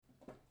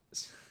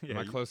Yeah, Am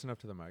I close enough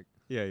to the mic?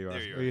 Yeah, you are.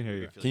 There you We can hear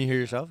you. Feel Can you like hear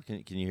that. yourself?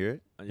 Can you hear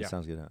it? Yeah. It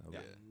sounds good. Huh? Yeah.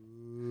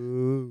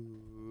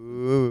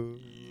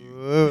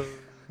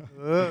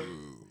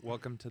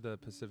 Welcome to the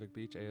Pacific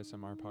Beach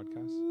ASMR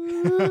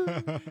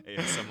podcast.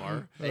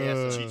 ASMR.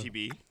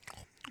 GTB.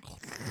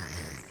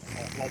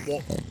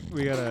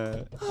 We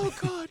gotta. Oh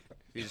God.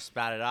 You just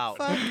spat it out.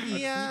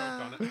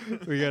 Yeah.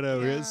 We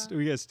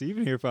got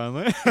Steven here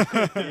finally.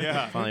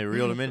 Yeah. Finally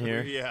reeled him in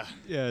here. Yeah.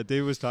 Yeah,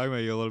 Dave was talking about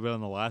you a little bit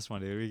on the last one,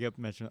 dude. We kept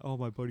mentioning, oh,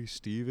 my buddy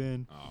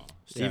Steven. Oh,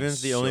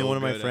 Steven's the so only one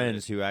of my good at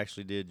friends who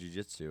actually did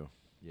jujitsu.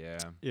 yeah.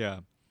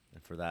 Yeah.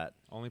 And for that,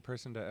 Only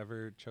person to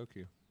ever choke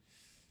you.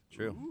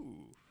 true.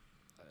 Ooh.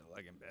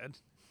 Like in bed?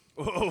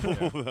 Oh,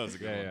 that was a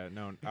good Yeah, one.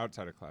 yeah. No,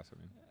 outside of class, I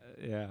mean.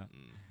 Yeah.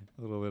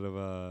 A little bit of,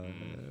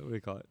 what do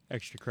you call it?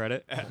 Extra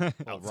credit. I'll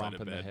Outside romp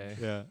of in the bed. hay.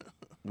 Yeah.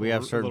 We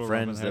have certain little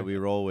friends rubbing that hair. we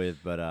roll with,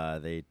 but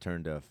they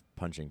turned to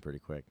punching pretty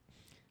quick.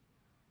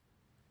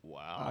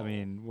 Wow. I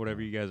mean,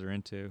 whatever you guys are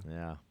into.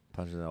 Yeah,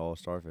 punching the old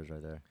starfish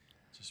right there.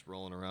 just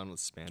rolling around with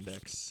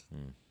spandex.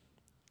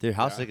 Dude,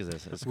 how Yeah. sick is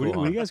this? It's What,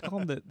 cool. what do huh? you guys call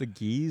them? The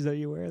gis that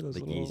you wear? Those The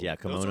little, gis, yeah,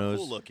 Those kimonos. are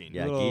cool looking.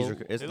 Yeah, Little- gis are.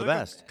 It's They the look like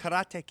best.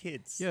 karate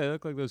kids. Yeah, they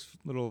look like those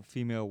little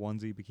female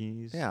onesie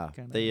bikinis. Yeah,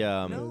 kinda. they,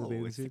 The No,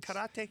 bathing it's the suits.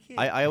 karate kid.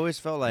 I always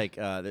felt like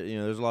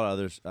there's a lot of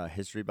other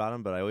history about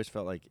them, but I always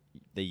felt like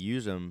they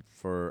use them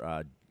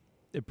for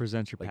It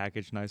presents your like-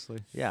 package nicely.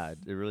 yeah, it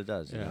really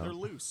does. Yeah. They're You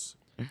loose.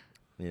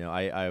 know,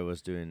 I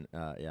was doing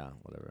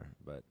whatever,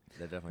 but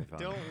they're definitely fun.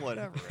 Don't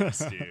whatever us,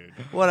 dude.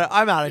 What?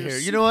 I'm out of You're here.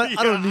 You so- know what?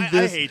 I don't yeah, need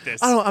this. I hate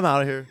this. I'm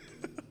out of here.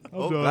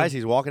 Oh, done. guys,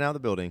 he's walking out of the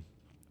building.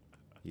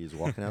 He's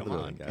walking out of the Come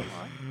on, building,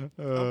 guys.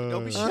 come on.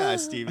 Don't be shy,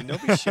 Steven.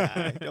 Don't be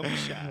shy. Don't be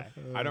shy.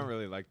 I don't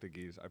really like the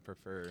gis. I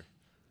prefer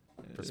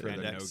the no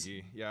Spandex.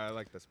 gi. Yeah, I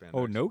like the spandex.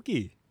 Oh, no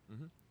gi?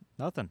 Mhm.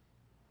 Nothing.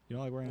 You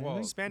don't like wearing Well,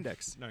 anything?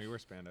 Spandex. No, you wear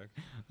spandex.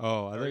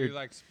 Oh, I Or thought you you.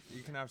 like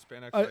you can have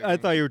spandex. I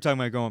thought you were talking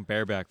about going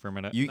bareback for a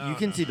minute. You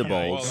can see the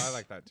balls. Well, I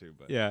like that too,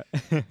 but yeah,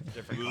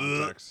 different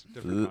context.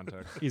 Different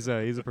context. he's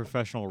a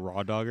professional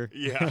raw dogger.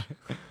 Yeah.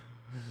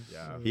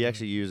 Yeah. He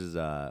actually uses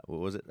what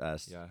was it?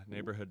 Yeah.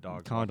 Neighborhood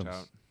dog. Condoms. Watch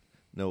out.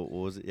 No, what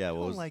was it? Yeah, I what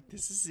don't was like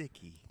this is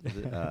icky. was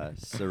it?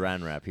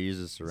 Saran wrap. He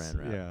uses saran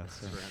wrap. Yeah.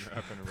 So. Saran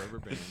wrap and a rubber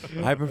band.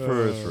 I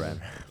prefer saran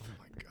wrap. Oh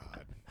my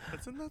God.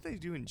 That's not they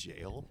do in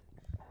jail.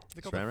 They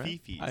call Saran them wrap?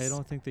 fifis. I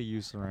don't think they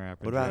use saran wrap.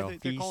 in What about jail.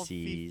 They're called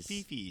feces?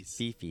 fifis.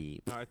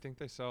 Fifi. No, I think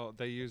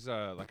they use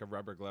like a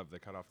rubber glove. They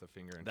cut off the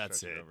finger and That's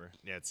stretch it. over.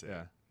 Yeah, that's it.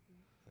 Yeah.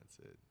 That's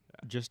it.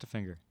 Just a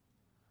finger?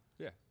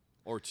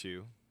 Or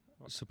two.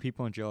 So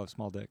people in jail have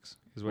small dicks,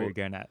 is what Well- you're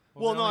getting at.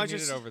 Well, they no, only I need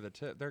just- it over the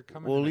tip. They're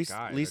coming. Well, in at a least-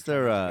 guy. at least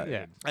They're they're, trying to get yeah.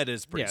 laid. That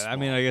is pretty Yeah, small. I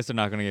mean, I guess they're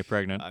not going to get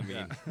pregnant. I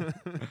mean,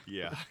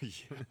 Yeah. yeah.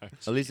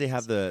 At least they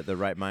have the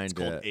right mind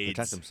called to protect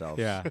AIDS. themselves.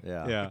 yeah,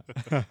 Yeah. yeah.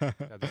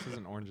 Yeah, this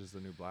isn't Orange is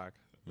the New Black.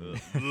 All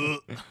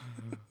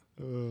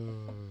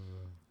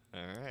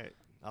right.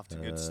 Off to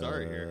a good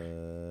start here.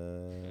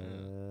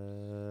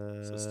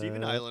 So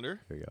Steven Islander,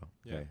 Here we go.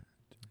 Yeah. Okay.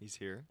 he's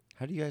here.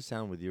 How do you guys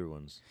sound with your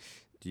ones?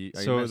 Are you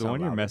So gonna the sound one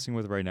you're louder? messing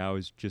with right now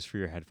is just for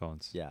your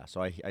headphones. Yeah.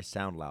 So I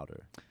sound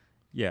louder.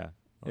 Yeah.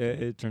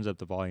 Okay. It turns up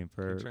the volume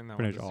for turn that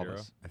pretty one much to all of zero?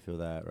 us. I feel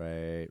that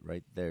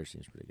right there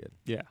seems pretty good.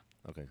 Yeah.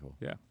 Okay. Cool.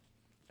 Yeah.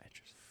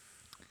 Interesting.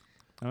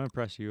 I'm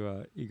impressed.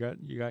 You got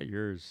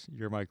your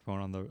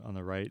microphone on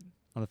the right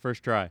on the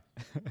first try.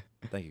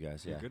 Thank you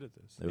guys. You're Yeah. good at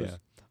this. It was, Yeah.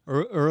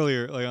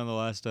 Earlier, like on the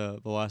last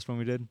one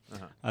we did,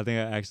 Uh-huh. I think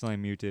I accidentally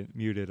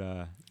muted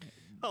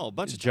Oh, a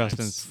bunch of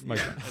Justin's times.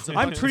 microphone. That's a I'm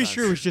bunch of pretty times.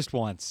 sure it was just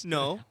once.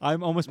 No.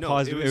 I'm almost No,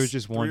 positive it was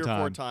just one 3 or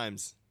 4 time.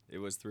 times. It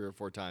was 3 or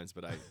 4 times,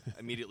 but I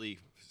immediately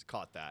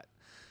caught that.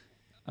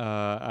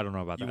 I don't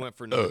know about You that. went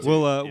for number 2.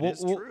 We'll It is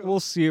true. we'll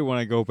see it when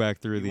I go back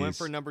through You these. went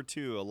for number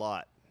 2 a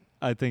lot.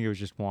 I think it was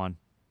just one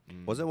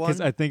was it one?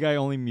 because I think I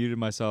only muted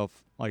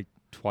myself like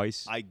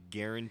twice. I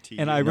guarantee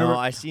And you. I no, remember-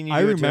 I seen you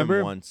I do it to him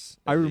remember- once.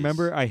 I at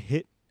remember least. I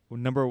hit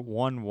number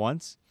 1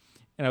 once,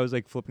 and I was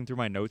like flipping through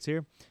my notes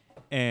here,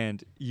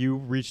 and you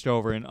reached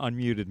over and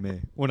unmuted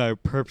me when I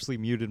purposely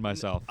muted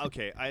myself.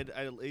 Okay, I'd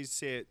at least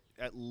say it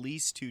at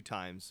least 2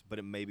 times, but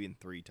it may be in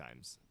 3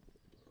 times.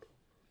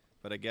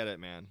 But I get it,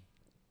 man.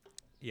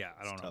 Yeah,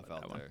 I It's don't know tough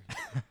about out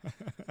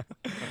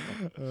that one.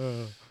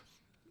 there.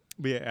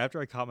 But yeah, after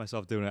I caught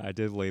myself doing it, I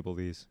did label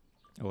these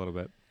a little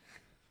bit.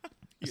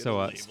 You So,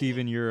 labeled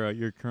Steven,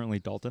 you're currently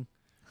Dalton.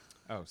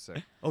 Oh,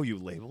 sick. Oh, you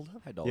labeled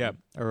him? Hi, Dalton. Yeah,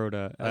 I wrote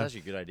That's actually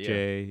a good idea.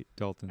 J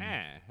Dalton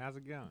Hey, how's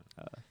it going?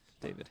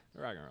 David.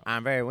 Rock and roll.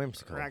 I'm very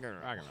whimsical. Rock and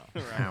roll.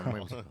 I'm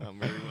whimsical. I'm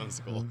very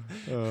whimsical.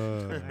 I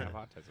have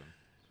autism.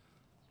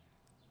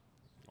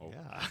 Oh.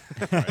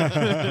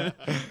 Yeah.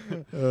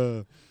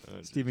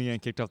 Steven getting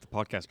kicked off the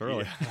podcast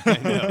early. I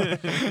know.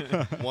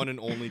 One and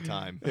only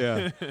time.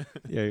 Yeah,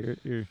 yeah,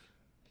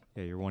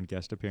 your one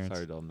guest appearance.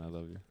 Sorry, Dalton. I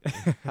love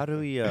you. How do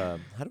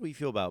we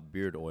feel about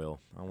beard oil?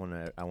 I want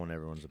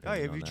everyone's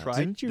opinion. have on you that. tried?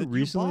 Didn't you Did you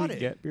recently bought it?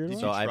 get beard Did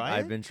oil? So you I've try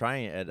I've it? been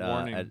trying it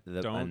Warning: at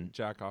the don't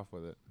jack off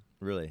with it.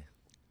 really.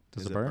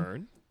 Does Does it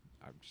burn?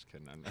 I'm just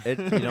kidding. It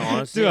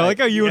honestly Dude, I like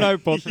how you and I Yeah.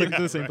 both think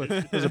the same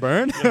place. Does it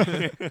burn?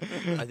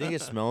 I think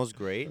it smells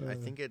great. I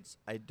think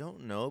I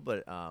don't know,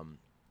 but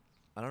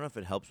I don't know if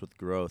it helps with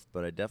growth,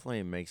 but it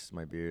definitely makes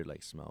my beard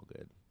like smell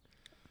good.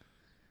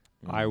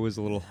 I was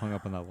a little hung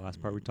up on that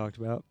last part we talked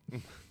about.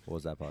 What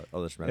was that part?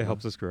 Oh, the smell. It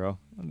helps us grow.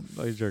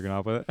 Are you jerking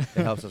off with it?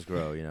 It helps us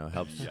grow. You know,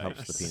 helps the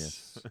Yikes.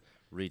 penis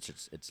reach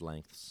its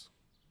lengths.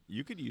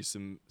 You could use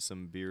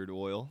some beard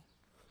oil.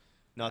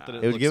 Not that It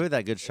would looks, give it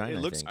that good shine. It I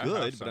looks think. I have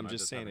good, but some, I'm I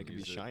just just saying it haven't could be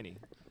used it. shiny.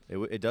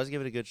 It does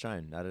give it a good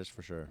shine. That is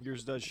for sure.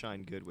 Yours does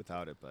shine good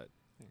without it, but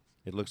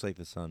It looks like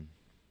the sun,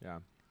 Yeah.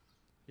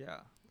 Yeah.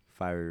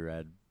 fiery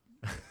red.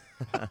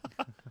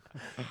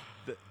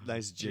 the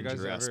nice Did you guys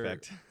ginger ever-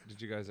 aspect.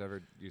 Did you guys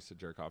ever used to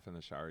jerk off in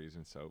the shower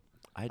using soap?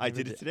 I never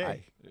did it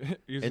today.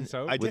 using And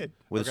soap? I with, did.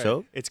 with Okay.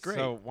 soap. It's great.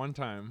 So one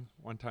time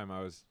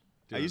I was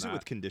I doing use it that.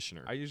 with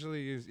conditioner. I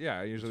usually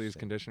use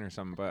conditioner or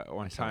something, but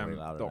one sound way time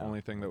louder the now.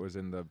 only thing that was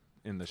in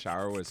the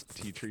shower was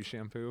tea tree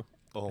shampoo.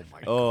 oh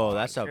my Oh, god.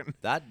 that's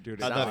that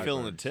Dude, How'd it that sounds feel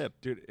in like- the tip?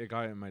 Dude, it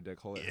got in my dick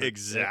hole. It hurt.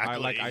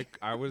 Exactly.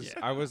 I was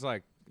Yeah.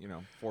 like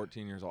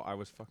 14 years old. I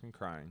was fucking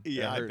crying.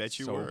 Yeah, It I hurt bet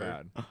you so were.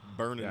 bad.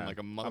 Burning Yeah. like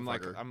a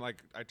motherfucker. I'm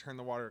like I turn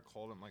the water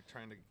cold. I'm like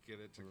trying to get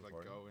it to like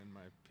go in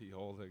my pee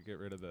hole to get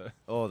rid of the.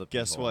 Oh, the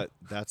Guess pinhole. what?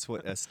 That's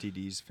what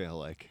STDs feel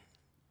like.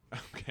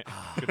 Okay.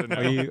 Good to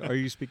know. Are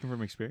you speaking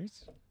from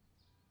experience?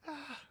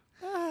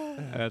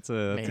 That's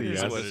a Maybe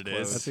yes. that's what it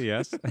is. That's a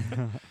yes.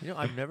 You know,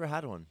 I've never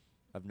had one.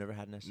 I've never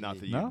had an STD. Not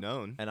that No? you've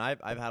known. And I've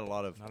had a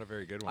lot of. Not a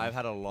very good one. I've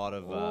had a lot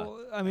of.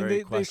 Well, I mean, very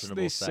they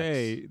questionable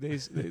say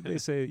sex. they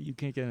say you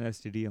can't get an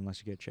STD unless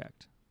you get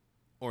checked.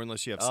 Or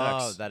unless you have Oh,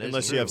 sex. that is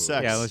unless you have true.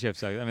 sex. Yeah, unless you have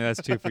sex. I mean,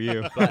 that's two for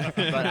you. but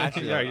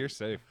actually, yeah, you're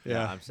safe. yeah,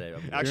 Yeah. I'm safe.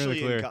 I'm good. Actually,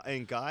 You're in in, the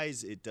in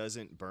guys, it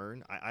doesn't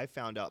burn. I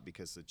found out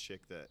because the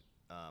chick that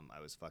I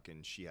was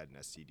fucking, she had an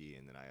STD,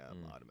 and then I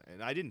allowed him,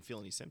 and I didn't feel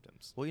any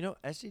symptoms. Well,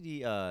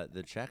 STD,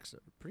 the checks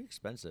are pretty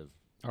expensive.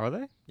 Are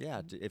they?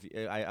 Yeah,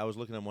 I was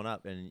looking them one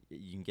up, and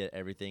you can get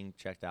everything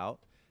checked out,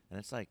 and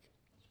it's like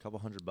a couple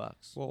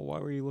 $100. Well, why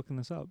were you looking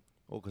this up?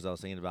 Well, because I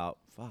was thinking about,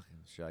 fuck,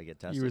 should I get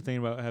tested? You were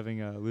thinking about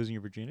having losing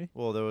your virginity.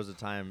 Well, there was a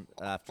time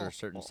after a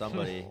certain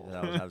somebody that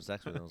I was having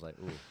sex with, and I was like,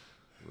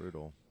 ooh,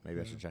 brutal. Maybe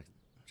I should check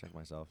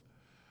myself.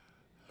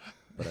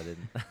 But I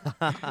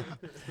didn't.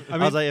 I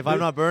was like, if I'm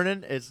not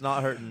burning, it's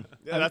not hurting.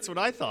 Yeah, that's what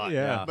I thought.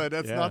 Yeah. But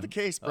that's Yeah. not the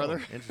case,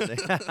 brother. Oh,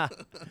 interesting.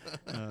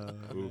 Uh,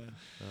 oh,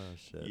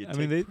 shit. You I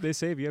mean, they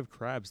say if you have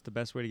crabs, the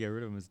best way to get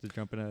rid of them is to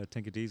jump in a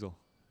tank of diesel.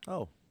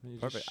 Oh, You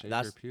just perfect. shave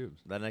That's your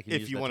pubes. then I can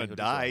If use you that want to tank of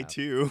diesel I die have.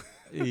 too,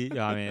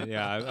 Yeah, I mean,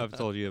 yeah, I've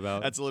told you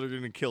about. that's literally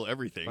going to kill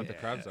everything. But the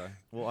crabs die.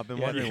 Well, I've been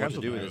Yeah, wondering the what to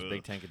crabs do will with die. this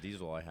big tank of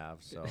diesel I have,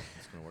 so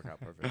it's gonna work out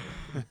perfectly.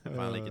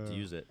 Finally get to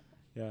use it.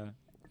 Yeah.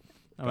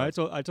 I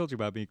mean, I told you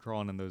about me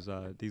crawling in those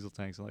diesel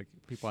tanks, and like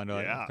people I know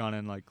Yeah. have gone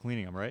in like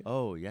cleaning them, right?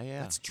 Oh yeah,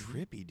 yeah. That's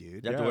trippy, dude. You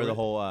have to Yeah, wear the right.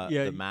 whole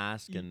Yeah, the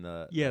mask and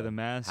the the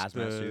mask,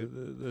 hazmat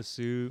suit. the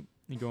suit.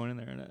 You going in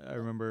there, and I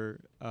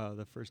remember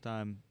the first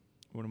time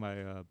one of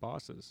my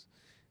bosses,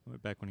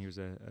 back when he was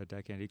a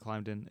deckhand, he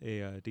climbed in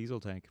a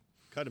diesel tank.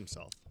 Cut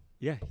himself.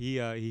 Yeah,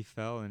 he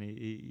fell and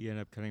he ended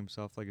up cutting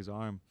himself like his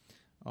arm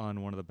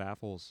on one of the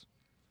baffles.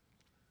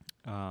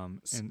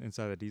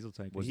 Inside the diesel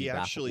tank. Was he he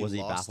actually was he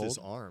lost his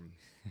baffled? arm.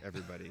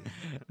 Everybody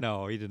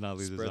No, he did not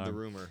lose spread his the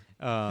arm.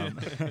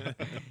 rumor.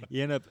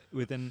 He ended up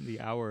within the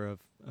hour of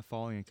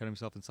falling and cutting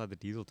himself inside the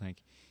diesel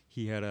tank.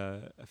 He had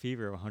a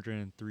fever of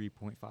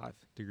 103.5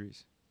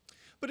 degrees.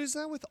 But is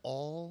that with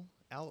all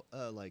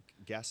like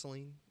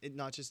gasoline?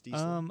 Not just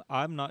diesel.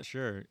 I'm not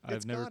sure. It's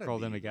I've never gotta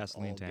crawled in be a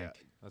gasoline all tank.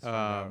 That's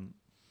found out.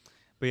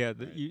 But yeah,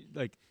 Right. you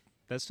like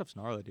that stuff's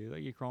gnarly, dude.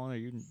 Like you crawl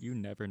in there, you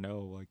never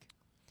know. Like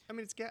I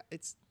mean, it's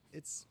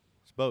It's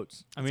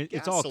boats. I mean,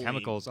 it's all gasoline.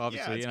 chemicals, Yeah,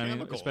 obviously. it's and I mean,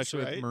 chemicals,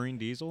 especially right? with marine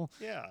diesel.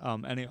 yeah.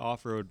 Any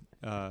off-road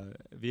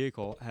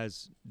vehicle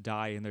has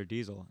dye in their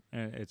diesel,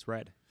 and it's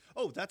red.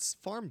 Oh, that's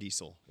farm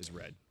diesel is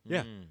red.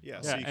 Yeah.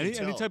 Yeah. So Yeah, you any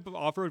can tell. type of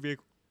off-road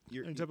vehicle,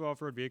 You're- any type of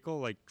off-road vehicle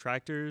like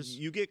tractors.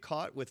 you get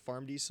caught with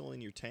farm diesel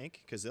in your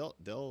tank because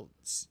they'll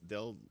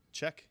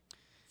check.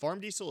 Farm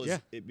diesel is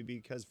Yeah.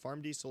 because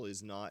farm diesel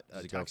is not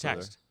Does it go taxable.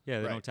 taxed. Yeah,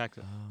 they Right. don't tax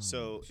it.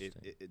 So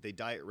interesting. they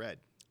dye it red.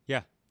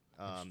 Yeah.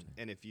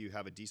 And if you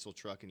have a diesel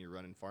truck and you're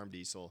running farm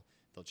diesel,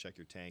 they'll check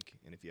your tank.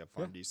 And if you have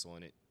farm Yeah. diesel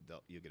in it,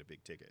 you'll get a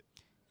big ticket.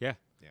 Yeah.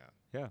 Yeah.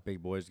 Yeah.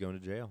 Big boys going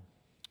to jail.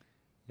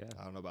 Yeah.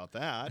 I don't know about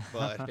that,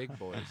 but Big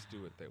boys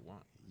do what they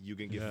want. you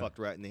can get Yeah. fucked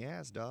right in the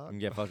ass, You dog. can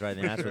get fucked right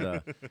in the ass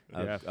with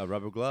Yeah. a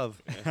rubber glove.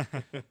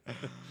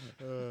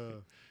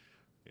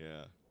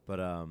 Yeah. But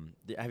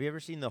have you ever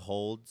seen the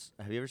holds?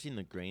 Have you ever seen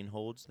the grain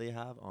holds they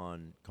have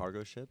on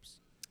cargo ships?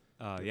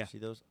 You ever Yeah. see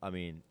those? I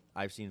mean,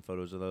 I've seen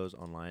photos of those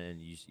online, and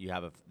you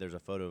have there's a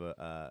photo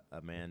of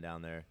a man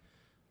down there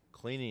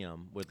cleaning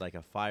them with like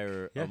a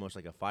fire, Yeah. almost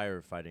like a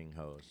firefighting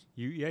hose.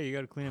 You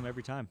got to clean them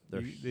every time.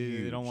 They're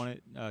They don't want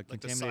it the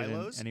contaminated in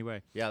silos? any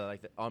way. Yeah,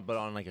 like but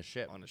on like a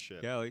ship. On a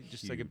ship. Yeah, like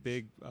just like a Huge.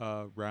 big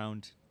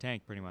round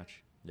tank, pretty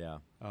much. Yeah,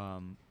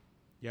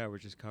 Yeah, we're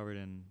just covered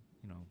in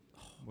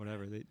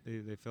whatever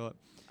they fill it.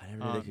 I never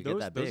knew they could those get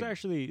that big. those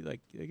actually like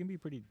they can be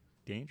pretty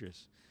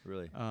dangerous.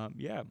 Really?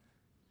 Yeah,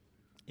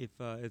 if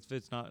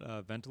it's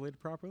not ventilated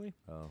properly.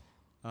 Oh,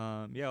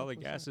 Yeah, all the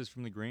gases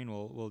from the grain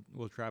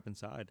will trap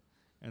inside,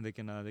 and they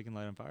can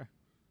light on fire.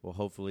 Well,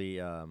 hopefully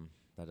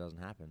that doesn't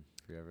happen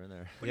if you're ever in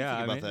there. What do you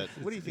think about that?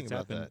 What do you think it's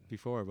about happened that,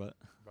 before? But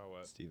About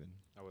what? Steven?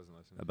 I wasn't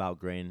listening. About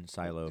grain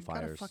silo You gotta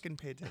fires. fucking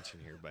pay attention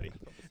here, buddy.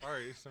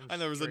 Sorry. Some I know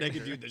there was a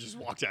naked stranger. dude that just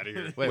walked out of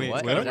here. Wait,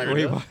 what? Wait, Was that wait,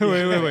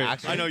 real?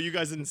 wait. I know you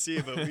guys didn't see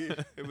it, but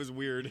it was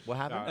weird. What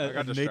happened? I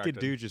got a naked distracted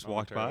dude just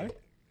walked by.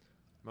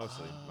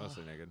 momentarily.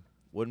 Mostly naked.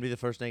 Wouldn't be the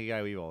first naked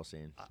guy we've all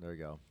seen. There we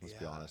go. Let's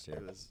be Yeah, honest here.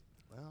 It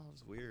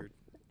was weird.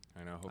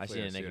 I know. I Hopefully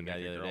seen a naked guy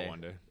the other girl day.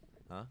 one day.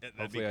 Huh? That'd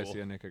Hopefully be I cool. see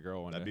a naked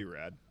girl one That'd day. be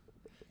rad.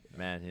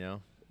 Man, you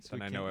know, So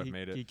And I know I've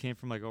made it. He came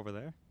from like over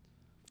there,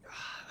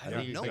 I Yeah,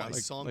 don't he's know. got, I like-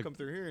 saw him like- come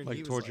through here, and like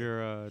he was towards like, your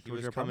he towards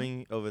was your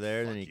apartment? coming over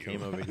there, and then he Fuck came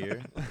you. over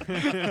here.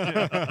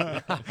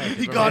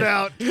 he got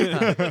out.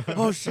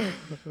 Oh shit!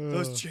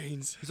 Those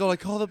chains. He's all like,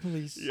 "Call the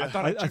police." Yeah.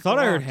 I thought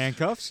I heard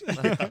handcuffs.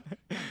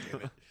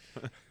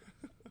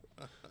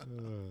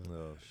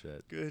 Oh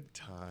shit! Good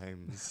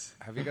times.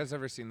 Have you guys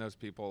ever seen those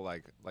people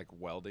like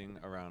welding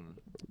around?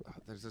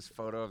 There's this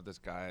photo of this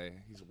guy.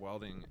 He's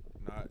welding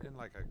not in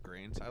like a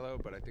grain silo,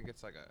 but I think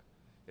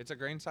it's a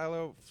grain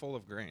silo full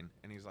of grain,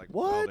 and he's like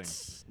welding.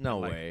 What? No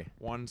Like, way.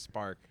 One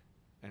spark,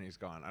 and he's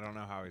gone. I don't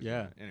know how he's.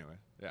 Yeah. doing it. Anyway,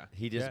 yeah.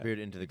 He disappeared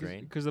into the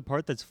grain. Because the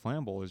part that's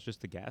flammable is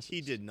just the gas.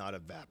 He did not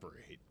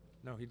evaporate.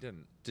 No, he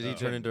didn't. Did he Oh.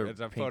 turn into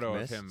It's a pink photo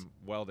mist? of him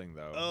welding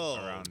though. Oh,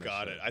 around this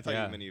got shit. it. I thought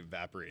Yeah. you meant he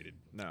evaporated.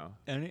 No.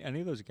 Any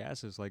of those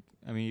gases, like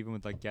I mean, even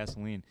with like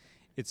gasoline,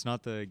 it's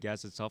not the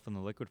gas itself in the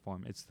liquid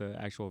form; it's the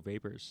actual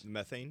vapors.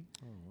 Methane.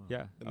 Oh, wow.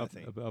 Yeah, The up,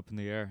 methane. up in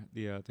the air,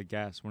 the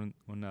gas when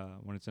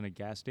it's in a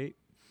gas state,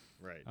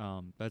 Right.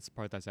 that's the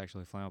part that's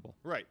actually flammable.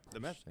 Right. The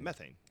Interesting.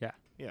 methane. Yeah.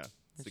 Yeah.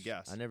 It's the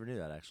gas. I never knew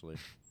that actually.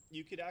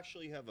 You could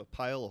actually have a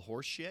pile of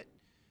horse shit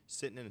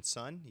sitting in the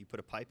sun. You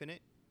put a pipe in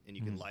it, and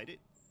you can Mhm. light it.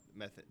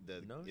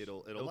 You know,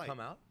 It'll light. come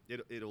out.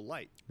 It'll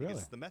light. Really?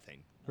 Because it's the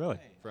methane Really?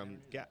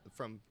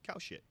 from cow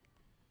shit.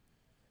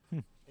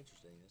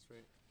 Interesting. That's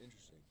very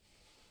interesting.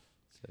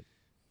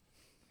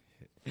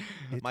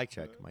 Mic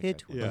check. Mic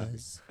check. Yeah.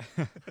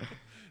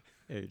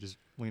 Hey, just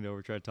leaned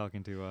over, tried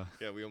talking to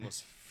Yeah, we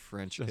almost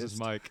French this is kissed.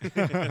 Mike.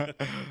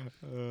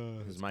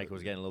 His mic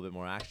was getting a little bit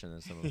more action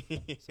than some of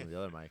the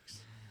other mics.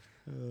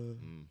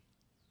 Mm.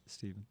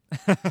 Steven.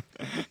 What?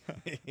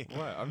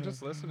 I'm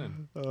just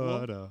listening.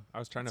 Oh, no. I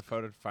was trying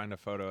to find a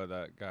photo of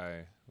that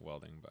guy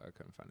welding, but I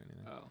couldn't find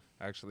anything.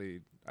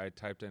 Actually, I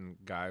typed in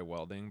guy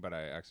welding, but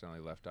I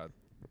accidentally left out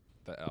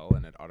the L,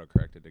 and it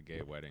autocorrected to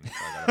gay wedding. So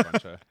I got a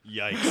bunch of.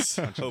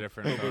 Yikes. Bunch of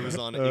different hope it was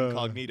photos. on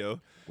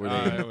incognito. Were they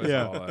It was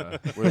Yeah.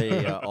 all. were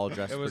they all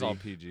dressed? It was all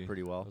pretty, PG.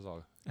 pretty well. It was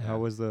all How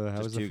was the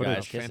Just the two footage?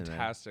 guys kissing, man.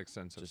 fantastic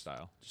sense of Just-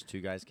 style. Just two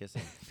guys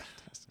kissing.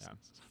 Yeah.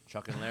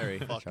 Chuck and Larry.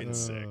 Fucking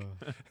sick.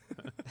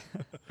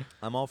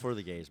 I'm all for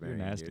the gays, You're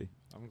marrying, nasty. dude.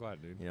 I'm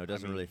glad, dude. You know, it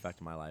doesn't mean- really affect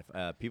my life.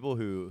 People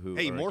who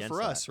Hey, are more against for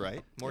that- us,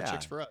 right? More Yeah.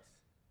 chicks for us.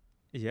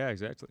 Yeah,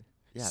 exactly.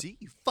 Yeah. See,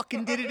 you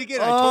fucking did it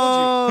again.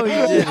 Oh, I told you.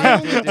 you did. I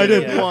only You did I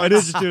did. it once. I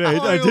did just do that.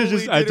 I did only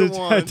just. I did it did. I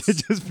once.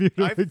 did just mute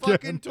I it again.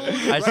 fucking told you.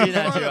 I right seen in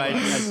that front too. of I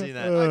us. seen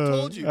that. I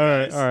told you All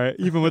right, guys. all right.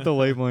 Even with the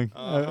labeling.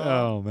 Uh-huh.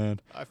 Oh man.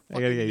 I fucking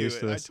gotta get knew used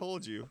it. to I this.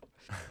 told you.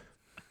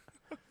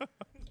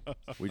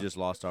 We just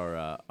lost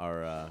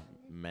our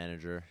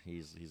manager.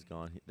 He's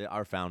gone.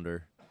 Our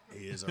founder.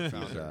 He is our He's,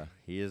 founder.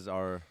 he is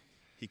our.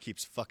 He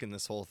keeps fucking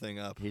this whole thing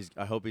up.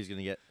 I hope he's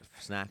gonna get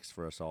snacks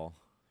for us all.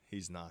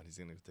 He's not. He's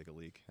gonna take a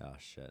leak. Oh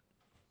shit.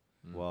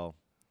 Mm. Well,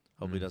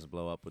 hopefully it Mm. doesn't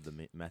blow up with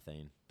the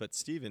methane. But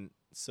Steven,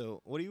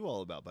 so what are you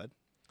all about, bud?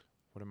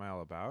 What am I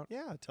all about?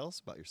 Yeah, tell us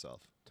about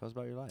yourself. Tell us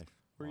about your life.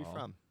 Where are you Well,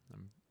 from?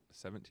 I'm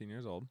 17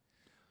 years old.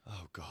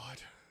 Oh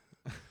God,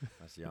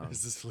 That's young.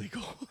 is this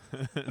legal?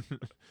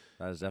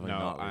 That is definitely No,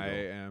 not I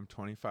legal. am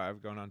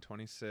 25, going on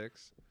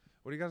 26.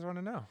 What do you guys want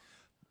to know?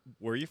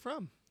 Where are you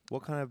from?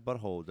 What kind of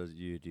butthole do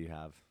you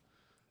have?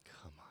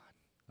 Come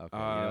on. Okay,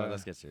 you know what? Uh,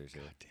 Let's get serious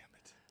here. God damn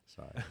it.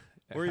 Sorry.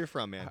 Where are you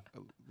from, man?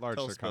 Large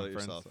Tell us about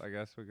circumference, yourself. I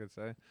guess we could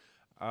say.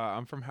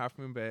 I'm from Half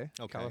Moon Bay,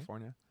 Okay.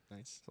 California.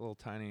 Nice. It's a little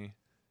tiny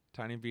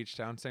beach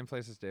town, same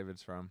place as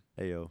David's from.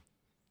 Hey yo.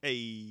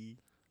 Hey.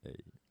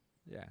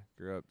 Yeah,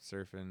 grew up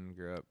surfing,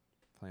 grew up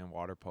playing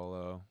water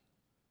polo.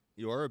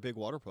 You are a big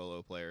water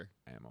polo player.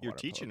 I am a You're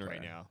water teaching polo right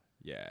player. now.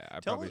 Yeah, I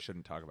Tell probably us-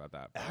 shouldn't talk about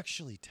that. but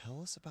Actually,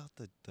 tell us about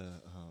the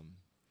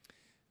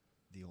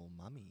old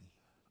mummy.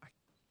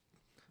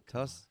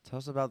 Tell us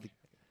about the.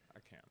 I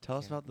can't. Tell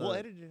us about the. We'll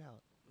edit it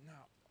out. No.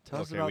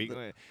 Tell us Okay, about we,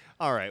 the.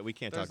 all right, we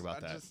can't talk There's-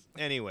 about I that. just-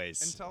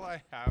 Anyways, Until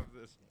I have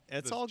this,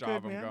 it's this all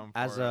job good, I'm man. going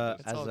As for, a I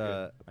just- It's all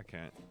good. I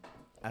can't.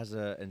 as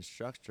a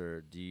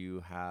instructor, do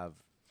you have?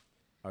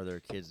 Are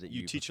there kids that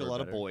You you teach a prefer lot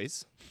of better?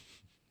 boys.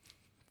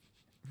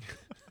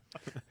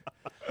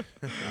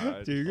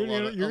 Dude, A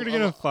lot you're of- gonna a get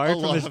him lot- fired a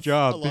from lot this of- a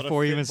job lot of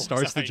before he fit even boys.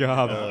 starts the I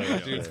job. know, I yeah,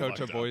 do that's coach a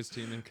fucked up. boys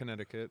team in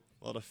Connecticut.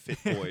 A lot of fit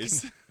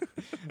boys.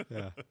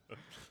 Yeah.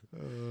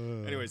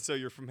 Anyway, so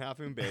you're from Half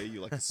Moon Bay.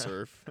 You like to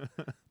surf.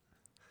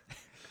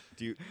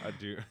 Do you? I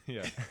do.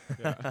 Yeah.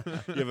 Yeah.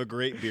 You have a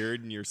great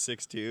beard and you're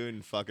 6'2"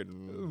 and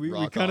fucking we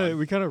rock kind on.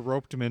 of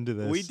roped him into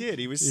this. We did.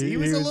 He was He he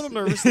was a was- little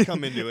nervous to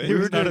come into it. he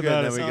was doing not good,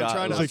 about then it. we So got I'm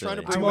trying Lily. to I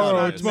bring Tomorrow, him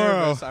was out. not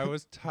tomorrow. nervous, I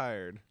was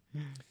tired.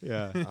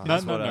 Yeah.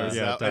 That's no, what, no, is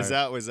yeah. is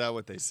that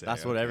what they say?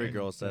 That's what every Okay.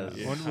 girl says.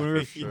 Yeah. When we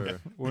were Sure.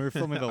 when we were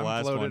filming the I'm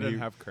last bloated one, and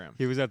have cramps.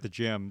 he was at the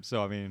gym.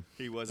 So I mean,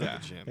 He was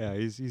at the gym. yeah,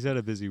 he's had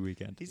a busy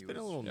weekend. He's He been a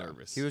was- little yeah.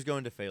 nervous. He was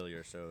going to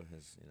failure, so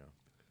his,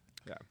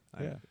 Yeah,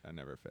 Yeah. I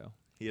never fail.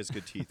 He has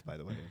good teeth, by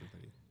the way,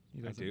 everybody.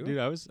 He I does- do? dude.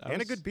 I was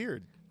And a good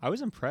beard. I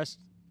was impressed.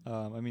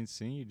 I mean,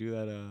 seeing you do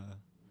that.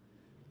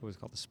 What was it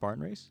called? The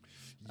Spartan race.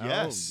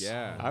 Yes.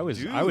 yeah. I was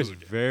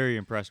Dude. very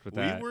impressed with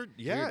that. We were,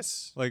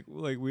 yes. like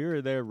we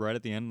were there right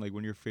at the end, like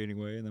when you're fading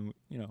away, and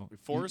then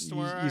Forrest you,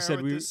 were you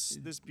said we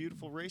this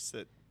beautiful race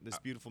that this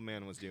beautiful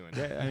man was doing.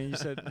 yeah, I mean, you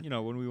said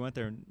when we went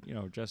there,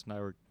 and Jess and I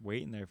were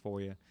waiting there for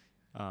you.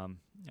 I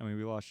mean,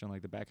 we lost you in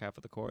like the back half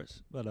of the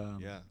course, but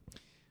Yeah.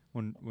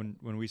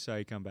 when we saw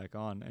you come back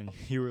on and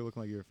you were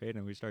looking like you were fading,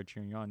 and we started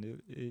cheering you on.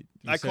 You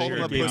I said called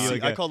him a gave you, pussy.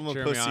 like, I called him a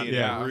cheer me pussy, on. and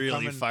Yeah, it I'm really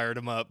coming- fired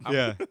him up.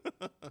 yeah,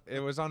 It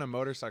was on a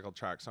motorcycle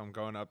track, so I'm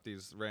going up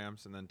these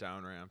ramps and then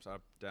down ramps,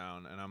 up,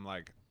 down, and I'm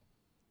like,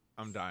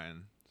 I'm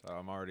dying. So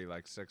I'm already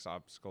like 6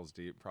 obstacles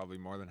deep, probably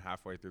more than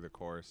halfway through the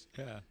course,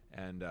 yeah.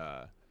 and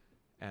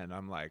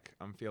I'm like,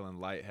 I'm feeling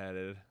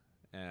lightheaded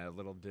and a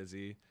little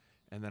dizzy,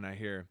 and then I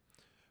hear,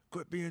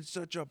 "Quit being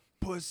such a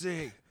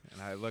pussy,"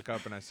 and I look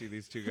up and I see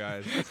these 2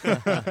 guys.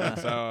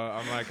 So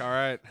I'm like, all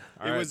right,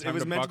 It was time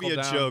meant to be a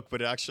buckle down. joke,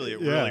 but actually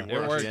it Yeah. really It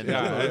worked. It worked, ended yeah.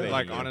 up It motivating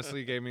like you.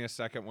 honestly gave me a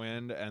second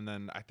wind, and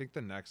then I think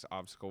the next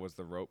obstacle was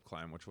the rope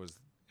climb, which was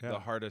Yeah. the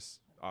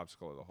hardest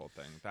obstacle of the whole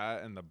thing.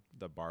 That and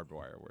the barbed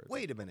wire were.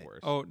 Wait the a minute.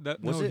 worst. Oh,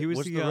 that Was no, it he was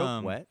was the the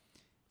rope wet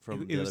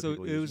from It the was other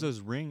people it was using? those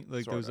ring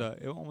like those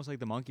Sorta. almost like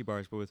the monkey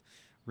bars, but with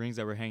rings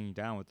that were hanging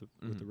down with the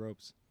Mhm.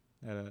 ropes.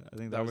 I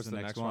think that was the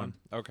next one.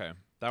 Okay,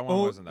 that one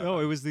Oh wasn't that. no,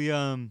 bad. it was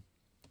the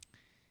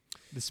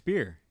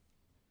spear.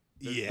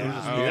 Yeah, It was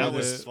Oh, that the-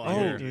 was the- fun. oh,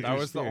 Here, dude, that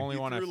was the spear. only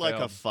You one I threw like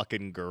failed. a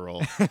fucking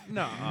girl.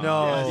 No,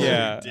 No.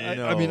 Yeah, you did.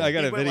 I mean, I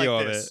got He a went video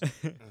like of this.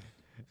 it.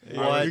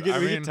 What? We I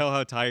could mean- tell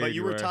how tired But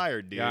you were were.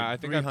 tired, dude. Yeah, I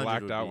think I 300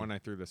 blacked would out be. when I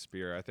threw the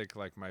spear. I think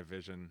like my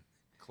vision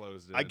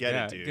closed in. I get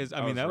Yeah, it, dude. because I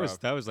That mean was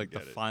that rough. was like the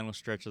Get it. final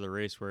stretch of the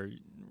race where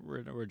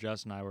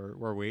Jess and I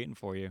were waiting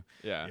for you.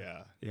 Yeah.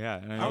 Yeah. Yeah,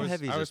 and I was,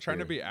 heavy is I a was trying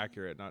to spear? be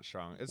accurate, not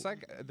strong. It's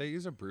like they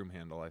use a broom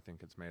handle. I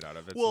think it's made out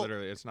of. It's Well,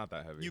 literally, it's not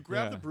that heavy. You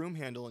grab Yeah. the broom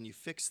handle and you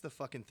fix the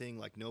fucking thing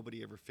like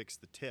nobody ever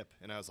fixed the tip.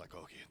 And I was like,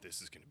 okay,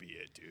 this is gonna be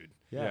it, dude.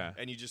 Yeah.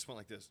 And you just went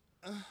like this.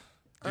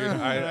 Dude,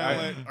 And I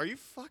went, are you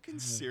fucking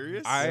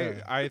serious?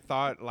 I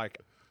thought like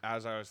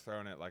as I was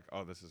throwing it, like,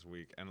 oh, this is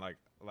weak, and like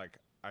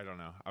I don't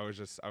know. I was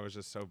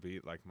just so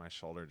beat, like my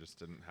shoulder just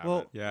didn't have Well,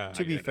 it. Yeah. And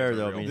To I be get fair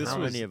the though, I real mean, This how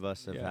power. was- many of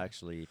us have yeah.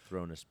 actually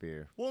thrown a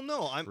spear? Well,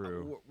 no,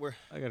 True. we're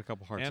I got a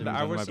couple hearts. And in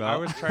I under was my I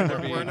belt. was trying to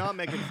be. we're not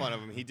making fun of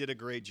him. He did a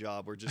great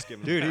job. We're just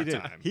giving Dude, him he a did.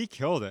 hard time. He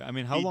killed it. I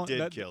mean, how He long?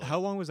 did that- kill it. How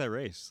long was that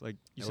race? Like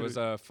you It said was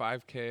a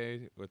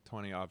 5K with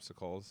 20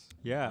 obstacles.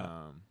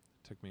 Yeah.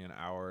 Took me an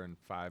hour and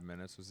 5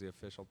 minutes was the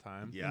official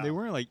time. Yeah. and they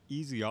weren't like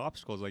easy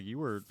obstacles. Like you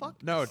were.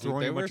 Fuck No, dude,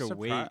 throwing they a were bunch of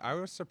weight. I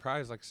was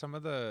surprised. Like some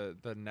of the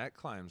net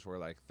climbs were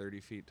like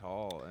 30 feet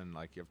tall, and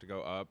like you have to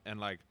go up, and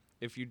like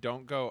if you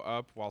don't go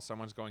up while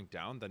someone's going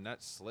down, the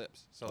net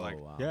slips. So like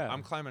wow. Yeah.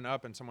 I'm climbing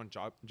up, and someone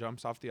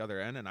jumps off the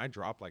other end, and I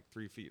drop like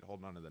 3 feet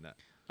holding onto the net.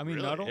 I mean,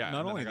 Really? not, Yeah, not and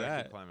then I only gotta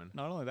keep that. climbing.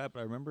 Not only that, but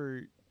I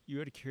remember you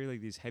had to carry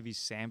like these heavy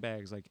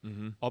sandbags, like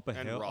Mm-hmm. up a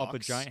And hill, up a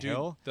rocks. giant Dude,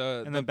 hill,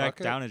 the and then back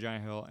bucket- down a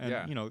giant hill. And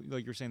Yeah. you know,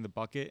 like you're saying, the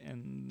bucket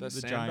and The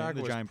giant, sandbag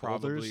the was giant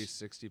probably boulders.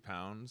 60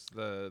 pounds.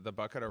 The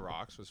bucket of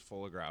rocks was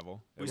full of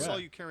gravel. We Yeah. saw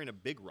you carrying a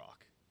big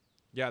rock.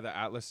 Yeah, the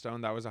Atlas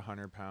stone, that was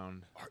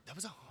 100-pound. That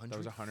was 100. That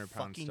was 100-pound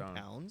fucking stone.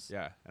 pounds.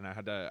 Yeah, and I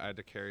had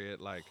to carry it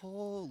like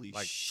Holy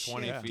 20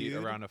 shit, feet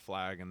dude. around a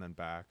flag and then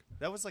back.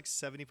 That was like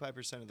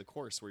 75% of the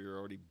course where you're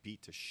already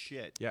beat to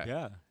shit. Yeah.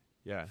 Yeah.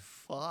 Yeah.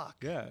 Fuck.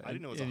 Yeah, I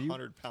didn't know it was and a you-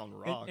 100-pound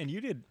rock. And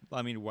you did.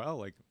 I mean, well,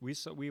 like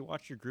we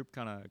watched your group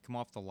kind of come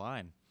off the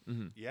line,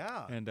 Mm-hmm.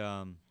 yeah. and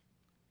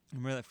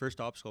remember that first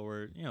obstacle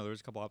where there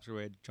was a couple obstacles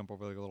where you had to jump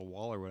over like a little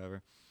wall or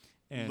whatever.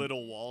 And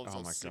Little wall. It was Oh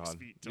all my 6 god.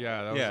 feet tall.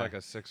 Yeah, that Yeah. was like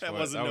a 6 That foot.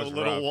 wasn't that no was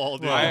little rough. wall,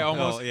 dude. Well, I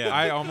almost, well, yeah.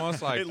 I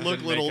almost like It looked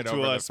didn't little make it to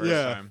over us. the first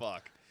Yeah. time.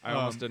 Fuck. I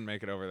almost Um, didn't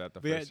make it over that the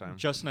But yeah, first time.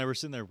 Justin and I were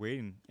sitting there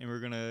waiting, and we were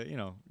gonna,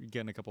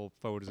 getting a couple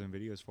photos and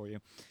videos for you,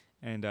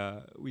 and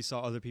we saw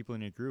other people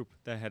in your group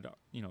that had,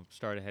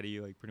 started ahead of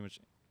you. Like pretty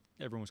much,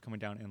 everyone was coming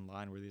down in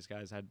line where these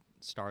guys had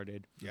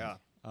started. Yeah.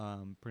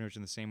 Pretty much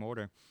in the same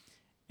order,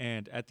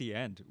 and at the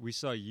end, we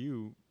saw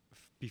you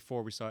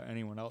before we saw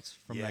anyone else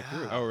from that Yeah.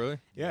 group. Oh really?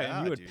 Yeah, Yeah,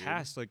 and you had dude.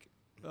 passed like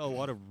a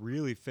lot of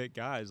really fit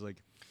guys,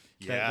 like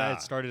that Yeah.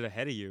 had started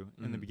ahead of you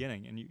in the Mhm.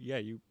 beginning, and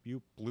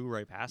you blew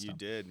right past You them.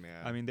 did,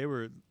 man. I mean, they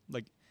were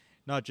like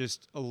not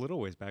just a little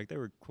ways back; they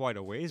were quite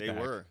a ways they back.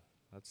 were.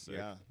 That's sick.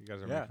 Yeah. You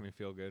guys are Yeah. making me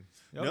feel good.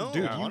 Oh, No,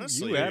 dude,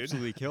 honestly, you dude.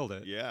 absolutely killed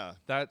it. Yeah.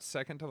 That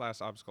second to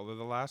last obstacle,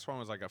 the last one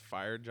was like a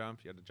fire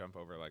jump. You had to jump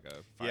over like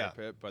a fire Yeah.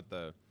 pit, but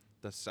the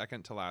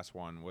second to last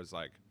one was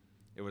like,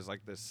 it was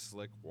like this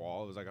slick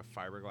wall. It was like a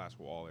fiberglass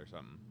wall or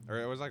something, or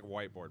it was like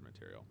whiteboard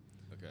material.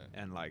 Okay.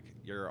 And like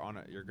you're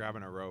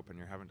grabbing a rope and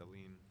you're having to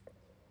lean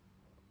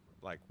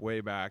like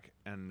way back,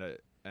 and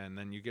and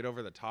then you get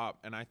over the top,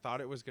 and I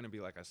thought it was gonna be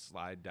like a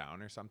slide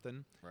down or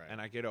something. Right.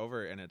 And I get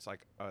over, and it's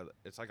like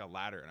a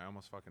ladder, and I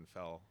almost fucking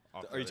fell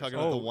off. Are you the talking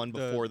other about side. the one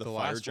before the fire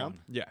last jump?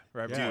 one. Yeah,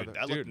 right. Yeah. before Dude, the-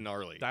 that looked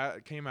gnarly.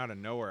 That came out of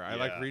nowhere. I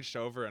like Yeah. reached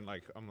over and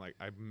like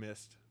I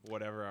missed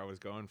whatever I was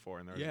going for,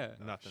 and there was Yeah.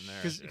 nothing there.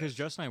 Because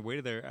Justin and I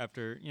waited there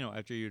after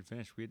you had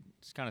finished. We'd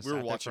just kind of We were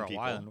sat there watching for a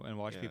while people. and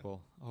watched Yeah.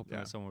 people, hoping Yeah.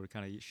 that someone would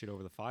kind of shit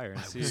over the fire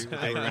and see what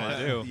they were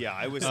gonna do. Yeah,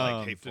 I was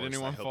like, hey, Did Forrest,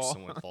 anyone I hope fall?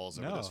 someone falls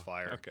over No. this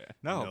fire. Okay.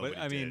 No, Nobody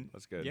but I mean, did.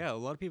 That's good. yeah, a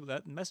lot of people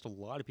that messed a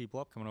lot of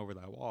people up coming over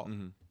that wall.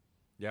 Mm-hmm.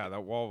 Yeah,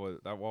 that wall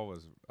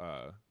was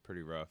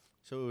pretty rough.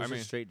 So it was I mean-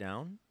 just straight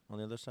down on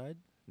the other side.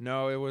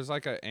 No, it was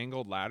like an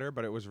angled ladder,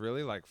 but it was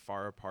really like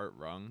far apart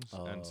rungs,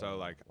 and so Oh,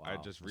 like I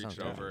wow. just That reached sounds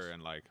over dangerous.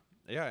 and like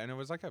and it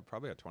was like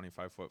probably a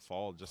 25-foot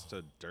fall just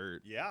to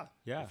dirt. Yeah.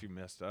 Yeah, If you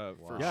messed up.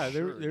 Wow. yeah.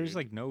 sure, There was dude.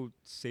 like no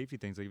safety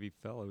things. Like if you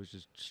fell, it was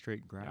just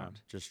straight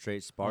ground Just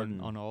straight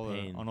Spartan on all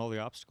pain. the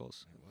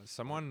obstacles.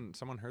 Someone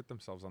hurt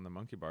themselves on the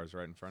monkey bars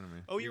right in front of me.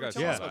 Oh, you were guys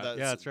telling saw us about that.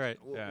 Yeah, that's right.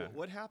 Yeah.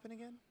 What happened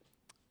again?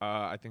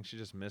 I think she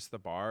just missed the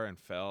bar and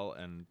fell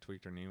and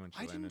tweaked her knee when she I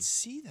landed. didn't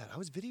see that. I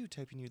was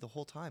videotaping you the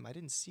whole time. I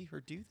didn't see her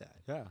do that.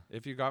 Yeah,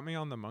 If you got me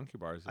on the monkey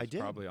bars, it's I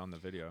did. probably on the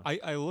video.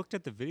 I looked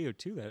at the video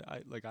too that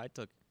I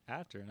took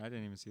after, and I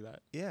didn't even see that.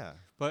 Yeah.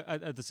 But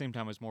at the same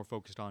time, I was more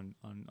focused on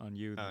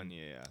you than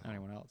Yeah.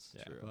 anyone else.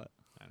 Yeah. True. But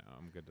I know,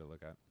 I'm good to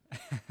look at.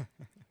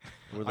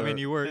 Were I mean,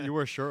 there- you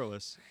were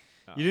shirtless.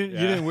 Oh, You didn't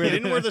yeah. you didn't wear You the,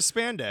 didn't wear the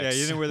spandex. yeah,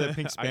 you didn't wear the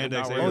pink I did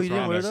not spandex. wear that Oh, you you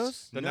didn't wear promised.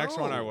 those? The next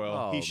one I No. will.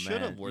 Oh, He should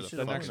have man. wore You the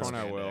should've The next fucking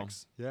one I will.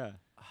 spandex. Yeah.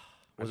 I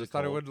Was just it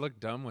thought it cold? would look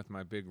dumb with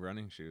my big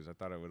running shoes. I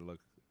thought it would look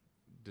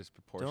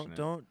disproportionate.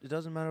 Don't. It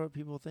doesn't matter what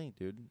people think,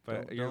 dude. But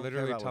Don't- you're don't care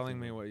literally about telling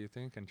me people- what you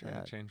think and trying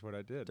Yeah. to change what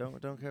I did.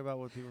 Don't care about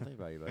what people think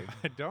about you, buddy.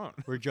 I don't.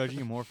 We're judging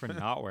you more for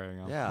not wearing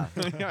them. Yeah.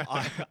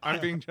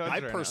 I'm being judged I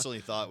right now.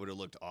 personally thought it would have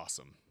looked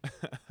awesome.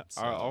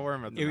 I'll wear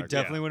them at the It would next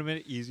definitely would have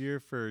been easier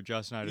for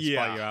Justin and I to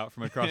Yeah. spot you out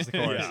from across the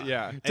course.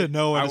 Yeah. Yeah. To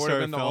know when I to would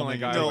start have been the only filming.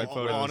 guy No, with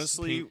photos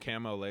honestly- pink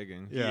camo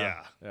leggings.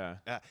 Yeah.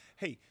 Yeah.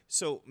 Hey,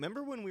 so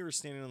remember when we were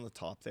standing on the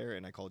top there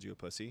and I called you a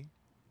pussy,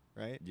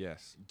 right?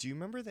 Yes. Do you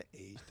remember the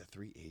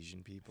three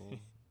Asian people?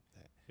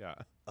 Yeah.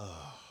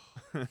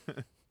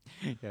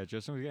 Yeah,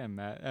 Justin was getting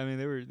mad. I mean,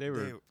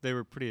 they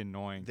were pretty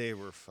annoying. They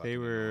were fucking.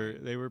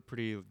 They were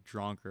pretty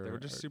drunk or They were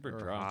just super or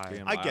drunk. high.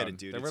 Being I get loud. it,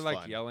 dude, They it's were like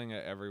fun. yelling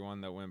at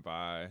everyone that went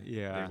by.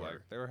 Yeah.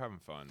 They were having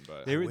fun,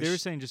 but They were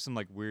wish- saying just some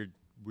like weird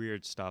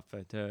stuff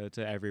to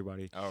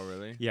everybody. oh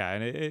really? Yeah,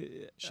 and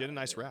it She had a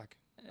nice rack,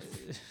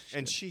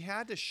 and she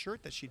had a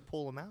shirt that she'd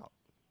pull him out,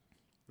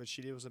 but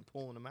she wasn't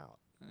pulling him out.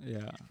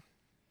 yeah.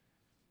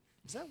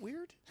 Is that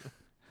weird?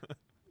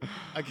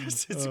 I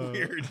guess it's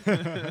weird.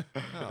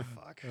 Oh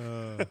fuck.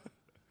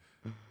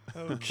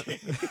 Okay.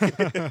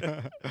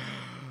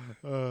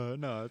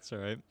 No, that's all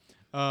right.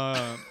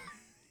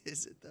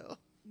 Is it though?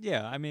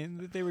 Yeah, I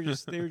mean they were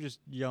just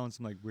yelling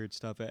some like weird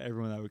stuff at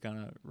everyone that would kind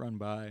of run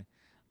by.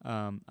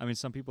 I mean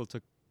some people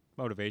took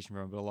motivation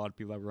from it, but a lot of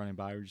people that were running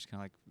by were just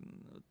kind of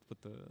like,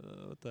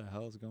 what the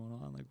hell is going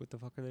on? Like, what the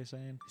fuck are they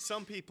saying?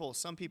 Some people,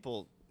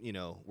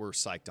 were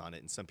psyched on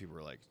it, and some people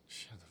were like,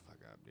 "Shut the fuck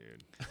up,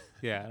 dude."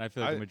 Yeah, and I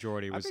feel like the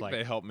majority I was think like,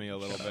 they helped me a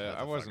little Shut bit. the I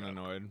fuck wasn't up.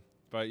 annoyed,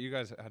 but you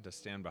guys had to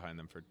stand behind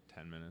them for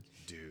 10 minutes.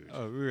 Dude.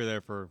 oh, we were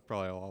there for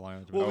probably a lot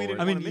longer. Well, we Oh,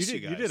 didn't I mean, wanna miss you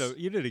you guys.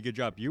 did a good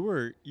job.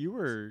 You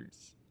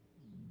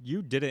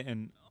did it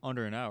in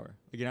under an hour,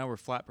 like an hour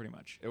flat, pretty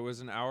much. It was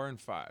an hour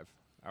 5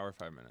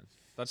 minutes.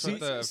 That's See- what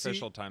the see-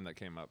 official time that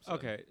came up said.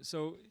 Okay,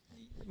 so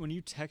when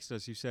you texted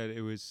us, you said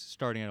it was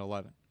starting at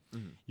 11.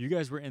 Mhm. You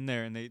guys were in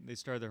there, and they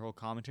started their whole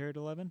commentary at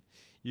 11.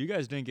 You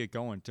guys didn't get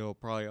going till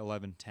probably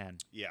 11:10.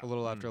 Yeah. A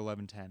little after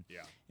 11:10.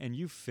 Yeah. And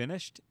you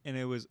finished, and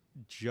it was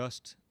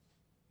just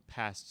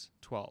past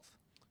 12.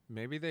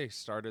 Maybe they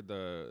started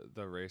the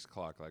race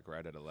clock like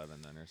right at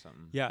 11 then or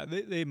something. Yeah,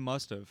 they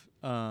must have.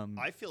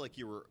 I feel like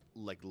you were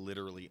like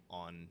literally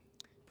on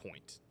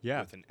point.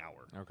 Yeah. With an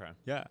hour. Okay.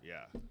 Yeah,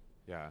 Yeah.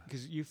 Yeah.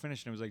 because you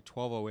finished, and it was like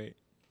 12:08.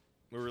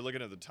 We were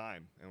looking at the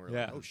time, and we were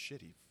Yeah. like, "Oh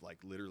shit, he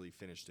like literally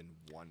finished in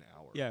 1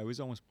 hour." Yeah, it was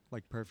almost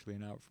like perfectly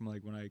an hour from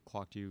like when I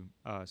clocked you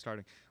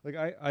starting. Like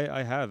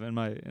I have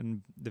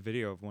in the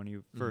video of when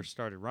you first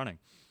started running.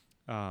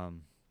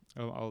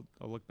 I'll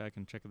look back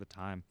and check at the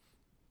time,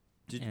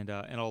 and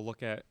I'll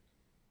look at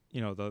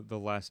the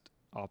last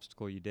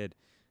obstacle you did.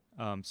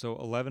 So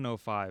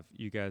 11:05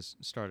 you guys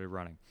started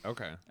running.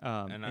 Okay.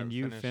 And I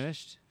you finished-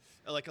 finished.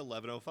 Like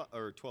 11:05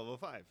 or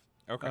 12:05.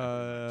 Okay.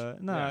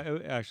 No, Yeah.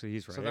 actually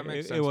he's right. So that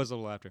makes it sense. was a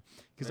little after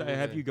because I Maybe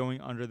have they- you going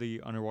under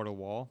the underwater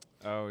wall.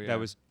 Oh yeah. That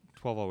was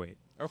 12:08.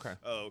 okay.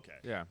 Oh, okay.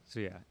 Yeah. So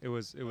yeah, it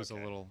was a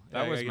Okay. little.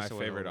 That I was guess my it was a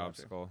little favorite after.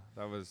 obstacle.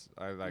 That was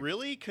I like.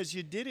 Really? Because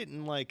you did it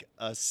in like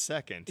a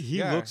second. He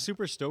Yeah. looked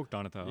super stoked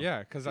on it though.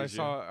 Yeah, because I Did you?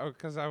 saw,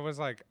 because I was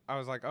like,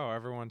 oh,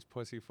 everyone's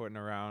pussyfooting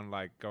around,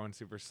 like going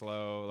super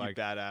slow, You like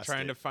badassed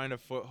trying it. to find a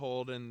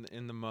foothold in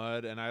the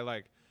mud, and I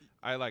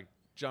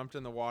jumped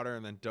in the water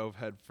and then dove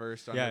head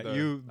first. Under Yeah, the,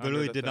 you under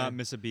literally the did not thing.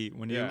 miss a beat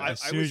when Yeah. you. I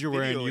As I soon as was you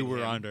were in, you videoing were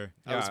him. under.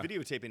 I was Yeah.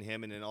 videotaping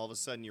him, and then all of a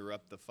sudden you were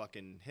up the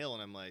fucking hill,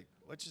 and I'm like,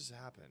 what just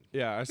happened?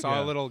 Yeah, I saw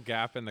Yeah. a little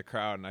gap in the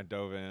crowd and I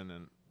dove in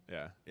and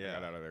I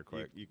got out of there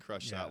quick. You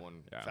crushed Yeah. that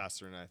one Yeah.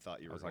 faster than I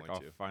thought you I were was going like,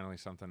 oh, to. finally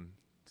something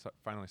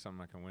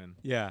I can win.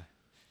 Yeah.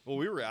 Well,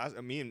 we were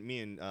me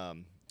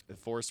and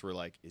Forrest were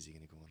like, is he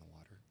gonna go in the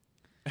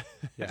water?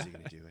 Yeah. Is he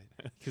gonna do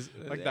it? Because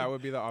Like that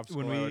would be the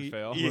obstacle when I we would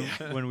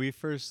fail. when we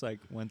first like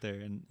went there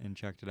and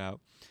checked it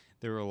out,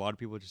 there were a lot of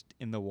people just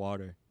in the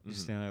water, just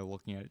Mhm. standing there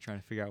looking at it, trying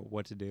to figure out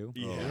what to do.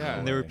 Yeah. Yeah.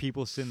 And there were way.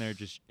 people sitting there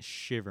just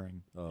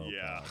shivering. Oh,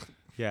 Yeah. God.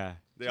 Yeah.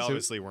 They So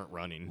obviously weren't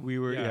running. we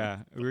were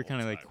Yeah. we were whole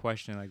kind of like time.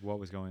 questioning like what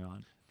was going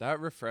on. That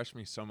refreshed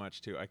me so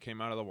much too. I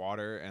came out of the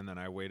water and then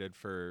I waited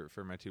for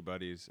my two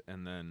buddies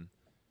and then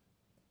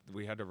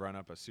we had to run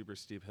up a super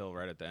steep hill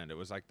right at the end. It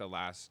was like the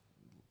last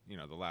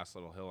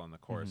little hill on the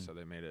course, Mhm. so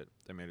they made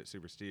it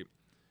super steep.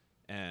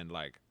 And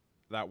like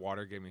that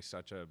water gave me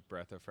such a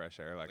breath of fresh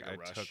air. Like Like a I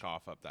rush. took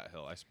off up that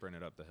hill. I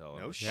sprinted up the hill.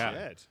 It No was- shit.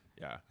 Yeah.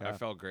 Yeah. Yeah. I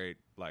felt great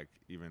like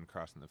even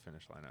crossing the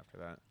finish line after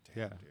that.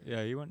 Yeah, Damn, dude.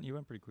 yeah, you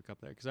went pretty quick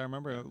up there because I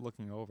remember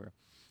looking over,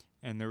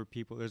 and there were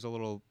people. There's a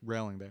little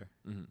railing there.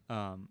 Mm-hmm.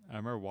 I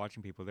remember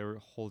watching people. They were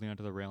holding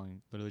onto the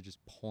railing, literally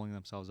just pulling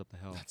themselves up the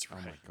hill That's Oh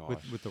right. my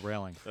gosh. with the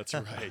railing. That's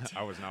right.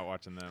 I was not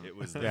watching them. It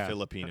was the Yeah.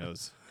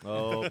 Filipinos.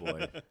 Oh,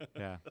 boy.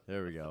 Yeah,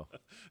 There we go.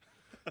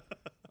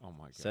 Oh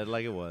my god. Said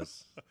like it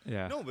was.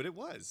 yeah, No, but it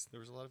was. There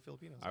was a lot of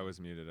Filipinos. I was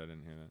muted. I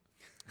didn't hear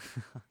that.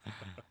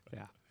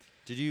 yeah.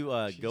 Did you,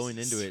 going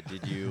into it,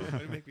 did you, Why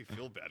did it make me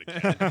feel bad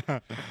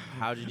again?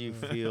 how did you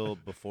feel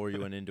before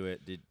you went into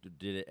it? Did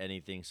it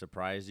anything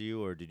surprise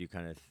you, or did you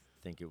kind of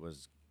think it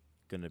was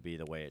going to be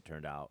the way it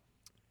turned out?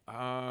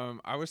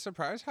 I was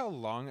surprised how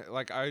long.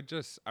 Like I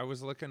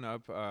was looking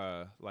up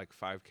like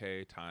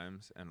 5K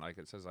times, and like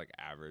it says like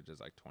average is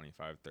like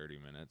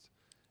 25-30 minutes,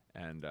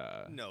 and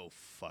No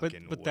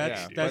fucking but way.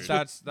 that's yeah, that's but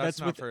with- that's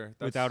not with- for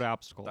that's, without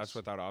obstacles. That's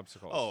without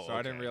obstacles. Oh, so I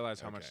didn't okay, realize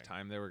how much okay.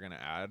 time they were gonna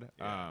add.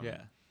 Yeah.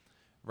 yeah,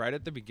 Right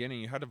at the beginning,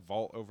 you had to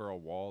vault over a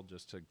wall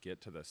just to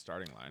get to the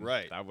starting line.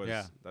 Right.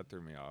 That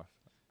threw me off.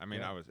 I mean,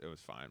 Yeah. it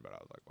was fine, but I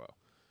was like,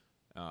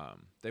 whoa.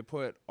 They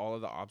put all of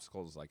the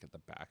obstacles like at the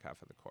back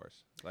half of the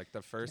course. Like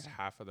the first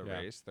half of the Yeah.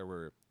 race, there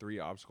were 3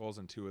 obstacles,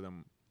 and 2 of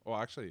them. Well,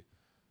 actually,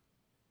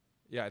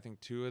 yeah, I think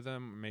 2 of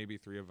them, maybe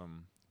 3 of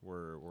them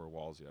were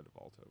walls you had to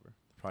vault over.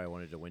 Probably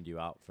wanted to wind you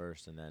out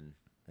first, and then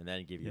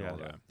give you Yeah. all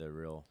Yeah. the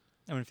real.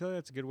 I mean, I feel like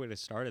that's a good way to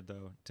start it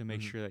though, to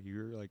make Mhm. sure that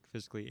you're like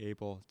physically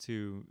able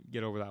to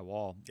get over that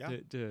wall, Yeah.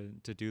 to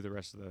do the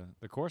rest of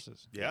the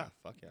courses, Yeah,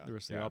 fuck yeah. the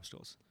rest of the Yeah.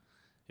 obstacles.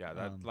 Yeah,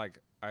 that Um, like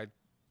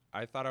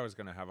I thought I was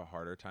gonna have a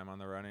harder time on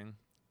the running,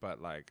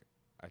 but like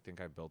I think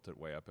I built it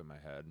way up in my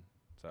head.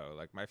 So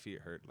like my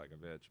feet hurt like a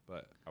bitch,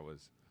 but I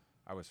was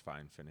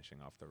fine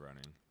finishing off the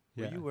running.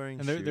 Were you wearing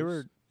and there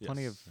were shoes?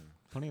 plenty Yes. of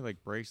plenty of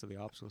like breaks of the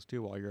obstacles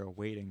too while you're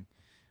waiting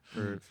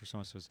Mm-hmm. for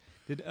someone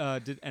to.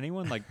 Did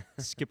anyone like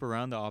skip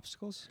around the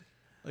obstacles?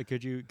 Like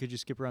could you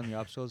skip around the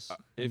obstacles? and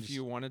If just-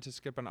 you wanted to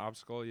skip an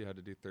obstacle, you had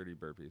to do 30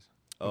 burpees.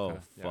 Oh, Okay.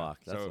 Yeah.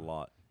 fuck. That's a So-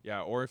 lot.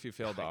 Yeah, or if you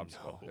failed the I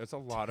obstacle. know. It's a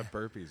lot of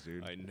burpees,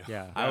 dude. I know.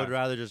 yeah, I would Yeah.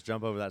 rather just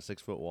jump over that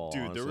 6-foot wall.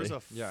 Dude, there was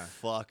honestly. a Yeah.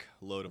 fuck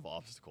load of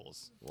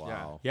obstacles.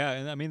 Wow. yeah,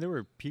 and I mean there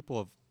were people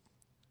of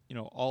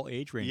all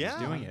age ranges Yeah.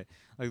 doing it.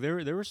 Like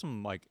there were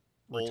some like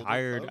Older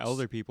retired folks.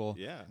 elder people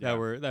Yeah. that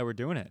were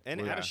doing it. And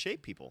Well, out yeah. of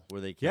shape people.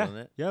 Were they Yeah, killing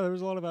it? yeah, there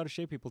was a lot of out of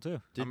shape people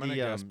too. Did I'm gonna the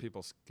guess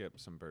people skip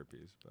some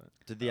burpees, but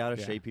did the out of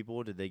Yeah. shape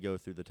people? Did they go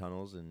through the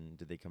tunnels and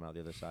did they come out the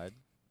other side?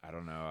 I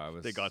don't know. I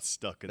was They got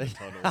stuck in the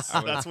tunnels. I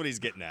was- That's what he's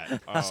getting at.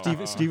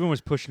 Steven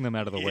was pushing them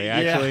out of the way. Yeah.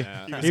 Actually,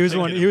 Yeah. he was the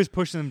one. kicking He them. was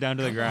pushing them down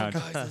to the Come on,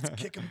 ground. guys,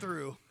 let's kick him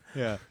through.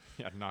 Yeah.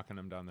 yeah, knocking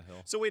them down the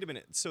hill. So wait a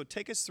minute. So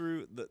take us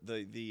through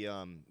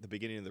the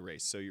beginning of the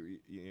race. So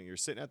you're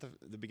sitting at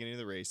the beginning of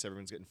the race.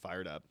 Everyone's getting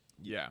fired up.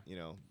 Yeah. You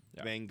know,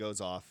 Yeah. bang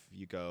goes off.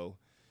 You go.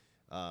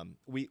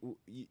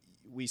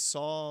 We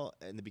saw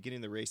in the beginning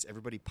of the race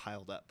everybody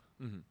piled up.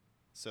 Mm-hmm.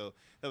 So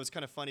that was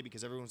kind of funny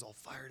because everyone was all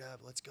fired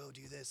up. Let's go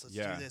do this. Let's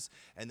Yeah. do this.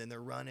 And then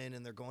they're running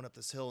and they're going up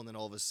this hill. And then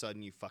all of a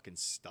sudden you fucking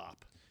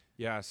stop.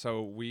 Yeah,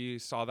 so we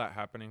saw that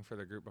happening for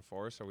the group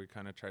before, so we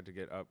kind of tried to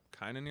get up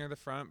kind of near the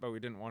front, but we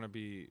didn't want to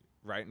be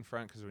right in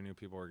front because we knew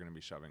people were going to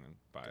be shoving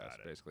by us, Got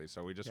it. basically.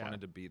 So we just Yeah.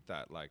 wanted to beat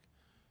that, like,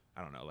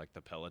 I don't know, like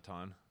the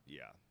peloton,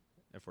 Yeah.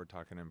 if we're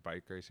talking in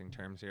bike racing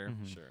terms here.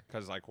 Mhm. Sure.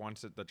 Because, like,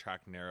 once the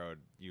track narrowed,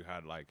 you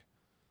had, like,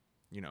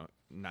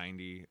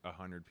 90,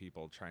 100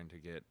 people trying to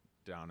get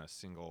down a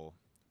single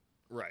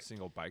Right.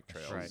 bike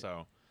trail. Right.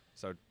 So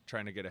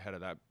trying to get ahead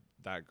of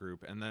that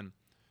group. And then,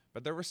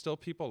 but there were still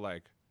people,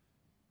 like,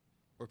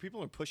 Or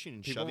people are pushing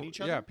and people, shoving each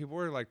other? yeah, people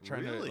were like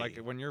trying to like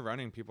Really? when you're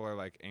running, people are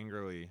like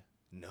angrily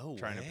No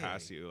trying way. to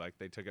pass you. Like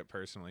they took it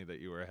personally that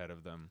you were ahead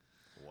of them.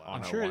 Wow. on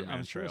I'm a sure. one-man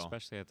I'm sure, trail.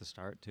 especially at the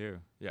start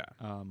too. Yeah,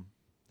 Yeah.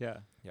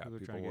 Yeah, People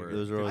people trying to were- get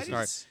Those a were good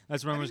always- start.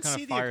 That's when I everyone's didn't kind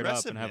see of the fired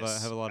up and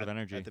aggressiveness have a lot of at-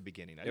 energy. at the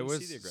beginning. I it didn't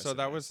was see the so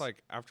that was aggressiveness.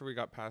 like after we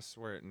got past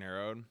where it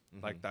narrowed,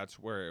 like Mhm. that's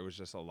where it was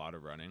just a lot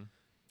of running.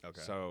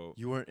 Okay. So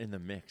You weren't in the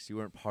mix. You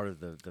weren't part of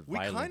the we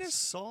violence. kind of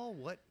saw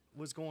what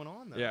was going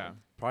on though. yeah,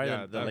 Probably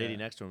yeah, the that- lady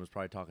next to him was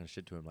probably talking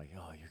shit to him like,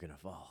 "Oh, you're gonna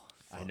fall.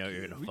 I know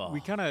you're gonna fall." We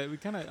kind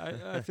of,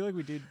 I feel like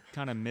we did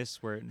kind of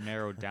miss where it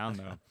narrowed down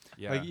though.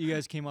 yeah. Like you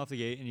guys came off the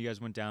gate and you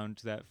guys went down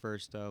to that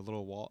first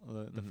little wall,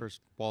 the first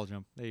wall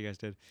jump that you guys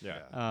did. yeah.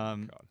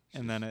 Um, God.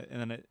 and then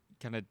it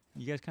kind of,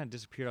 you guys kind of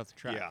disappeared off the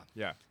track.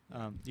 Yeah.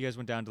 Yeah. You guys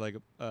went down to like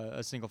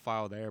a single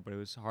file there, but it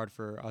was hard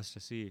for us to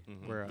see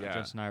where Yeah.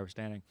 Justin and I were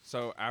standing.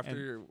 So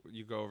after And-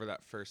 you go over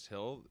that first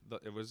hill,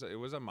 it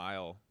was a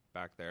mile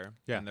back there.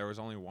 Yeah. And there was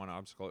only one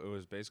obstacle. It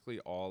was basically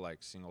all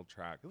like single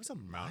track. It was a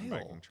mountain mile.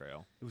 biking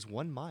trail. It was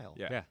 1 mile.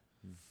 Yeah. Yeah.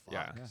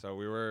 Yeah. Fuck. Yeah. So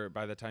we were,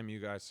 by the time you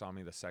guys saw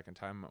me the second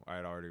time, I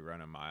had already run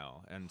a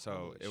mile. And so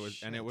Holy it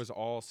was, and it shit. was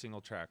all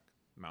single track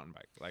mountain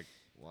bike. Like,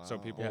 Wow. so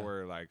people Yeah.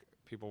 were like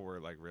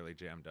really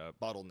jammed up.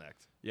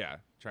 bottlenecked. Yeah.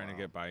 Trying to Wow.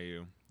 get by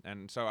you.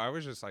 And so I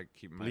was just like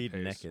keeping my Bleed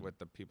pace naked. with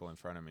the people in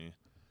front of me.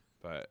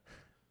 But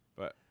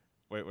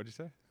wait, what'd you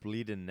say?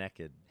 bleeding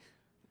naked.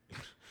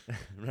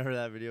 Remember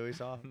that video we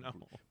saw? No.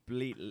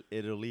 Bleed.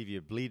 It'll leave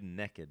you bleeding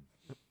naked.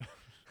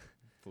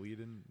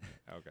 Bleeding.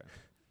 Okay.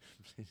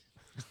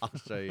 I'll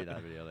show you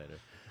that video later.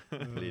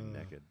 Bleeding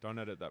naked. Don't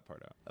edit that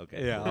part out.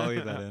 Okay. Yeah, I'll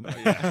leave that in.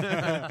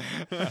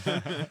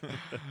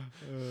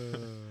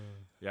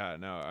 Yeah,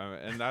 no,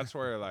 and that's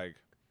where like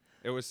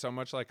it was so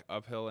much like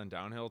uphill and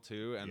downhill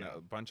too, and Yeah.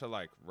 a bunch of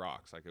like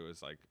rocks. Like it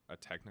was like a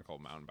technical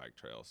mountain bike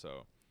trail.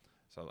 So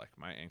like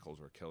my ankles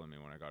were killing me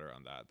when I got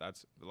around that.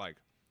 That's like.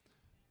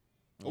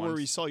 Where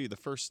we once- saw you the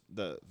first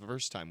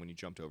time when you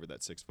jumped over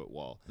that 6-foot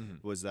wall.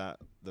 Mhm. Was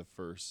that the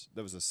first?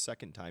 That was the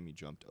second time you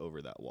jumped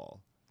over that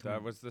wall.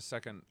 That was the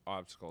second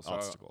obstacle. So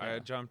Obstacle, I yeah.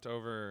 had jumped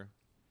over.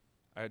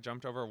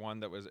 One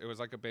that was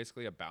basically a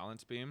basically a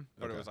balance beam,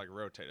 but it Okay. was like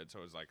rotated, so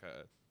it was like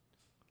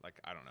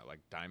I don't know, like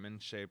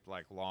diamond shaped,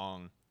 like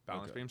long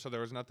balance Okay. beam. So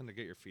there was nothing to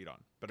get your feet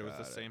on, but it was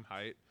Got the it. same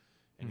height,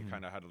 and you Mhm.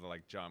 kind of had to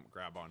like jump,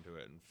 grab onto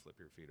it, and flip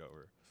your feet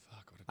over.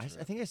 Fuck, what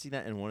I think I seen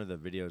that in one of the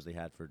videos they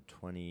had for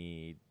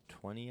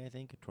 2020, I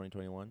think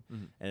 2021,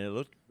 and it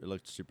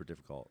looked super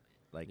difficult.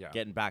 Like Yeah.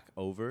 getting back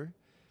over,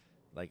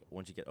 like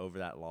once you get over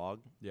that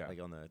log, Yeah. like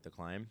on the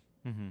climb,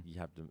 Mm-hmm. you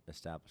have to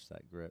establish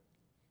that grip.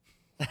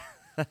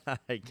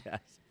 I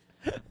guess.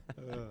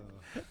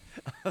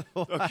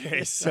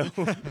 Okay, so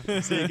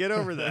you get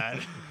over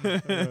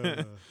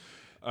that.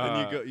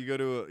 Uh, Then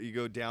you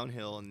go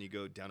downhill and you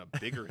go down a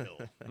bigger hill,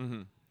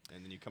 Mhm.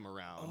 and then you come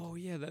around. Oh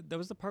yeah, that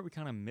was the part we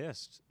kind of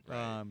missed.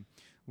 Right.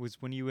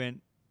 Was when you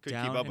went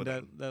Couldn't keep down up in with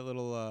that, them. that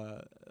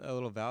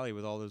little valley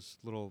with all those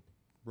little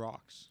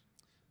rocks.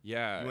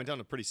 Yeah, You went down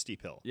a pretty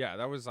steep hill. yeah,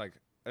 that was like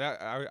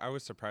I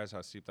was surprised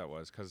how steep that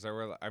was because there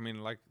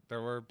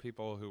were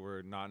people who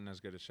were not in as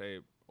good a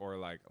shape or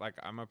like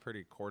I'm a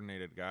pretty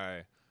coordinated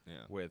guy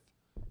Yeah. with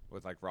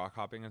like rock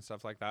hopping and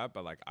stuff like that,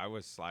 but like I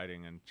was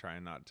sliding and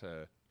trying not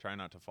to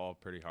fall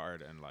pretty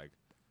hard and like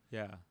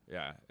Yeah.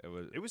 it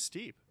was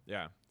steep.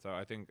 yeah. So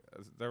I think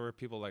there were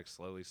people like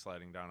slowly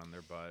sliding down on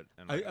their butt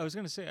and I, like, I was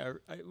gonna say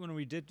when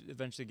we did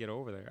eventually get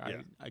over there,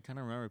 Yeah. I kind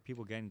of remember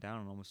people getting down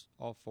on almost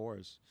all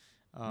fours,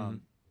 Mm-hmm.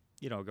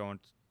 going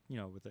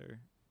with their,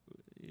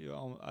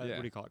 what Yeah.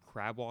 do you call it,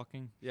 crab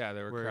walking? yeah,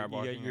 they were Where crab you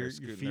walking got or your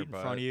scooting feet their in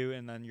butt. front of you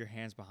and then your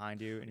hands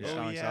behind you and your Oh,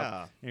 stomach's yeah.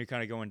 up and you're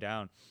kind of going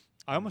down.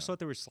 I almost thought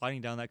they were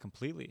sliding down that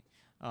completely,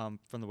 from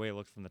the way it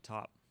looked from the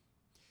top.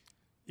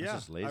 Yeah, That's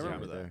just lazy I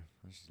remember right that. there.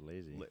 That's just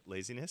lazy.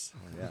 Laziness. Oh,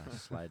 yeah,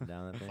 sliding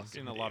down that thing.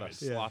 Seen a lot of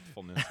Yeah.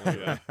 slothfulness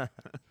lately. A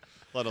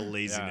lot of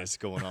laziness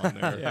going on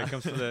there. Yeah, it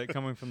comes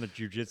coming from the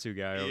jujitsu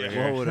guy over Yeah.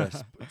 here. What would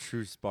a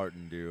true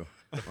Spartan do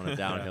on a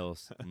downhill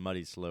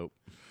muddy slope?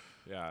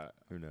 Yeah.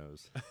 Who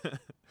knows?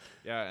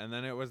 Yeah, and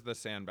then it was the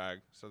sandbag.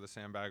 So the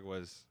sandbag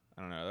was,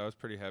 I don't know, that was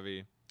pretty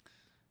heavy.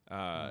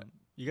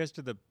 You guys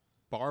did the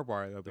barbed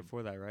wire though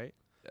before that, right?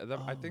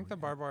 I think the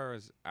barbed wire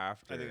was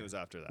after. I think it was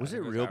after that. Was I it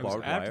think it was real after-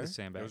 barbed After wire? the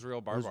sandbag. It was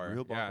real barbed wire.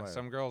 real barbed yeah, wire.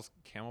 some girl's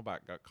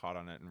camelback got caught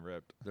on it and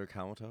ripped. Their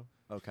camel toe?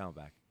 Oh,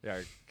 camelback. Yeah,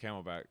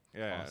 camelback.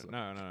 Yeah, Awesome.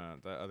 no,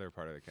 the other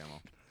part of the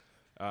camel.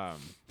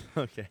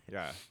 Okay.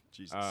 Yeah.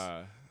 Jesus.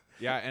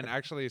 Yeah, and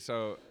actually,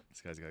 so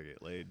This guy's gotta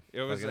get laid.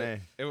 it was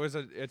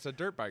Fucking it's a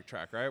dirt bike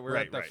track, right? We're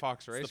at the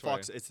Fox It's Raceway.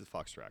 It's the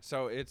Fox track.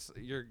 So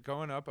you're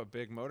going up a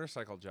big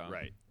motorcycle jump,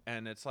 Right.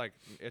 And it's like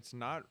it's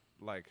not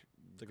like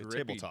It's like a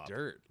grippy tabletop.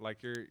 dirt.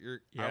 Like you're. I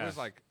Yeah. was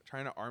like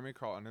trying to army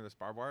crawl under this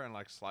barbed wire and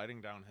like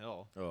sliding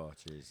downhill, Oh,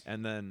 jeez.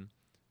 and then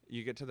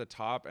you get to the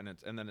top and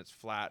then it's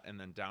flat and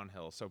then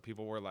downhill. So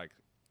people were like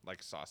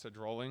sausage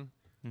rolling.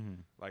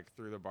 Mm-hmm. Like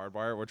through the barbed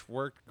wire, which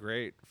worked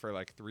great for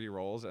like 3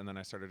 rolls, and then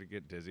I started to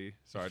get dizzy,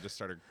 so I just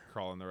started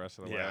crawling the rest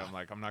of the way. Yeah. I'm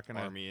like, I'm not gonna.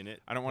 Army in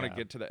it. I don't want to Yeah.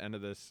 get to the end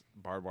of this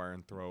barbed wire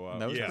and throw up.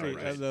 That was Yeah, pretty,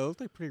 right. that looked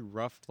like pretty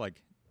rough,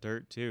 like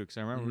dirt too. Because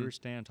I remember we Mhm. were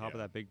standing on top of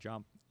Yeah. that big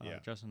jump. Yeah.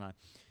 Justin and I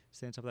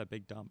standing on top of that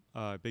big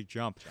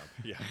jump.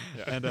 Yeah.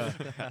 And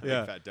Big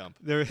yeah, fat dump.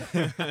 there was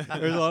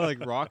a lot of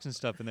like rocks and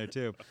stuff in there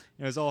too.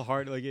 It was all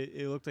hard. Like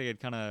it looked like it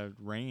kind of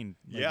rained.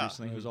 Like, Yeah.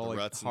 recently. It was The all like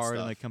ruts and hard and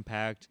stuff. like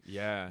compact,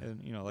 Yeah, and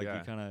like Yeah.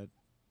 you kind of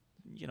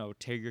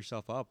tear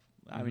yourself up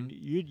I mean,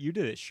 you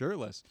did it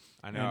shirtless.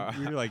 I know.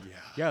 And you're like,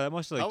 yeah, that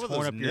must have How like were torn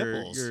those up your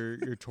nipples? your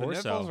The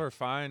torso. nipples were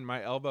fine.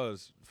 My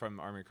elbows from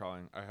army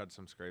crawling, I had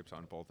some scrapes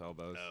on both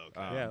elbows. Oh,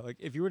 okay. Yeah, like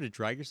if you were to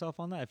drag yourself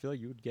on that, I feel like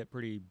you would get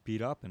pretty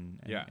beat up and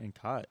Yeah. and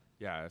cut.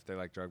 Yeah, if they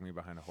like drug me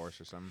behind a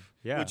horse or something.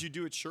 Yeah. Would you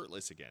do it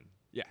shirtless again?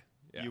 Yeah,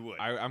 yeah. You would.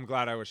 I'm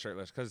glad I was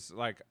shirtless because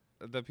like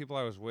the people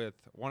I was with,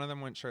 one of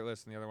them went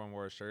shirtless and the other one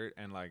wore a shirt,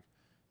 and like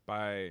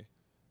by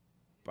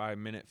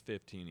minute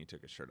 15 he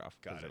took his shirt off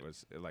because Got it it.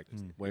 was like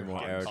Way you're more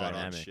hot. Caught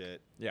on aerodynamic.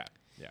 shit. Yeah,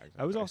 yeah. Exactly.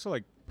 I was also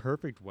like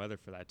perfect weather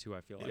for that too. I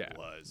feel like. yeah, It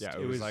was, yeah.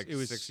 dude. It was like it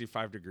was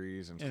 65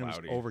 degrees and and it was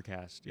cloudy,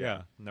 overcast.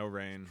 Yeah. no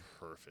rain.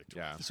 Perfect.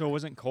 Yeah. So it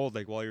wasn't cold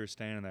like while you were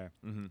standing there.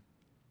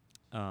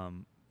 Mm-hmm.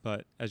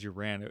 But as you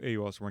ran,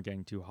 you also weren't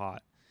getting too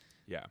hot.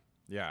 Yeah,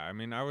 yeah. I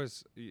mean, I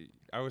was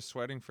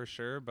sweating for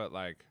sure, but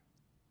like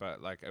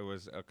it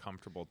was a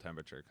comfortable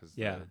temperature because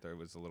there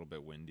was a little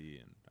bit windy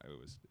and it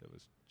was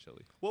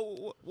chilly.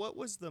 What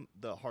was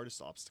the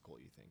hardest obstacle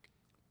you think?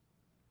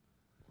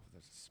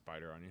 There's a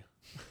spider on you.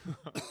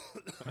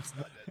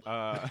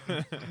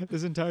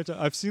 This entire time,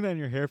 I've seen that in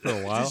your hair for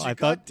a while. Did you? I God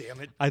thought damn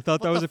it! I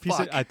thought What that was the a piece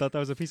of fuck? I thought that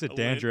was a piece of A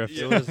dandruff.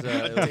 lint? It was, A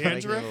it was making a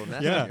dandruff? little nest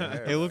in Yeah, your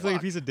hair, it looked but- like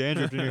a piece of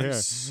dandruff in your hair.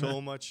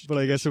 So much. But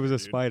I guess it was a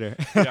conditioner,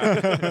 dude.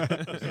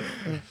 spider.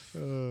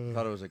 Yeah.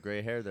 Thought it was a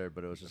gray hair there,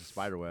 but it was just a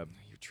spider web.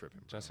 You're tripping.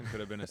 Bro. Justin could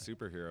have been a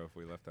superhero if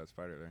we left that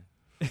spider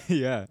there.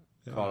 Yeah.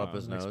 Crawled up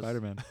his like nose.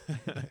 Spider-Man.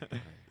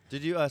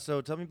 Did you?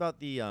 So tell me about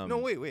the. No,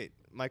 wait.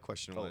 My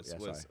question Oh, was yeah,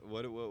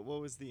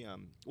 what was the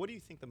what do you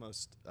think the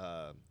most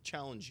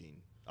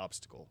challenging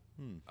obstacle?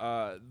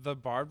 The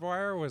barbed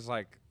wire was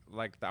like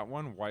that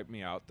one wiped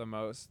me out the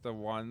most. The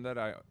one that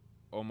I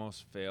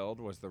almost failed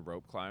was the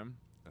rope climb.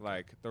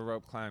 Like the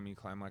rope climb, you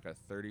climb like a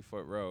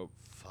 30-foot rope,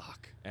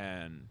 Fuck.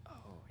 and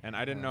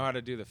I didn't know how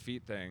to do the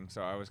feet thing,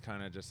 so I was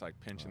kind of just like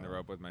pinching the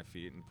rope with my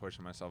feet and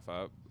pushing myself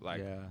up. Like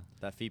Yeah.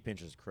 That feet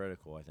pinch is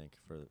critical, I think,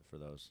 for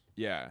those.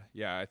 yeah,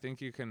 I think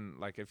you can,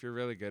 like, if you're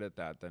really good at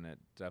that, then it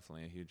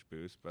definitely a huge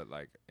boost. But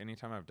like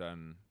anytime I've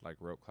done like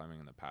rope climbing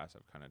in the past,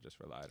 I've kind of just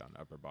relied on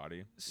upper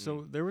body.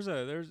 So there's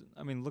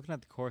I mean, looking at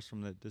the course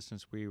from the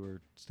distance we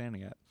were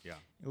standing at, Yeah.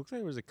 it looks like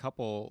there was a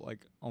couple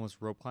like almost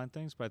rope climb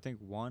things, but I think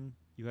one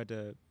you had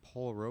to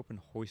pull a rope and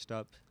hoist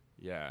up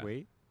Yeah,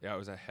 weight. yeah, it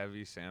was a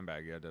heavy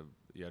sandbag. You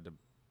had to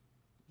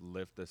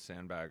lift the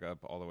sandbag up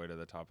all the way to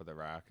the top of the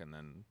rack and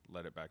then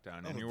let it back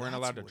down, and you weren't that's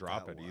allowed to what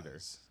drop that it either.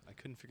 was. I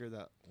couldn't figure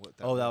that. What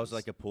that Oh, that was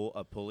like a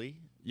pulley.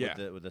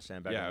 Yeah. With the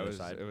sandbag Yeah, on it the was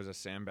side. it was a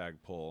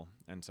sandbag pull,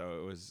 and so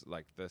it was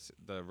like this.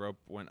 The rope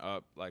went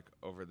up like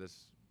over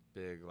this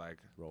big like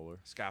roller.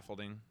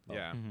 scaffolding. Oh.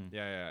 Yeah, Mhm.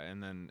 yeah,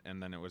 and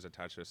then it was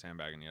attached to a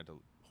sandbag, and you had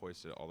to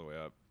hoist it all the way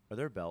up. Are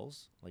there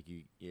bells? Like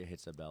it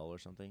hits a bell or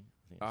something?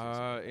 I think it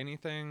says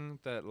Anything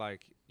that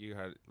like you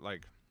had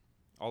like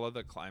all of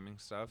the climbing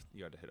stuff,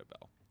 you had to hit a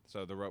bell.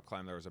 So the rope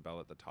climb, there was a bell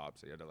at the top,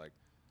 so you had to like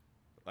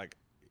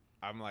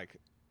I'm like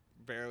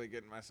barely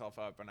getting myself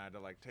up, and I had to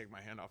like take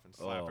my hand off and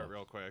slap it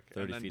real quick,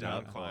 30 and then feet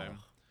down up. climb.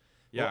 Oh.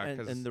 Yeah, Well,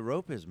 because and the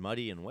rope is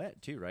muddy and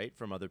wet too, right?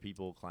 From other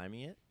people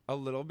climbing it. a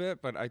little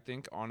bit, but I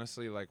think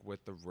honestly, like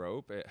with the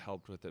rope, it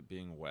helped with it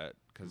being wet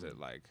because it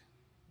like,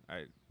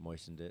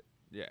 Moistened it.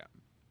 yeah,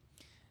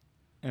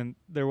 And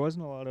there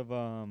wasn't a lot of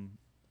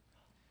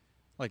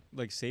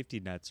like safety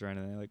nets or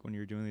anything like when you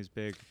were doing these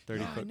big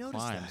 30-foot noticed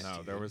climbs. that.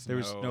 no, there was There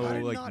was no, no, How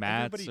did like, not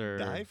mats everybody or-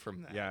 die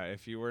from that? yeah.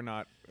 If you were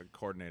not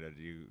coordinated,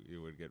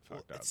 you would get Well,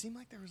 fucked up. it seemed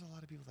like there was a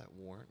lot of people that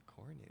weren't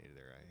coordinated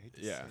there. I hate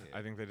to Yeah, say it.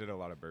 I think they did a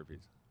lot of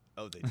burpees.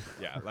 Oh, they did.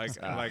 Yeah, like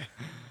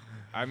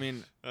I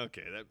mean,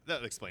 Okay,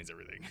 that explains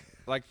everything.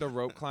 like the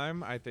rope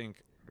climb, I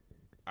think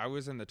I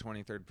was in the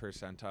 23rd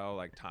percentile,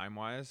 like time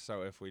wise.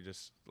 So if we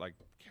just like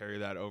carry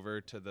that over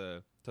to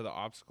the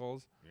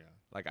obstacles, Yeah.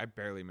 like I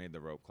barely made the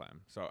rope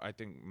climb. So I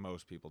think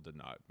most people did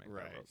not make that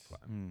rope Right.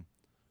 climb. Mm.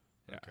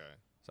 Yeah. Okay.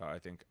 So I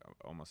think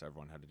almost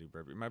everyone had to do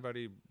burpee. My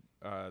buddy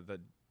that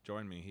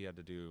joined me, he had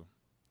to do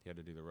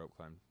the rope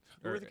climb.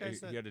 Who were Or the guys he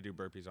that- had to do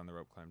burpees on the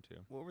rope climb too.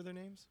 What were their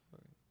names?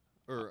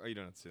 Or you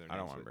don't have to say their names. I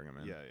don't want to but- bring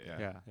them in.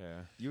 Yeah.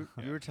 Yeah. You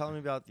were telling me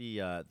about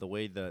the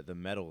way the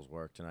medals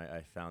worked, and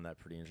I found that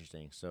pretty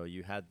interesting. So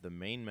you had the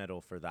main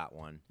medal for that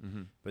one,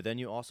 Mm-hmm. but then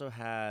you also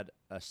had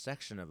a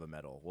section of a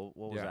medal. What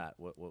was Yeah. that?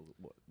 What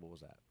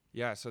was that?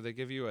 Yeah, so they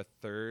give you a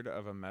third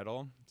of a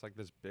medal. It's like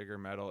this bigger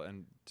medal,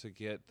 and to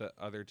get the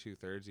other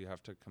 2/3, you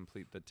have to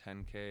complete the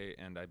 10K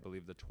and I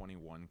believe the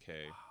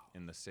 21K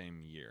in the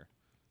same year.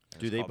 And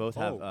Do it's they called- both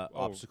have oh,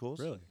 obstacles?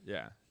 Really?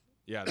 Yeah.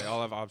 Yeah, they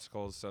all have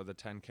obstacles. So the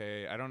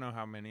 10K, I don't know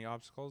how many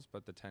obstacles,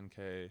 but the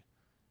 10K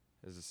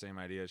is the same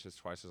idea. It's just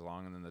twice as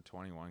long. And then the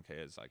 21K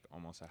is like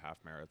almost a half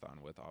marathon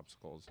with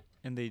obstacles.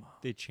 And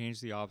they change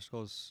the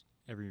obstacles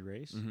every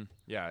race. Mm-hmm.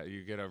 Yeah,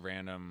 you get a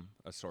random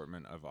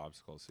assortment of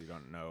obstacles. So you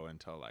don't know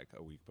until like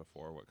a week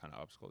before what kind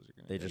of obstacles you're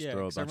going to They get. just yeah,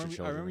 throw a 'cause I bunch of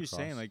remember, I children remember you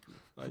saying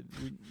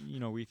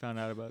across. like, we found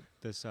out about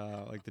this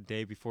like the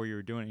day before you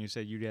were doing it. And you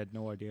said you had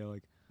no idea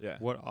like Yeah.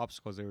 what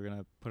obstacles they were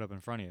gonna put up in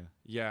front of you.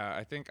 Yeah,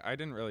 I think I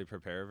didn't really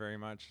prepare very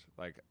much.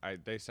 Like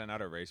they sent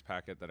out a race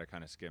packet that I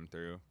kind of skimmed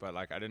through, but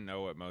like I didn't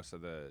know what most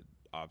of the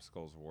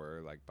obstacles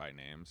were like by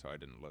name, so I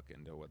didn't look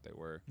into what they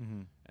were.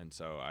 Mm-hmm. And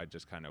so I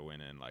just kind of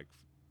went in like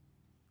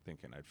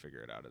thinking I'd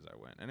figure it out as I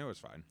went, and it was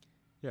fine.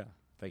 Yeah.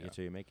 Fake Yeah. it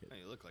till you make it. Hey,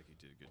 you look like you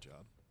did a good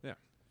job. Yeah.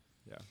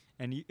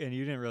 And you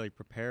didn't really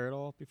prepare at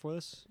all before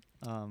this.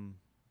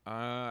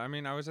 I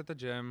mean, I was at the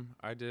gym.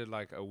 I did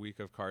like a week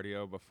of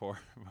cardio before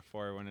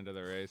I went into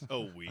the race.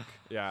 Oh, week.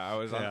 Yeah, I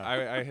was. Yeah.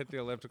 I hit the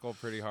elliptical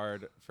pretty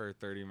hard for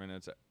 30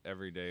 minutes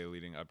every day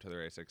leading up to the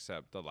race,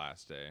 except the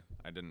last day.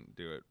 I didn't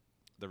do it.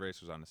 The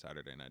race was on a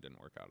Saturday, and I didn't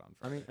work out on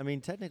Friday. I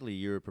mean, technically,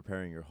 you were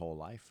preparing your whole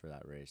life for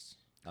that race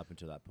up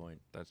until that point.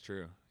 That's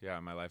true. Yeah,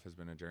 my life has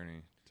been a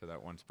journey to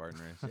that one Spartan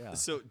race. Yeah.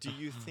 So, do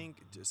you think?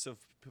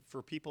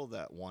 For people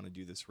that want to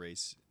do this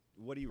race,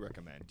 what do you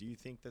recommend? Do you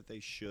think that they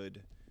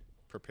should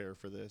prepare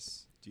for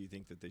this? Do you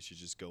think that they should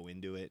just go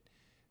into it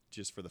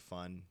just for the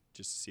fun,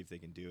 just to see if they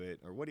can do it,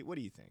 or what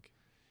do you think?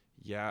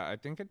 Yeah, I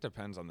think it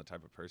depends on the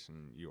type of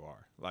person you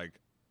are. Like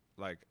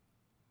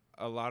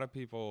a lot of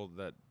people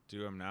that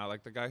do them now,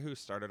 like the guy who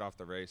started off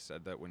the race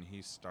said that when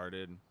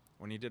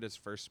he did his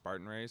first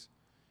Spartan race,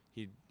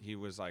 he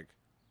was like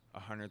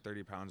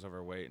 130 pounds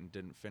overweight and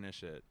didn't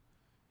finish it.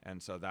 And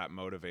so that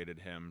motivated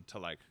him to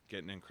like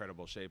get in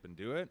incredible shape and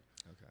do it.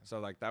 Okay. So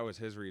like that was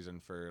his reason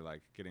for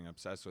like getting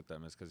obsessed with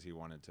them, is because he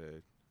wanted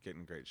to get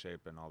in great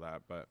shape and all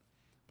that. But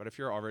if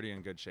you're already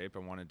in good shape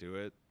and want to do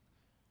it,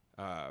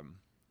 I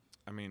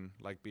mean,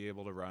 like be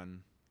able to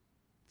run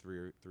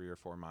three or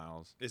 4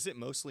 miles. Is it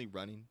mostly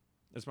running?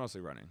 It's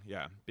mostly running.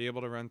 Yeah. Be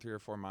able to run 3 or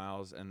 4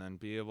 miles and then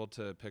be able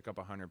to pick up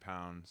 100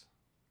 pounds.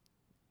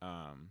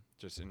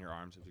 Just in your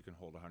arms. If you can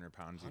hold 100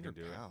 pounds, you can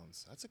 100 do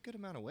pounds. That's a good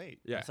amount of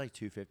weight. it. Yeah. It's like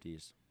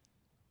 250s.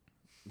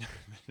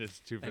 It's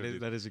 250.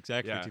 That is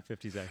exactly Yeah.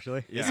 250s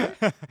actually. Yeah.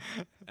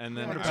 And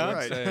then 100 I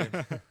would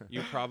pounds. say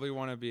you probably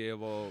want to be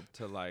able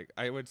to like,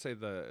 I would say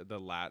the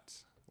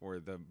lats were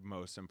the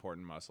most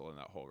important muscle in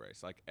that whole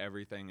race. Like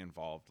everything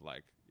involved,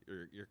 like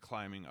you're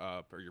climbing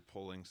up or you're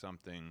pulling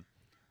something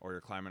or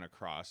you're climbing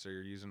across, or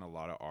you're using a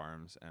lot of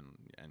arms and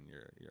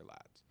your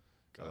lats.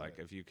 So Got like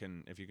it. if you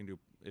can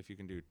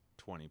do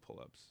 20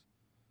 pull-ups,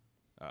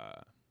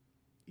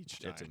 Each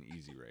time. it's an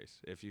easy race.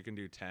 If you can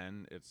do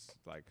 10, it's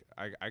like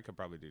I could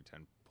probably do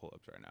 10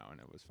 pull-ups right now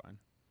and it was fine.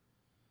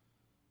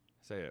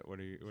 Say it. What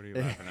are you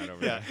laughing at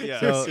over there? Yeah.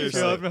 So- seriously.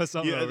 so- About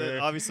something over there.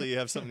 Obviously, you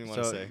have something you want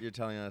to So say. you're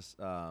telling us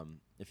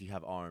if you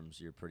have arms,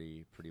 you're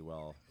pretty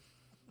well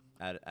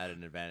at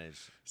an advantage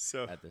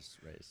So, at this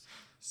race.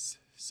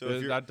 so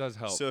if you're, that does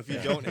help. so if you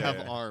Yeah. don't have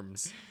Yeah.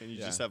 arms and you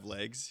Yeah. just have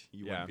legs,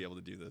 you Yeah. wouldn't be able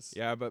to do this.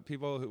 Yeah, but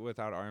people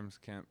without arms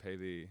can't pay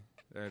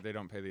they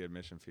don't pay the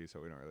admission fee,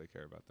 so we don't really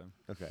care about them.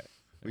 Okay.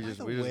 By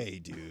the way,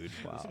 dude.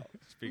 Wow. Let me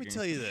Speaking,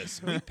 tell you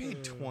this: we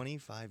paid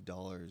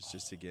 $25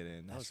 just to get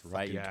in. That's That's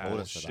right. You yeah, told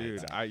us about dude,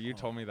 that. you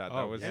told me that. Oh,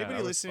 That was yeah. Anybody that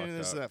was listening to fucked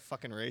this to up. that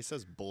fucking race?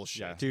 That's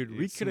bullshit. Yeah, Dude, you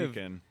we could have-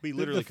 sneak in. We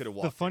literally could have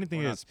walked. The funny in. thing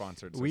We're not is,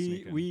 sponsored. So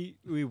we sneak in.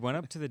 we went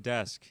up to the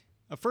desk.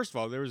 First of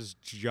all, there was this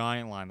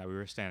giant line that we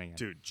were standing in,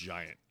 Dude,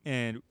 giant.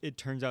 and it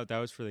turns out that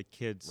was for the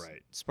kids'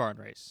 Right.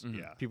 Spartan race. Mhm.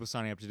 Yeah. People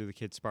signing up to do the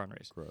kids' Spartan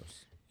race.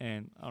 Gross.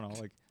 And I don't know,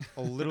 like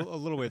a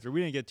little way through,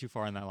 we didn't get too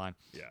far in that line.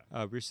 Yeah.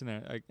 We were sitting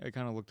there. I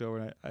kind of looked over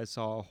and I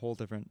saw a whole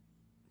different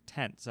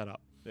tent set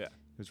up. Yeah. It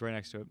was right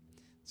next to it.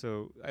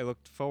 So I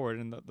looked forward,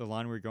 and the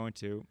line we were going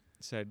to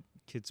said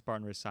kids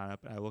Spartan race sign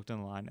up. And I looked on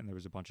the line, and there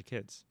was a bunch of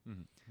kids.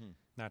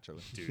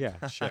 Naturally. Dude, Yeah.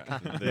 check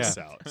this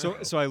out.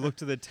 So I looked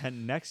to the tent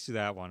next to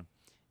that one,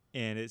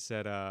 and it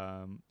said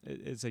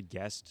it's a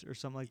guest or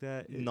something like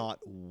that.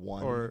 Not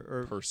one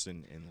or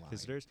person in line.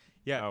 Visitors.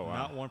 Yeah, Oh, wow.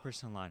 not one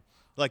person in line.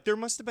 Like there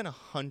must have been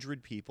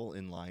 100 people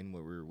in line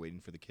where we were waiting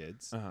for the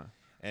kids, Uh-huh.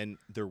 and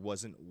there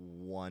wasn't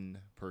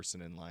one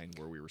person in line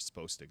where we were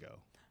supposed to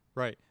go.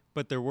 Right.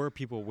 But there were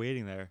people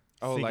waiting there,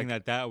 Oh, thinking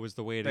like that was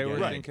the way to They get were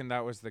in. Right. thinking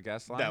that was the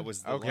guest line. That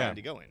was the okay. line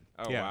to go in.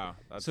 Oh Yeah. wow.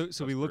 That's, So that's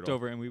we looked brutal.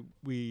 over and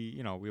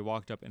we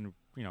walked up and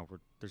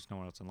there's no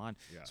one else in line.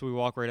 Yeah. So we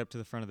walk right up to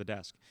the front of the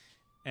desk,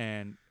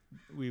 and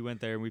we went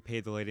there and we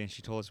paid the lady, and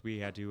she told us we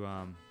had to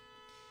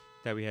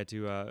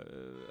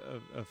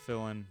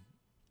fill in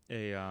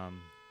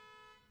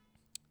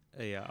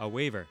a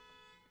waiver.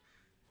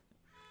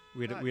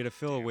 We had to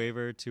fill a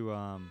waiver to Do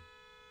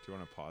you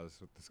want to pause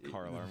with this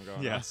car alarm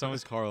going? yeah, off?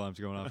 someone's car alarm's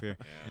going off here.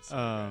 Yeah,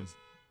 sorry, guys.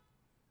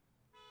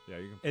 Yeah,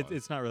 you can. Pause.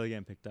 It's not really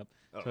getting picked up,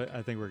 Oh, so okay.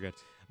 I think we're good.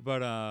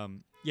 But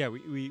yeah,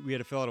 we had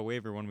to fill out a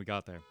waiver when we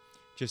got there,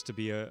 just to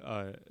be just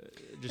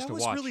that to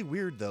was watch. really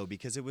weird though,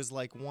 because it was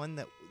like one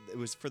that it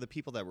was for the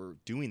people that were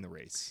doing the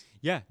race.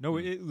 Yeah, no,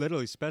 it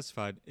literally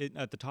specified it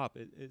at the top.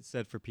 It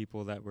said for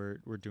people that were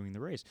doing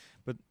the race,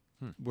 but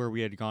where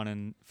we had gone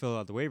and filled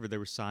out the waiver, there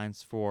were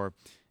signs for,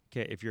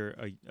 okay, if you're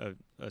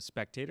a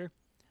spectator,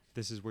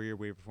 this is where your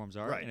waiver forms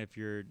are, Right. and if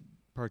you're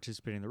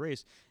participating in the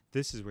race,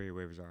 this is where your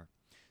waivers are.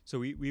 So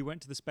we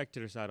went to the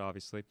spectator side,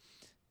 obviously,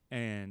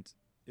 and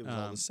It was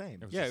all Um, the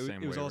same. It was yeah, the it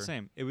same was all the waiver?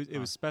 same. It was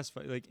Huh.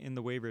 specified, like in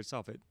the waiver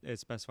itself. It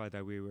specified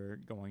that we were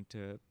going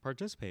to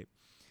participate.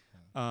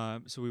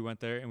 So we went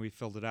there and we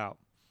filled it out.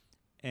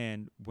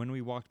 And when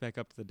we walked back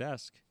up to the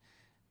desk,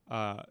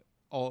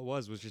 all it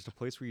was just a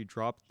place where you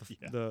drop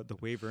the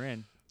waiver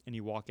in and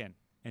you walk in.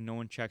 And no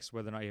one checks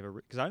whether or not you have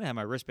because I didn't have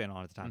my wristband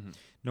on at the time. Mm-hmm.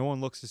 No one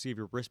looks to see if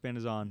your wristband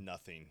is on.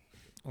 Nothing.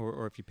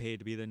 Or if you paid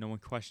to be there. No one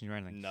questions you or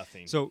anything.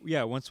 Nothing. So,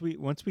 yeah, once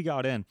we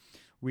got in,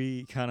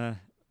 we kind of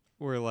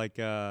were like,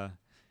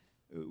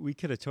 we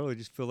could have totally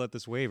just filled out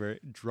this waiver,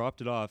 dropped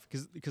it off,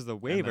 because the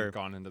And waiver. then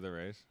gone into the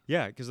race.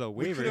 Yeah, because the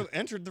we could waiver. have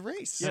entered the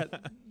race. Yeah,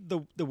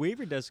 the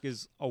waiver desk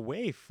is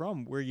away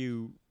from where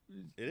you.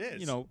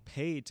 It is.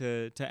 Pay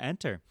to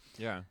enter.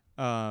 Yeah.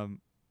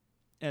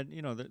 And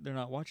they're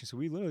not watching, so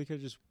we literally could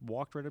have just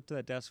walked right up to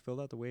that desk, filled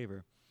out the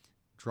waiver,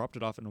 dropped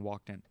it off, and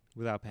walked in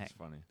without paying. That's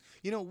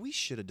funny. We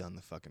should have done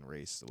the fucking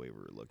race the way we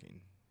were looking.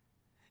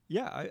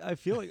 Yeah, I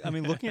feel like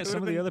looking at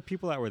some of the other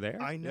people that were there.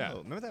 I know. Yeah.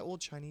 Remember that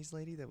old Chinese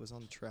lady that was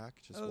on the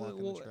track, just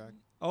walking the track?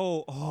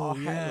 Oh,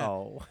 yeah.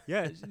 Hello.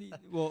 Yeah.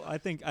 Well, I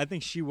think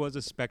she was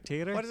a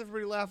spectator. Why does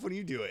everybody laugh when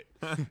you do it?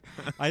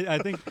 I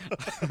think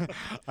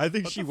I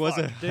think she was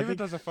a David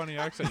does a funny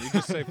accent. You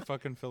just say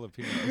fucking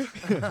Filipinos.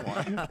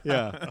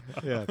 yeah.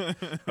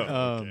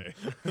 Okay.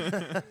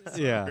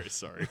 Yeah.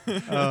 Sorry.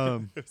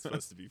 It's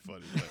supposed to be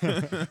funny.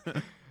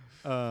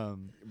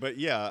 But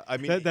yeah, I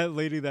mean, that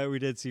lady that we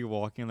did see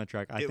walking on the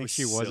track, I It think was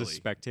she was a silly.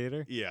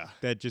 spectator yeah,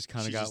 that just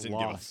kind she of got just didn't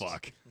lost. give a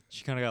fuck.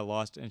 She kind of got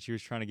lost, and she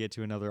was trying to get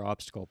to another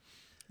obstacle,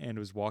 and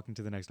was walking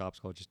to the next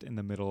obstacle just in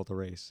the middle of the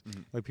race.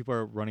 Mm-hmm. Like people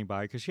are running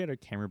by because she had a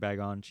camera bag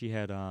on. She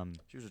had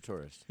She was a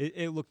tourist.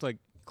 it looked like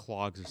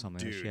clogs or something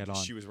that Dude, she had on.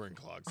 she was wearing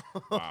clogs.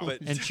 Wow.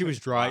 But and she was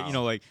dry,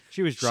 Wow.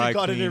 she was dry,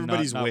 got in clean,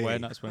 everybody's not way. wet,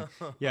 not sweaty.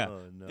 Yeah,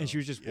 Oh, no. and she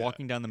was just Yeah.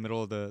 walking down the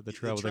middle of the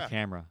trail with a track.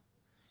 camera.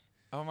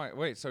 Oh my!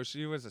 Wait. So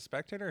she was a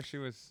spectator, or she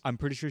was? I'm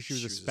pretty sure she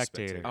was a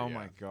spectator. Oh yeah.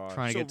 my god.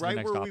 Trying to so get to the right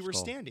next where we obstacle. were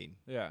standing,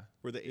 Yeah.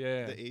 where the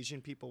Yeah. the Asian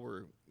people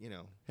were, Hey,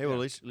 well, Yeah. at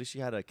least she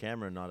had a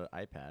camera, not an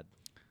iPad.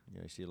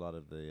 You see a lot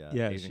of the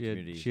Yeah, Asian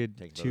community she had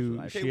take two-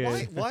 photos with she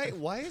iPads. had-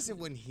 why is it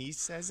when he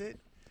says it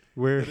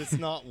Where that it's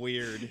not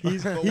weird?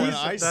 He's- but when he's-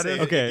 I that say is-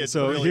 it, okay, it gets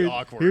so really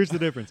awkward. here's the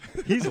difference.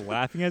 He's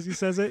laughing as he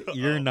says it.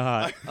 You're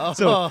not.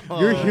 So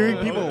you're hearing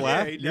people Okay,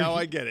 laugh. now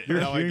I get it. You're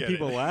Now I hearing get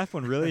people it. laugh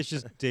when really it's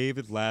just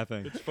David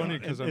laughing. It's funny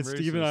because I'm and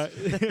Steve and I.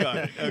 Got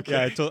it. Okay.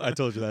 Yeah, I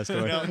told you that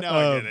story. Now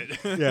I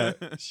get it. Yeah,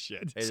 Shit.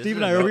 Hey, this Steve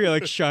is and a I no- over here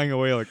like shying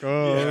away, like,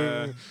 oh,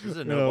 Yeah. This is a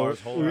you no know,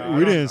 bars hole. we I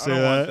didn't don't- say I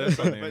don't want that. this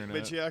on the But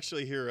internet. you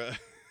actually hear a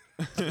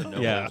No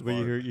yeah, bars but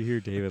bar. you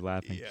hear David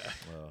laughing. yeah.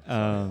 Well, Um,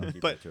 sorry, I'll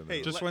keep but, it to a hey,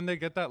 minute. Just when they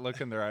get that look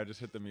in their eye,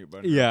 just hit the mute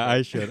button. Yeah,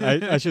 I should.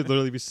 I should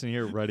literally be sitting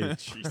here ready.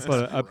 Jesus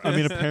But I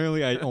mean, Christ.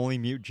 apparently, I only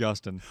mute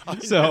Justin.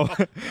 So,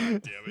 Damn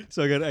it.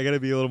 so I got to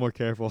be a little more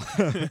careful.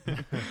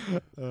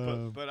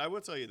 But I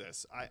will tell you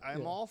this: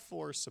 I'm all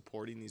for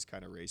supporting these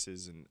kind of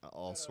races and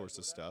all sorts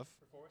of stuff.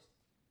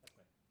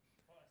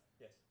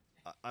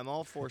 I'm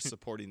all for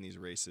supporting these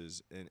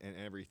races and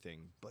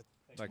everything, but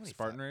Like 25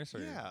 Spartan race, or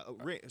yeah,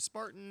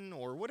 Spartan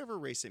or whatever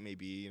race it may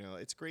be.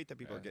 It's great that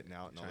people are getting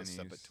out and all this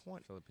stuff, but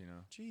Chinese, Filipino.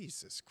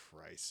 Jesus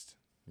Christ.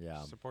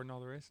 Yeah, Supporting all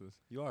the races.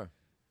 you are.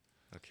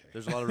 Okay.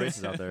 There's a lot of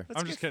races out there.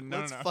 I'm just kidding. No,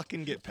 Let's no, no.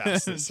 fucking get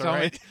past this, all Tell me-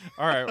 right?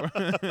 All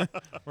right.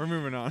 We're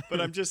moving on.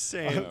 But I'm just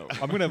saying.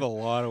 I'm gonna have a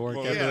lot of work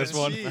Well, after yeah, this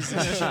one.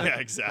 Jesus. Yeah,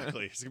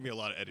 exactly. It's gonna be a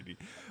lot of editing,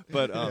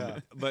 but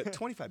but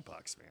 $25,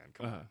 man.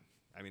 Come on.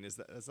 I mean, is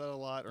that a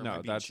lot? Or am I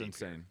No, being that's cheap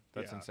insane. here?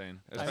 That's Yeah. insane.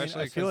 I mean,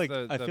 Especially I feel like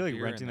the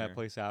beer renting in that there.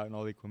 place out and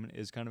all the equipment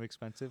is kind of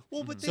expensive.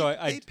 Well, but So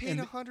they paid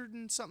and $100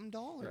 and something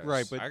dollars.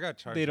 Right, but I got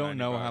charged they don't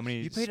know $90. how many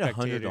You paid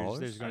spectators $100?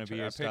 there's going to be.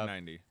 I or paid stuff.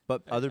 90.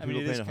 But other I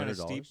people mean, it is paid kind of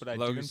steep, $100. but I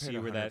Logan do paid see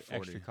where that 140.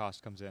 extra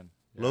cost comes in.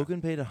 Yeah.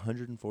 Logan paid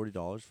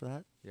 $140 for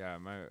that. Yeah,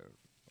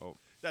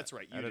 That's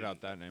right. You edit didn't.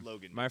 out that name.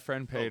 Logan. My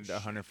friend paid shit.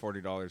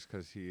 $140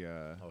 because he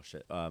Oh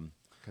shit.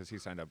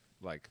 signed up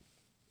like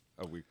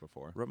a week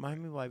before.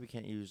 Remind me why we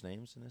can't use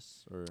names in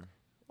this, or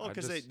Well, I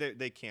because just-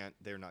 they can't.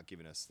 They're not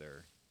giving us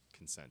their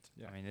consent.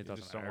 Yeah, I mean, you it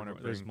doesn't just don't matter. want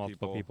to There's bring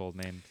multiple people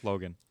named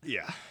Logan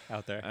Yeah.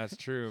 out there. That's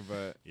true,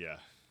 but Yeah.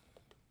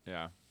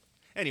 yeah,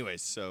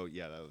 Anyways, so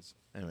yeah, that was.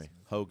 anyway,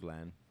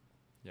 Hoagland.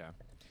 yeah.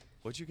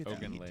 What'd you get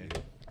Hogan to eat, Lane.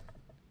 dude?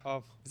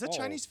 Is that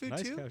Chinese food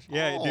nice too? couch.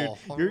 Yeah,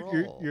 Oh,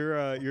 dude,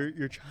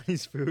 your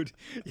Chinese food.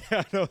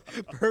 Yeah, no,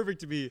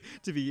 perfect to be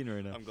eating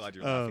right now. I'm glad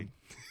you're laughing.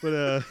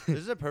 But This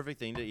is a perfect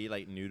thing to eat,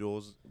 like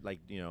noodles, like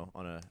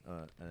on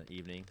an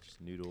evening,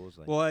 just noodles.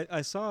 Like, well,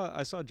 I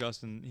saw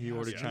Justin. He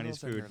ordered yeah.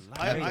 Chinese Noodles food. and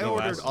their I think the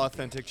ordered last-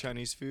 authentic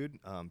Chinese food,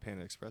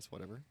 Panda Express,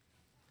 whatever.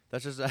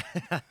 that's just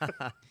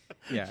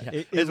Yeah,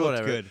 it it's looked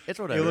whatever. good. It's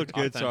It whatever. looked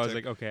good, so I was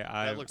Authentic. like, okay,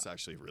 That looks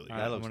actually really good.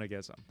 I'm looks- gonna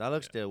get some. That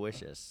looks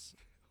delicious.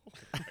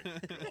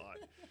 God.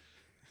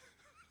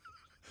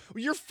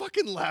 Well, you're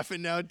fucking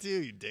laughing now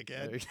too, you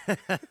dickhead.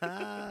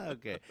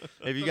 Okay,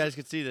 if you guys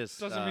could see this,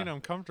 Doesn't mean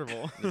I'm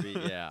comfortable.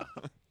 yeah.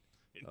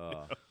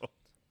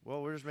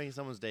 Well, we're just making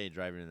someone's day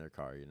driving in their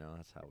car.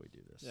 That's how we do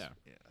this. Yeah.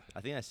 Yeah.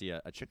 I think I see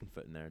a chicken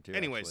foot in there too.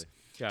 Anyways,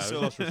 Yeah,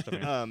 So, there's all sorts of stuff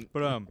in it.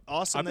 But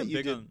awesome I've that been you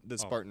big did on- the oh.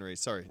 Spartan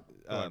race. Sorry,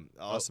 Go ahead.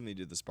 awesome that you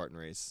did the Spartan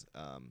race.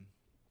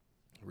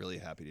 Really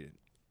happy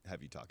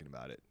have you talking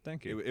about it.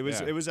 Thank you. It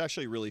was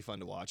actually really fun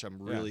to watch.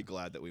 I'm really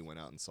glad that we went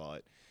out and saw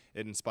it.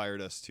 It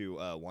inspired us to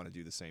want to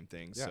do the same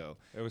thing. Yeah, So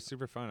it was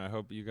super fun. I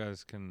hope you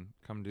guys can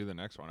come do the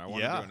next one. I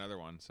want to do another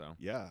one. So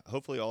yeah,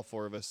 hopefully all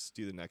 4 of us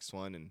do the next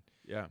one, and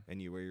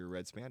and you wear your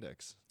red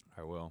spandex.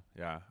 I will.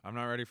 Yeah, I'm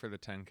not ready for the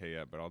 10K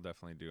yet, but I'll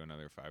definitely do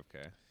another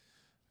 5K.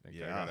 I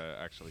think I gotta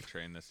actually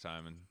train this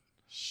time and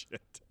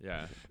shit.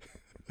 Yeah.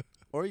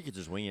 Or you could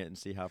just wing it and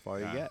see how far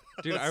you get.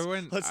 Dude,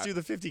 Let's do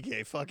the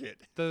 50K. Fuck it.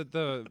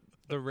 The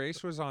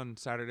race was on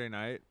Saturday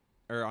night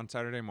or on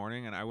Saturday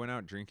morning, and I went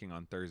out drinking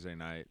on Thursday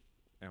night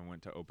and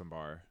went to open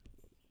bar.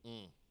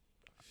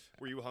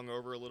 Were you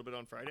hungover a little bit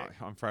on Friday?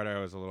 On Friday, I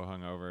was a little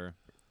hungover.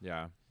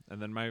 Yeah.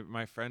 And then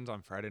my friends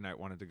on Friday night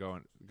wanted to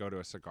go to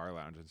a cigar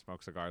lounge and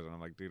smoke cigars, and I'm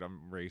like, dude,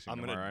 I'm racing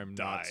tomorrow. I'm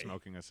not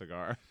smoking a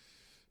cigar.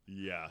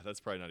 Yeah, that's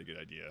probably not a good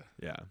idea.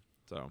 Yeah.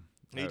 So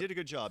you did a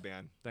good job,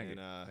 man. Thank you.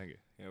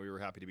 You know, we were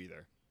happy to be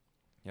there.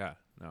 Yeah.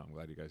 No, I'm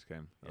glad you guys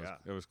came.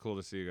 It was cool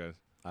to see you guys.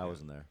 I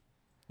wasn't there.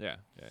 Yeah.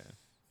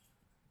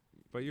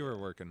 But you were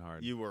working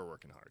hard. You were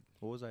working hard.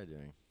 What was I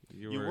doing?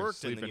 You were worked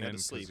sleeping and then you had in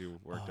to sleep. because you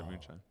worked at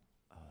Moonshine.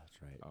 Oh,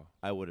 that's right. Oh.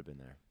 I would have been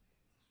there.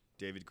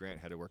 David Grant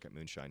had to work at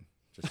Moonshine.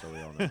 Just so we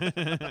all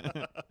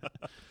know.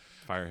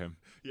 Fire him.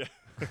 Yeah.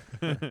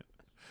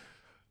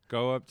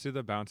 Go up to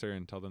the bouncer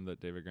and tell them that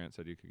David Grant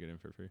said you could get in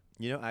for free.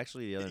 You know,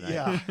 actually, the other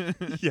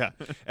night. Yeah.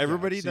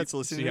 Everybody See- that's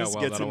listening see to how this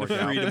well gets that'll into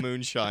work free out. to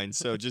Moonshine.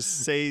 So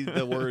just say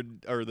the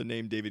word or the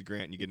name David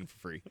Grant and you get in for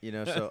free. You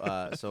know,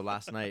 so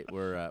last night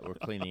we're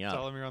cleaning up.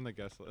 Tell him you're on the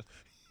guest list.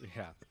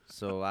 Yeah.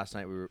 So last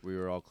night we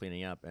were all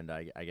cleaning up, and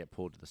I get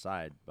pulled to the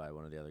side by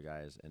one of the other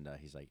guys, and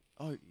he's like,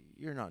 "Oh,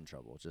 you're not in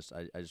trouble. Just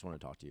I just want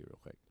to talk to you real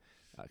quick.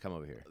 Come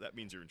over here." That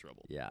means you're in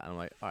trouble. Yeah, and I'm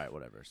like, "All right,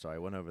 whatever." So I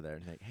went over there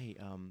and like, "Hey,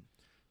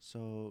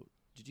 so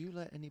did you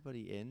let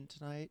anybody in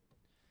tonight?"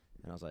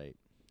 And I was like,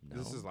 "No."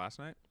 This is last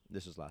night?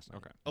 This was last night.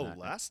 Okay. Oh, And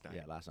last night?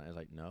 Yeah, last night. I was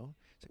like, "No."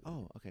 It's like,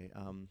 "Oh, okay.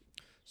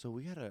 So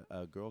we had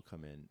a girl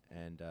come in,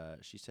 and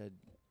she said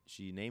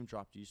she name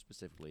dropped you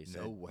specifically.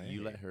 No said way.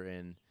 You let her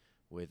in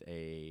with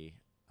a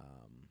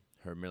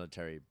her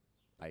military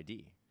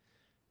ID."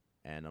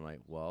 And I'm like,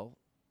 "Well,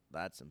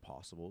 that's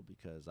impossible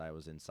because I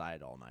was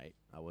inside all night.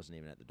 I wasn't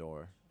even at the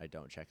door. I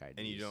don't check IDs.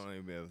 And you don't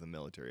even have the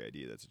military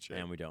ID. That's a shame.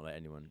 And we don't let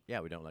anyone.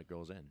 Yeah, we don't let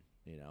girls in.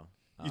 You know,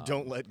 You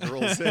don't let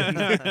girls in.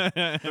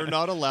 They're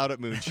not allowed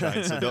at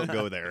Moonshine, so don't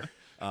go there.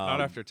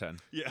 Not after 10.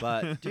 Yeah.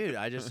 But dude,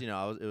 I just it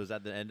was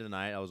at the end of the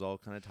night. I was all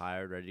kind of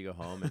tired, ready to go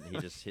home, and he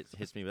just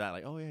hits me with that,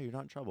 like, "Oh yeah, you're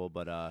not in trouble,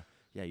 but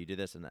yeah, you did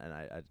this," and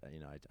I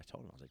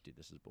told him, I was like, "Dude,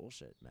 this is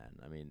bullshit, man.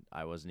 I mean,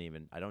 I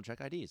don't check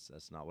IDs.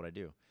 That's not what I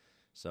do."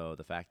 So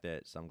the fact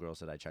that some girl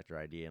said I checked her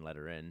ID and let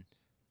her in,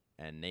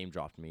 and name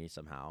dropped me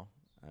somehow.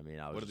 I mean,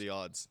 What are the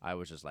odds? I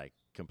was just like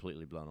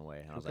completely blown away,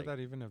 and I How was could like,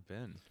 that even have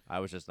been?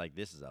 I was just like,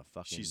 this is a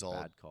fucking She's all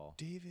bad call.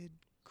 David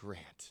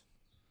Grant.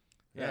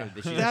 Yeah,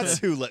 That's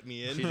who let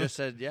me in. She just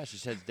said, she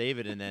said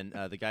David, and then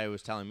the guy who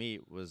was telling me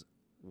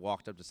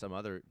walked up to some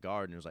other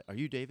guard and was like, "Are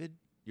you David?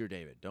 You're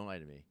David. Don't lie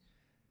to me."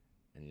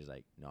 And he's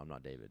like, "No, I'm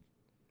not David."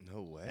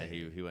 No way. And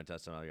he went to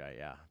some other guy,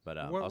 yeah. But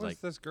I What was was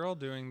like, this girl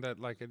doing that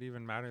like it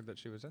even mattered that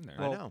she was in there?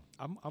 I know.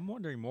 I'm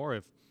wondering more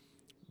if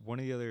one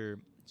of the other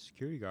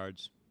security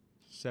guards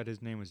said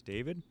his name was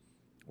David,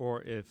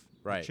 or if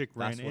Right. the chick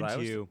ran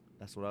into you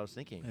That's what I was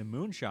thinking. in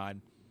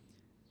Moonshine,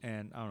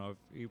 and I don't know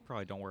if you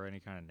probably don't wear any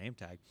kind of name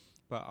tag,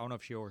 but I don't know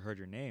if she overheard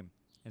your name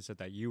and said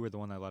that you were the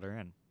one that let her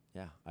in.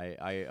 Yeah,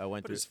 I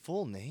went But through. his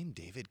full name,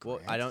 David Well,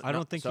 Grant. I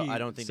don't think he I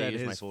don't think said they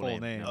used my his full full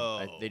name. name. No,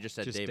 Oh. they just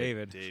said Just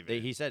David.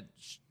 David. He said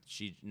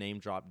she name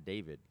dropped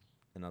David,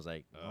 and I was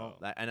like, Oh.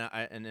 well,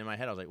 and in my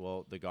head I was like,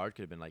 well, the guard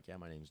could have been like, yeah,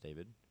 my name's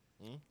David,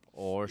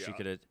 or she Yeah.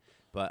 could have.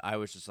 But I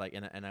was just like,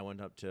 and I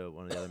went up to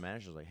one of the other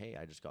managers like, hey,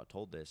 I just got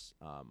told this.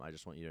 I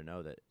just want you to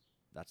know that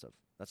that's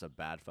a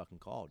bad fucking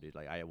call, dude.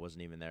 Like I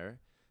wasn't even there,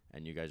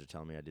 and you guys are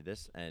telling me I did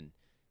this, and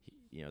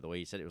the way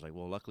he said it was like,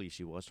 well, luckily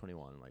she was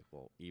 21. I'm like,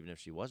 well, even if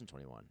she wasn't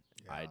 21,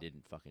 I Yeah.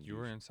 didn't fucking. You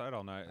were inside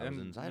all night. I was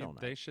and inside all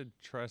night. They should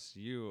trust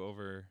you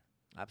over.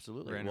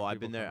 Absolutely. random Well, I've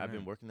people been there. coming I've been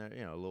in. working there,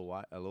 a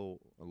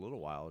little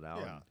while now.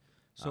 Yeah. And,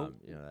 So-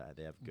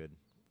 they have good.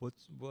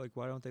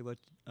 Why don't they let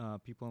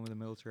people in with a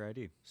military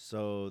ID?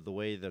 So the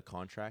way the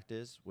contract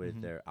is with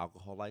Mhm. their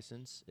alcohol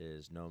license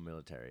is no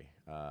military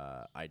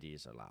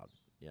IDs allowed.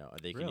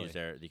 They can use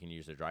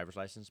Really? their driver's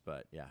license,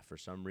 but yeah, for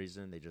some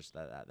reason they just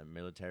that the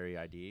military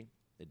ID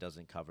it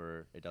doesn't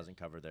cover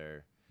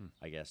their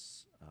I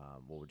guess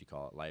what would you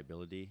call it,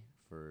 liability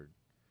for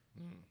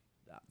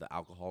the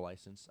alcohol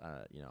license.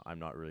 I'm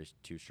not really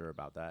too sure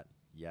about that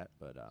yet,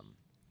 but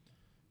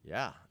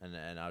yeah, and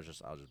I was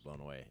just blown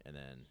away, and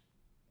then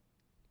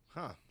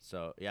Huh.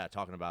 so yeah,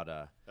 talking about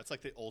That's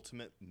like the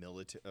ultimate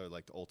military, or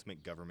like the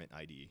ultimate government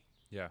ID.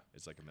 Yeah.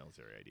 It's like a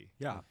military ID.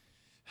 Yeah,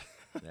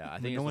 yeah, I I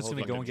think mean, it's no the one's whole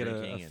gonna go and fucking get a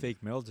drinking and-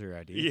 fake military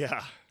ID.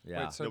 Yeah.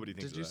 Yeah. Wait, so Nobody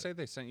thinks did of you that. say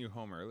they sent you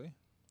home early?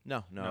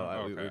 No,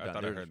 okay. we've I done.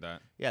 thought They I were- heard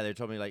that. Yeah, they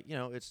told me like,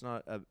 it's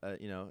not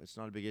it's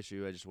not a big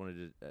issue. I just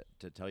wanted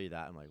to tell you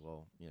that. I'm like,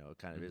 well, it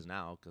kind of is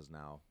now because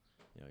now,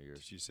 you're.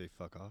 Did you say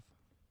fuck off?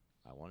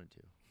 I wanted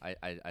to.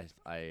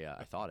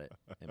 I thought it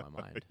in my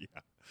mind. Yeah,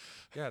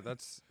 Yeah,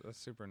 that's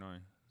super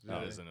annoying. that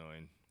Did is they-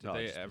 annoying. Did No,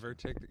 they it's- ever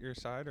take your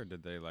side, or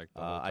did they like?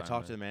 The whole I time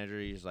talked to they- the manager.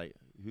 He's like,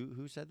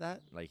 who said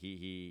that? Like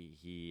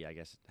he I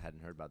guess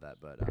hadn't heard about that,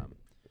 but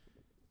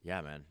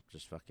yeah, man,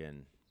 just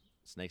fucking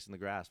snakes in the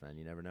grass, man.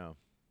 You never know.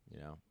 You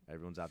know,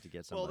 everyone's out to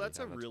get somebody. Well, that's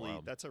Yeah, a that's really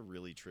wild. that's a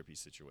really trippy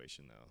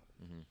situation,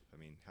 though. hmm I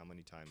mean, how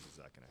many times is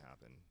that going to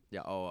happen?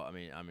 Yeah. Oh, I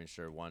mean,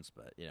 sure once,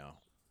 but you know,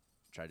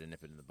 try to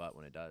nip it in the butt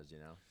when it does. You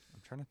know.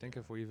 I'm trying to think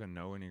if we even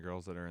know any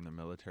girls that are in the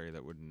military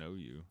that would know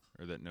you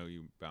or that know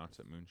you bounce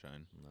at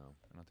moonshine. No.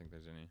 I don't think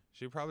there's any.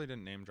 She probably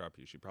didn't name drop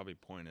you. She probably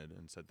pointed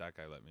and said, "That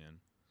guy let me in."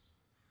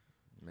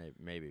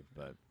 Maybe,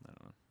 but I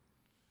don't know.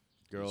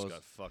 You girls. just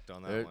got fucked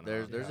on that There, one.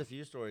 there's Yeah. a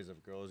few stories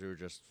of girls who were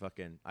just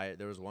fucking.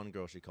 There was one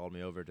girl, she called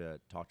me over to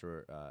talk to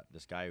her.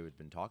 This guy who had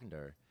been talking to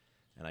her,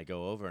 and I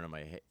go over and I'm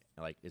like, hey,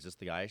 like, is this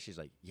the guy? She's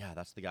like, yeah,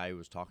 that's the guy who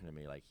was talking to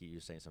me. Like, he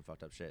was saying some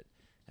fucked up shit.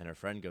 And her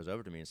friend goes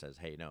over to me and says,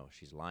 hey, no,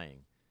 she's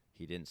lying.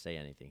 He didn't say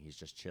anything. He's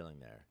just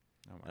chilling there.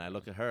 Oh my And I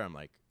look at her. I'm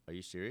like, are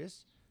you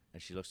serious?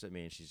 And she looks at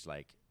me and she's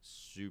like,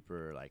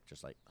 super, like,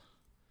 just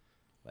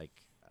like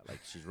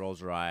she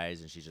rolls her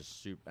eyes and she's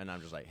just super. And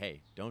I'm just like,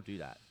 hey, don't do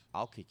that.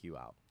 I'll kick you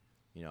out.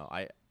 You know,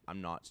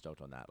 I'm not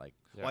stoked on that. Like,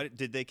 Yeah. Why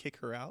did they kick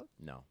her out?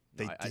 no,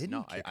 They no, didn't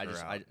no, kick I her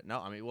just, out. no.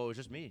 I mean, well, it was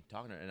just me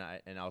talking to her,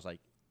 and I was like,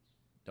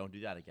 "Don't do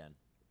that again."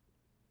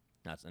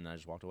 And I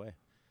just walked away.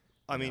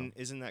 I You know. mean,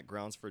 isn't that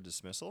grounds for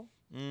dismissal?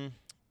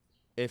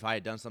 If I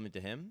had done something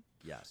to him,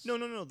 yes.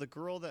 No. The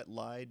girl that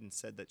lied and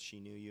said that she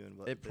knew you and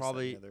what It this, that,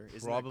 probably and the other,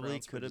 isn't that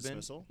grounds for could have been.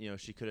 dismissal? You know,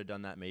 she could have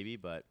done that maybe,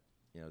 but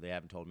you know, they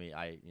haven't told me.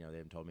 They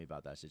haven't told me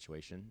about that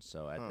situation.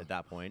 So Huh. at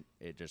that point,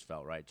 it just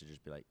felt right to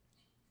just be like,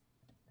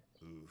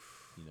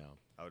 Oof, you know,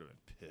 I would have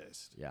been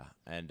pissed. yeah.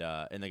 And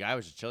the guy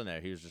was just chilling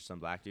there. He was just some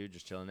black dude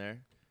just chilling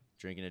there,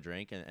 drinking a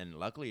drink. And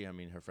luckily, I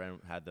mean, her friend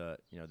had the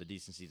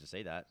decency to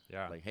say that.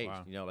 Yeah, Like, hey,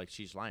 wow. you know, like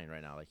she's lying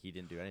right now. Like he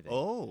didn't do anything.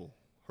 Oh,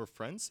 her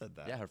friend said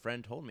that. Yeah, her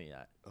friend told me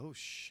that. Oh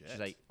shit. She's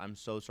like, I'm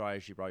so sorry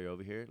she brought you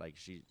over here. Like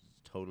she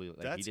totally like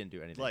That's he didn't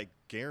do anything. like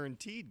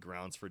guaranteed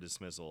grounds for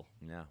dismissal.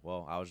 yeah.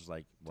 Well, I was just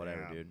like,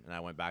 whatever, Damn. dude. And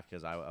I went back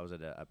because I was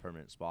at a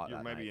permanent spot. You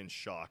that might be night. in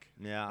shock.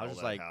 Yeah, I how was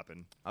just that like,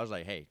 happened. I was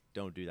like, hey,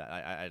 don't do that.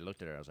 I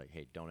looked at her. I was like,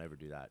 hey, don't ever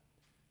do that.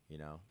 You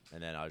know.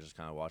 And then I was just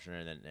kind of watching her.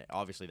 And then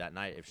obviously that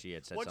night, if she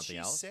had said What'd something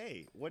she else,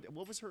 say?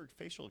 What was her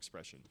facial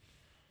expression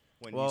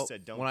when well, you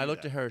said don't? when I do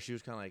looked that? at her, she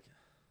was kind of like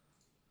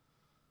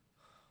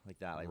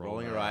that, like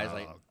rolling her eyes,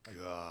 like Oh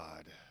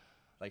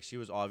God. she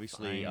was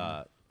obviously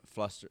Fine.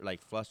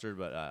 flustered,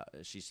 but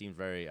she seemed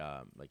very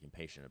like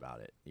impatient about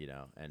it, you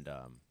know. And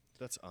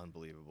That's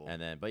unbelievable.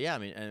 and then, but yeah, I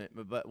mean,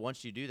 but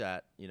once you do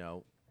that, you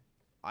know,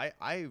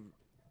 I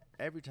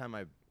every time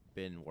I've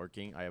been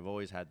working, I have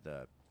always had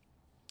the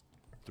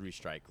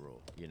 3-strike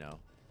rule. You know,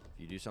 if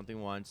you do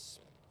something once,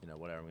 you know,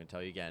 whatever, I'm gonna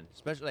tell you again,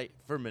 especially like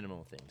for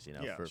minimal things, you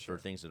know, Yeah, for sure.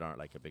 things that aren't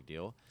like a big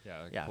deal.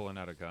 Yeah, like Yeah. pulling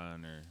out a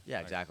gun or Yeah,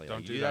 like, exactly. Don't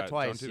Like, do you do that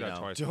twice, Don't do you that know.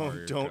 twice. or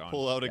you're don't gone.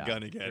 pull out a Yeah.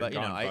 gun again. But you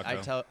know, Gone,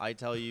 bucko. I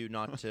tell you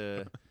not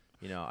to,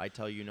 you know, I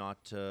tell you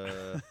not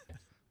to,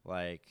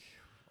 like,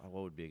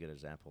 what would be a good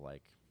example?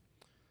 Like,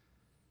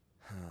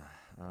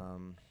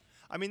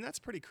 I mean, that's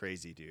pretty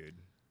crazy, dude.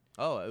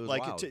 oh, it was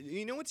Like, wild.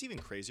 you know what's even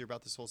crazier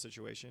about this whole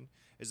situation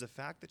is the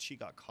fact that she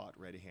got caught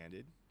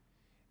red-handed,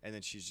 and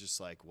then she's just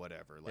like,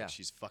 whatever, like Yeah.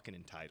 she's fucking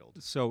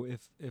entitled. So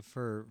if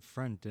her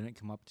friend didn't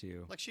come up to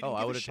you, Like she Oh, didn't I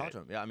give a would have shit. talked to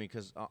him. Yeah, I mean,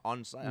 because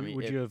on site, I mean,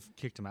 would if- you have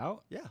kicked him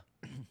out? yeah,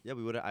 yeah,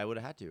 I would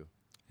have had to.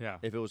 Yeah.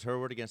 If it was her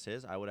word against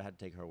his, I would have had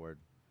to take her word.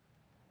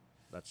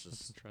 That's That's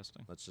just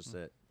interesting. that's just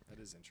it. That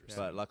is interesting.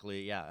 But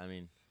luckily, yeah, I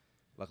mean,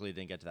 luckily it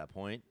didn't get to that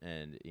point,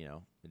 and you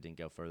know, it didn't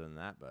go further than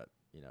that. But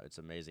you know, it's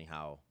amazing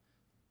how,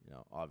 you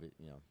know,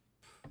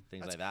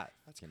 things That's like that.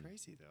 That's can-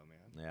 crazy, though,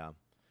 man. Yeah,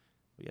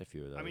 we got a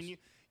few of those. I mean,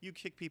 you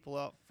kick people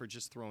out for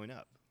just throwing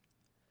up,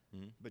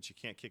 Mhm. but you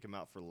can't kick them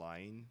out for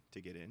lying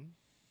to get in.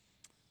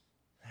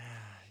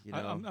 You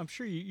know, I'm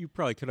sure you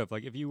probably could have.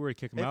 Like, if you were to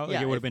kick him If- out, yeah,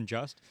 like, it would if- have been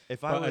just. if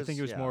But I was, I think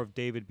it was yeah. more of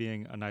David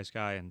being a nice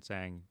guy and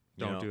saying,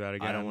 You "Don't know, do that I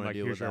again." don't wanna Like,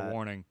 deal here's with your that.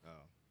 warning. Oh,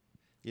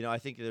 You know, I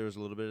think there was a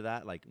little bit of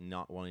that, like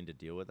not wanting to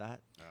deal with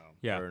that. oh.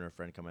 Yeah. Her and her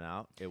friend coming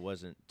out. It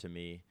wasn't to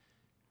me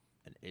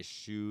an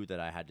issue that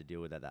I had to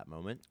deal with at that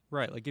moment.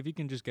 Right. Like, if you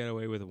can just get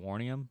away with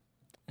warning him,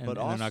 and, But and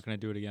they're also- not going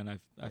to do it again, I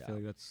Yeah. feel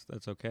like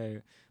that's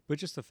okay. But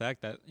just the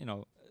fact that, you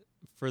know,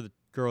 for the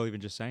girl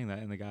even just saying that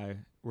and the guy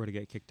were to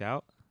get kicked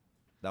out,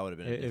 That would have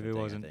been a if different it thing,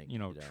 I wasn't, think, you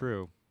know,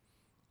 true,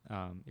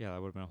 yeah, that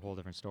would have been a whole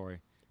different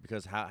story.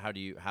 Because how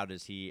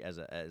does he as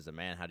a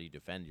man, how do you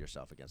defend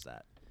yourself against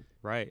that?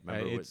 Right.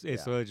 Remember It's yeah.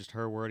 literally just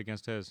her word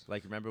against his.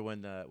 Like, remember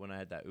when I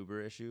had that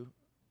Uber issue?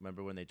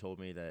 Remember when they told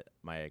me that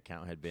my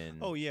account had been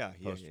Oh yeah,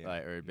 yeah, post- yeah.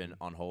 or had been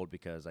on hold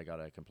because I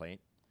got a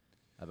complaint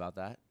about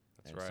that?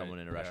 That's and right, someone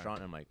in a yeah. restaurant,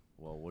 and I'm like,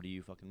 well, what do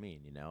you fucking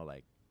mean? You know,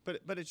 like,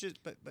 But it's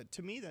just but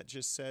to me that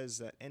just says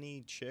that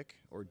any chick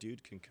or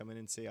dude can come in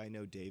and say I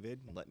know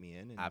David, let me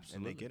in, and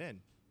Absolutely. they get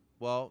in,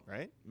 well,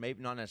 right?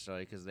 maybe not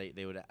necessarily because they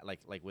would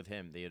like with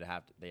him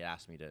they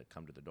asked me to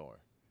come to the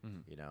door.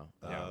 You know,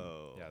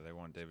 Yeah, they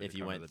want David if to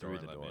you come went to the through door the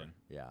and let door, me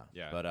in. yeah.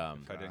 Yeah, But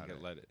if I didn't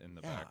get let in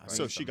the yeah, back. I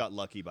So mean, she got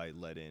lucky by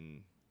let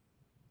in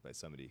by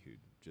somebody who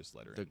just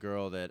let her the in.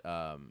 girl that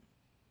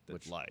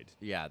That lied.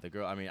 yeah, the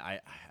girl. I mean, I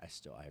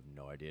have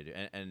no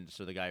idea. And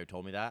so the guy who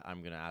told me that,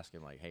 I'm gonna ask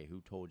him like, hey,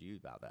 who told you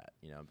about that?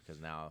 You know, because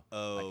now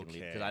I can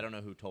leave because I don't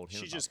know who told him.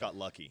 She about just that. got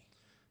lucky.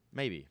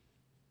 Maybe.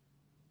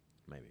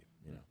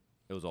 You know,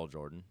 it was all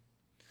Jordan.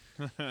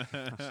 Just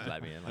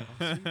let me in.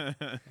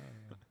 Like,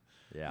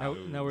 yeah.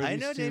 Now were I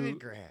these know two, David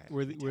Grant.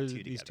 Were, We were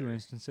tattooed these two together.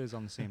 instances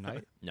on the same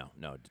night? No,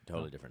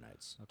 totally different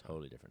nights. Okay.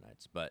 Totally different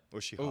nights. But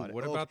Was she Oh, hot?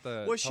 what about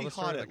the? Was tell she the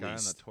story hot of at the guy on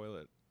the least?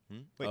 toilet?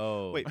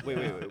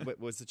 Wait.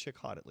 Was the chick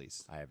hot at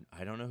least?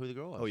 I don't know who the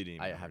girl was. Oh, you didn't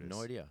even I know who have it no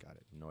is. idea. Got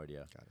it. No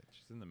idea. Got it.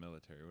 She's in the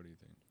military. What do you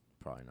think?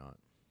 Probably not.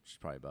 She's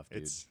probably a buff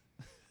dude. It's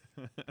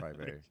Probably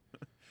very.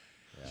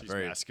 Yeah, she's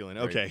very masculine.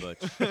 very Okay.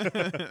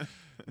 butch.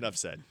 Enough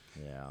said.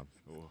 Yeah.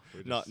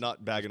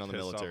 Not bagging on the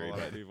pissed off military. a lot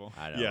but- of people.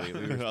 I know. Yeah, we I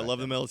respect love the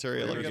them.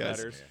 military. I love you Bigger guys.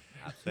 matters.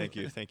 Yeah, Thank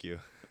you. absolutely. Thank you.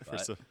 For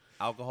But so,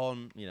 alcohol,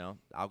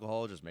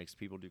 alcohol just makes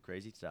people do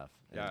crazy stuff.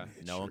 and Yeah.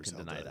 It no one sure can as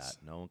hell deny does.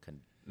 that. No one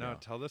can. No, know.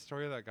 tell the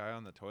story of that guy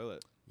on the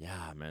toilet.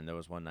 Yeah, man. There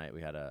was one night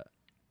we had a.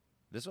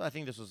 I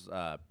think this was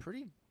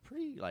pretty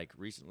like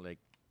recently, like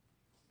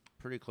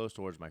pretty close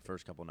towards my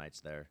first couple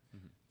nights there.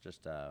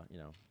 Just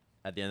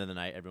at the end of the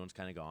night, everyone's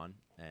kind of gone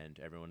and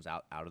everyone's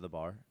out of the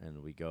bar,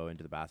 and we go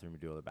into the bathroom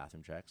and do all the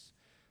bathroom checks.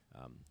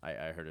 I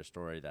heard a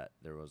story that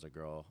there was a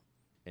girl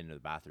into the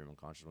bathroom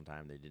unconscious one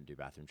time. They didn't do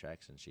bathroom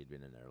checks, and she'd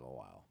been in there a little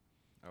while.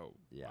 Oh,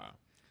 Yeah, wow.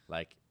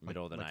 like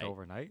middle of the like night.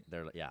 overnight?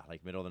 They're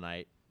like middle of the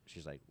night.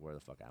 She's like, "Where the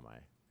fuck am I?"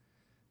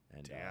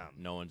 And Damn.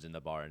 no one's in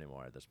the bar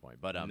anymore at this point.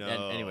 But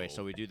No. anyway,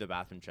 so we do the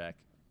bathroom check.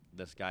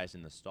 This guy's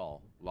in the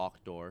stall,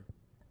 locked door.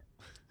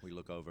 We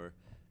look over,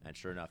 and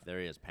sure enough, there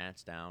he is,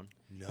 pants down.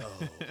 no.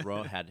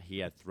 He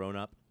had thrown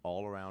up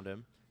all around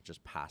him,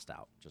 just passed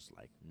out, just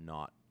like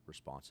not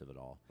responsive at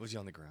all. Was he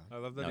on the ground? I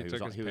love that No, he he was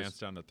took on- his he was- pants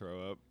down to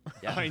throw up.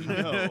 Yeah, I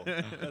know.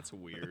 That's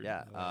weird.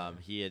 Yeah,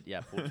 he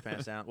had pulled his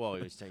pants down. Well,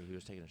 he was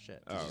taking a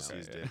shit. Oh, Just okay,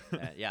 his yeah.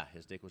 dick. Yeah,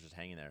 his dick was just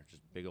hanging there,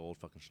 just big old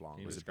fucking schlong.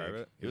 Can you Was it describe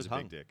big? it? He was a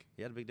hung. big dick.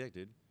 He had a big dick,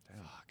 dude.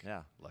 Fuck.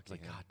 Yeah, Lucky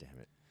like him. God damn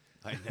it.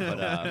 I know.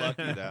 But,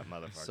 Lucky that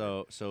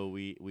motherfucker. So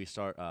we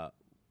start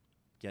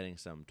getting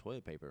some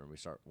toilet paper and we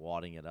start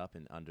wadding it up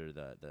and under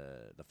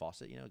the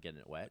faucet, getting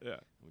it wet. Yeah.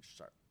 And we just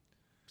start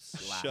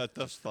Shut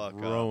the fuck up.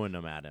 throwing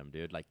them at him,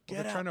 dude. Like Well,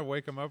 get they're out. trying to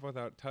wake him up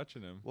without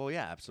touching him. Well,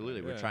 yeah,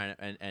 absolutely. We're Yeah. trying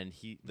to, and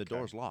the Okay.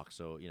 door's locked,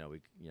 so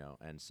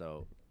and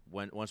so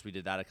once we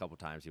did that a couple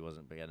times, he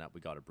wasn't getting up.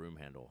 We got a broom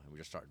handle and we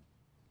just started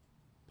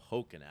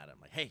poking at him,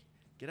 like, "Hey,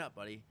 get up,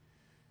 buddy,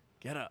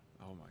 get up!"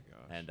 Oh my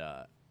gosh. And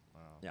Wow.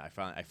 yeah,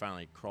 I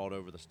finally crawled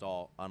over the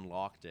stall,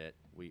 unlocked it.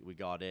 We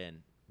got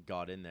in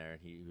there,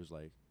 and he was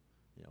like,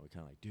 we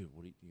kind of like, dude,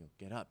 what do you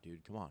get up,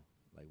 dude, come on,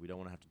 like we don't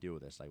want to have to deal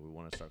with this, like we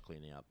want to start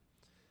cleaning up.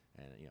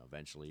 And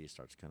eventually he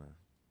starts kind of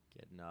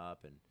getting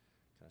up and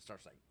kind of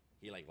starts like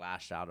he like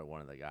lashed out at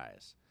one of the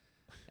guys,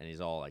 and he's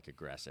all like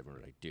aggressive, and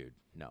we're like, dude,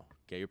 no,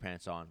 get your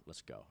pants on,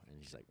 let's go. And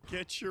he's like,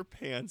 Get your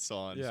pants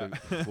on. Yeah.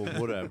 well,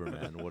 whatever,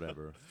 man,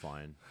 whatever,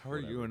 fine. How are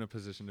you whatever." in a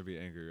position to be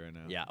angry right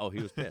now? Yeah. Oh, he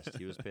was pissed.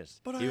 He was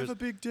pissed. But he I was, have a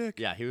big dick.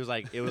 Yeah, he was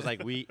like, it was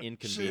like we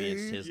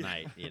inconvenienced See? his Yeah.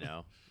 night,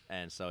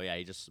 and so yeah,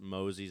 he just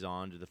moseys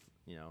on to the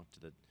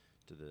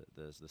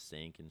the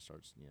sink and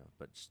starts,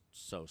 but just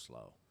so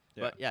slow.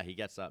 Yeah. But yeah, he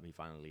gets up, he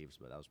finally leaves,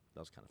 but that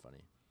was kind of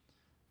funny.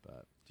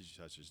 But Did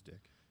you touch his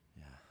dick?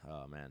 yeah,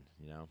 oh man,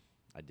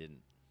 I didn't.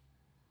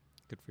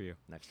 Good for you.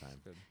 Next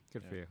time,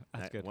 Good for Yeah. you.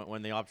 That's good.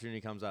 When the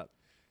opportunity comes up,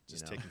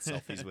 Just you know. taking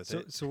selfies with So,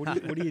 it. so what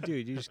do you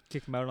do? Do you just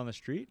kick them out on the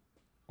street,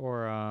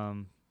 or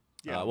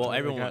Yeah, well, like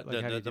everyone how- like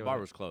how do you the do bar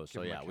it? was closed,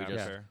 so Give 'em yeah, a we cab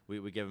just fare.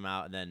 we give them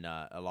out, and then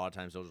a lot of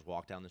times they'll just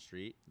walk down the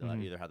street. They'll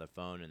Mhm. either have their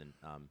phone, and then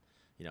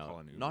Call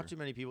an not Uber. too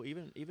many people.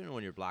 Even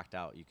when you're blacked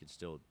out, you can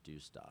still do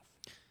stuff.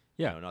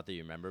 Yeah. Not that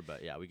you remember,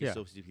 but yeah, we can Yeah.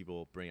 still see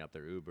people bring up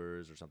their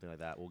Ubers or something like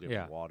that. We'll give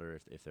Yeah. them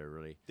water if they're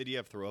really. Did he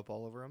have throw up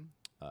all over him?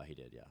 He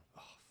did, yeah.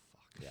 Oh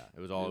fuck. Yeah, it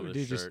was all over did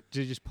his you shirt.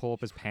 did you just pull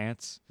up his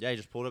pants? Yeah, he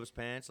just pulled up his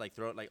pants, like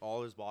throw it, like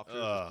all his boxers,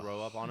 just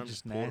throw up on him,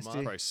 Just just pulled nasty. him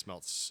up. Probably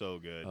smelled so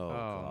good. Oh,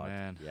 God.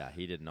 man. Yeah,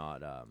 he did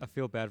not. I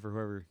feel bad for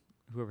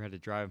whoever had to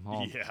drive him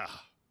home.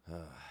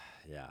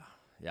 Yeah.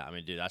 Yeah. I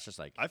mean, dude, that's just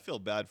like, I feel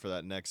bad for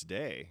that next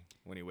day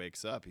when he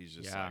wakes up. He's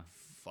just Yeah. like,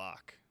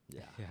 fuck.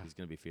 yeah, Yeah. he's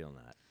gonna be feeling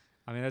that.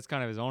 I mean, that's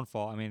kind of his own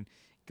fault. I mean,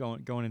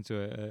 going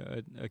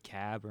into a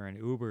cab or an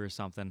Uber or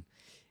something,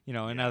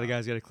 and now the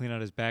guy's got to clean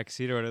out his back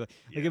seat or whatever.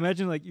 Like,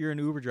 imagine like you're an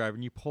Uber driver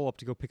and you pull up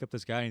to go pick up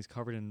this guy and he's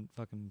covered in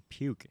fucking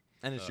puke.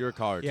 And it's your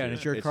car, too. Yeah, and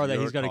it's your car that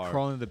he's got to car.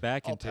 crawl into the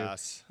back I'll into,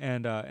 pass.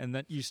 and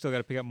then you still got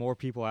to pick up more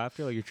people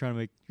after. Like you're trying to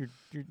make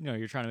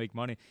you're trying to make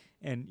money,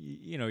 and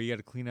you got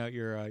to clean out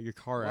your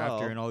car Well,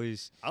 after, and all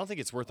these I don't think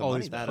it's worth the all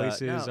money. these though.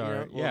 places no,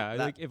 are well, that-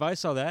 like if I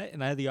saw that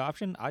and I had the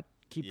option, I'd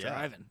keep Yeah.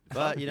 driving.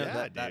 But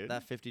Yeah, that dude.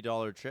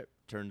 $50 trip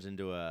turns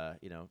into a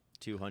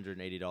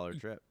 $280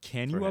 trip.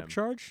 Can for you him.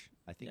 upcharge?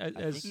 I think. As-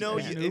 I think No,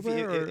 As you an if,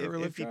 Uber or if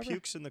Lyft he driver?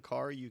 pukes in the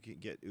car, you can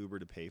get Uber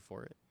to pay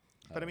for it.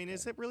 But I mean,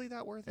 is it really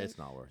that worth it? It's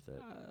not worth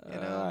it.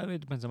 know? It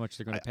depends how much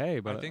they're going to pay,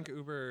 but I think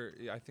Uber.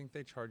 I think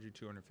they charge you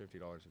 $250 if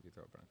you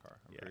throw up in a car.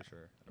 I'm pretty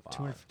sure.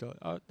 $250.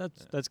 Oh,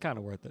 that's kind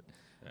of worth it.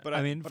 Yeah. But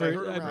I mean, but I for-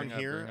 heard I around bring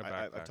here, a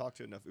I've backpack. talked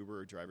to enough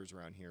Uber drivers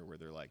around here where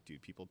they're like,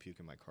 dude, people puke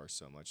in my car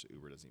so much that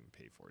Uber doesn't even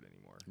pay for it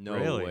anymore. No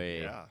Really?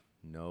 way. Yeah.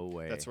 No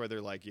way. That's why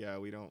they're like, yeah,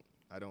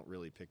 I don't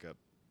really pick up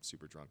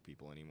super drunk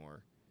people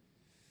anymore.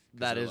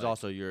 That they're is like-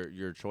 also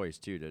your choice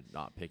too, to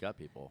not pick up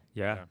people.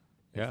 Yeah.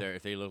 Yeah.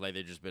 If they look like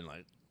they've just been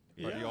like,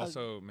 But you Yeah.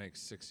 also make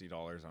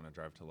 $60 on a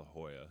drive to La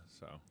Jolla,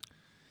 so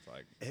it's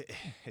like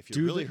If Do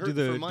you're really the- do hurting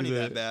the- for money do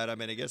the- that bad, I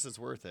mean, I guess it's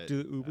worth it.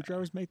 Do the Uber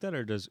drivers make that,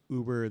 or does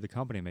Uber the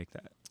company make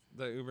that?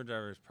 the Uber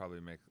drivers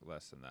probably make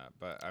less than that.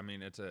 But I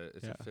mean, it's a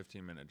Yeah.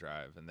 15-minute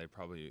drive, and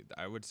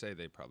I would say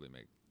they probably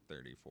make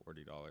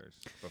 $30-$40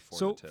 before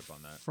So the tip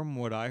on that. from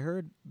what I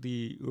heard,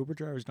 the Uber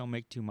drivers don't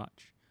make too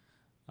much,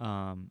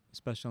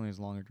 especially on these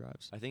longer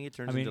drives. I think it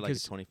turns I mean, into like a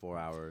 'cause-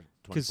 24-hour,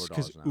 Because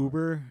 $24 an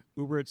hour.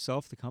 Uber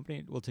itself, the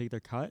company will take their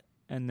cut,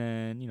 and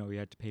then you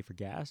have to pay for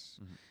gas,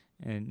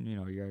 and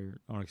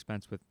your own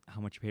expense with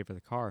how much you pay for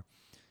the car.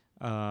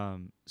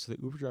 So the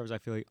Uber drivers, I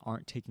feel like,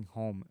 aren't taking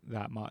home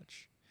that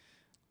much.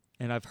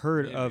 And I've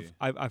heard of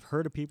Maybe. I've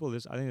heard of people. I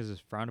think this is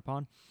frowned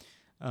upon,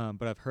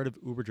 but I've heard of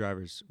Uber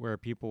drivers where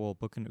people will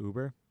book an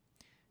Uber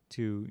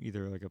to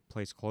either like a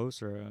place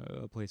close or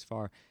a place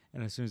far,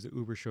 and as soon as the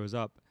Uber shows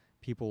up,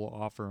 people will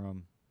offer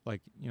them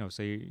like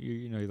say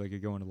like you're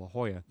going to La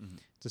Jolla,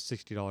 it's a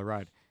 $60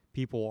 ride.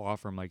 People will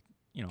offer them like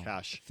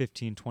Cash.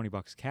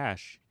 $15-20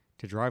 cash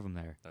to drive them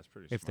there That's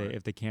pretty if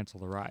smart. they cancel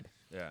the ride.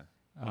 Yeah.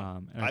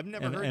 And I've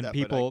never heard and that,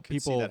 people but I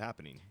could see that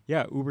happening.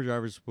 yeah, Uber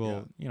drivers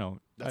will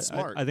That's I-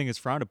 smart. I think it's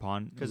frowned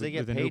upon Because they get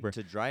within paid Uber.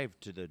 to drive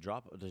to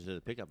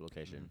the pickup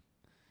location.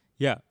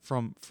 Yeah,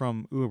 from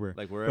Uber.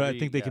 Like but wherever. I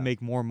think they can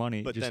make more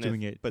money But just then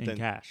doing it but in then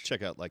cash.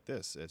 check out like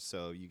this. If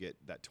so you get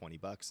that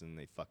 $20 and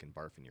they fucking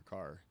barf in your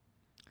car,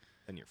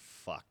 then you're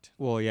fucked.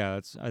 Well, yeah,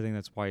 I think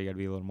that's why you got to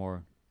be a little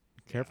more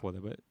careful with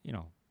it. But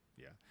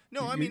Yeah.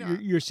 No, I you're, mean,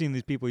 you're seeing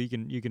these people. You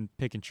can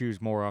pick and choose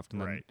more often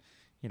right.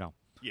 than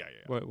Yeah.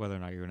 whether or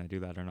not you're going to do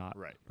that or not.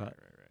 Right. But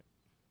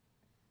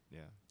Yeah.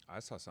 I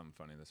saw something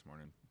funny this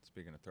morning.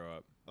 Speaking of throw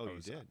up. Oh, I you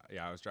was- did?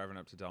 Yeah, I was driving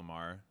up to Del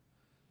Mar.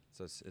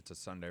 It's a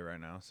Sunday right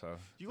now, so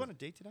You on a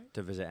date tonight?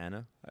 to visit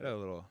Anna. I had a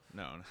little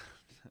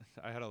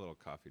I had a little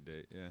coffee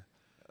date. Yeah,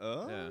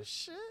 Oh Yeah.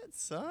 shit,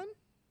 son.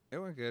 it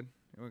went good.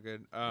 It went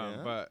good.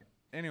 Yeah? But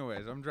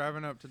anyways, I'm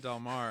driving up to Del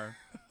Mar,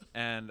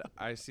 and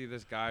I see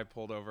this guy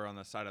pulled over on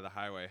the side of the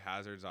highway,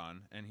 hazards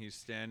on, and he's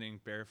standing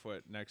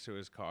barefoot next to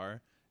his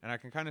car. And I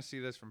can kind of see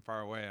this from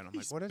far away, and I'm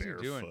He's like, "What is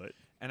he doing?" barefoot.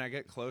 And I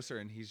get closer,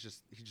 and he's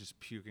just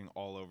puking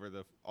all over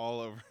the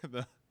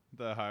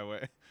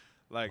highway,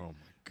 like, Oh my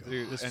god.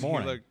 dude. This and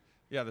morning? He looked,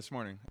 yeah, this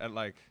morning at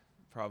like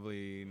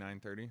probably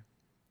 9:30.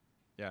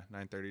 Yeah,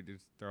 9:30.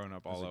 Dude's throwing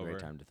up That's all a over.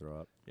 great time to throw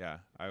up. Yeah,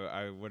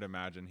 I would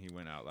imagine he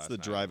went out last the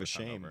night. drive and of was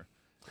shame. hungover.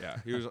 Yeah,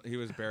 he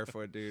was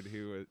barefoot, dude.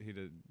 He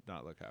did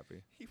not look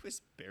happy. He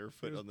was He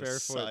barefoot was on the barefoot,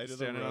 side of the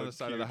standing road, on the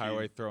side of the puking.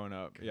 highway, throwing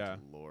up. Good Yeah.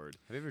 Lord.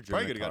 Have you ever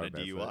Probably driven could a have car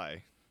gotten a barefoot?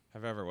 DUI.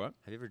 Have you ever what?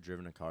 Have you ever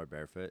driven a car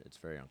barefoot? It's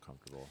very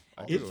uncomfortable.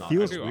 I It do.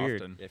 feels I do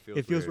weird. often. It feels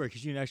it feels weird. weird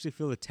because you can actually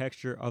feel the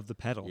texture of the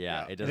pedal.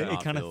 Yeah, Yeah. it does It,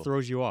 not kind of feel-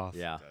 throws you off.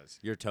 Yeah, It does.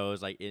 your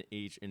toes, like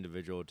each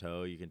individual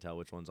toe, you can tell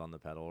which one's on the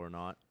pedal or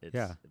not. It's,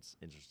 Yeah. it's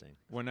interesting.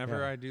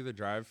 Whenever Yeah. I do the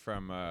drive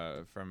from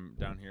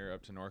down here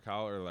up to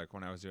NorCal, or like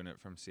when I was doing it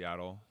from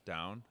Seattle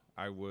down,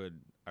 I would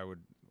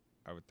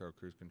throw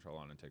cruise control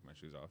on and take my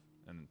shoes off,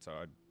 and so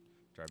I'd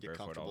drive Get barefoot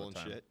comfortable all the and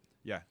time. shit.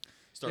 Yeah,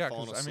 Start yeah,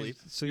 falling 'cause, I mean,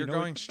 asleep. So you're you know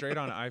going straight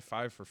on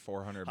I-5 for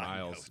 400 I know,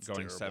 miles, it's going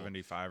terrible.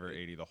 75 or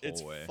 80 the whole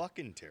It's way.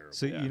 fucking terrible.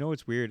 So Yeah. you know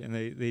what's weird, and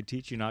they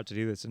teach you not to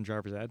do this in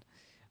driver's ed.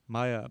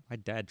 My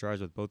dad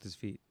drives with both his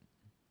feet.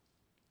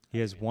 He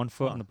has one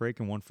foot Huh. on the brake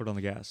and one foot on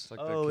the gas, It's like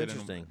Oh, the kid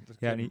interesting. In, the kid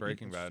Yeah, in and he-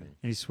 Breaking Bad. and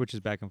he switches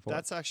back and forth.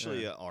 That's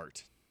actually Yeah. an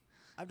art.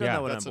 I've done Yeah.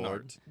 that when That's I'm an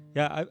bored. art.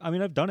 yeah, I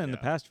mean I've done it in the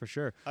Yeah. past for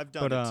sure. I've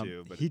done But it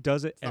too, but he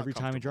does it not every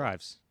time he comfortable.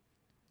 drives.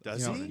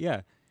 does You know, he?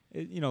 Yeah,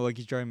 like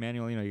he's driving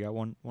manual. You got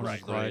one on Right,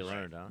 the right, clutch,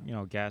 learned,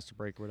 huh? gas to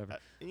brake or whatever.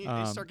 And you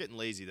Um, start getting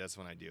lazy. That's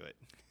when I do it.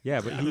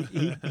 Yeah, but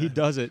he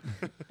does it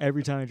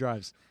every time he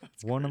drives.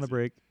 One on the crazy.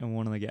 brake and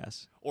one on the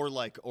gas. Or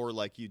like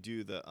you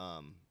do the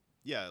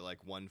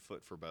like 1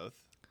 foot for both.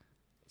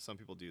 Some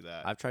people do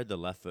that. I've tried the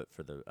left foot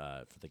for the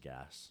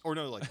gas. Or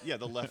no, like the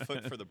left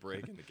foot for the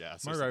brake and the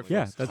gas. My or right something. foot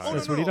Yeah, is that's tired.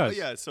 that's what he does.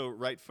 Yeah, so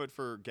right foot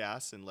for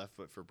gas and left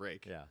foot for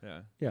brake. Yeah.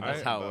 Yeah, Yeah.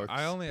 That's how it works.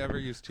 I only ever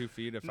use 2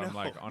 feet if I'm No,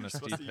 like on you're a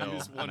supposed steep to hill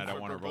use one and I don't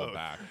foot want to for roll both.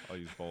 back. I'll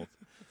use both.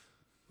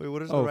 Wait, what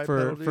does Oh,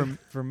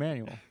 for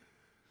manual.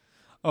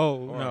 Oh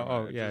Or no!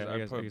 Oh I yeah, just- I I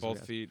guess, put guess both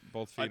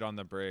gas. feet on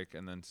the brake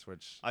and then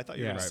switch. I thought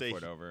you Yeah. were right gonna say.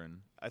 foot over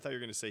and. I thought you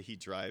were gonna say he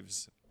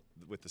drives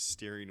with the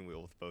steering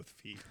wheel with both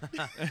feet. I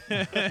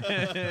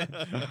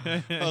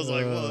was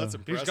like, well, that's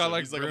impressive. He's got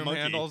like He's like a broom monkey.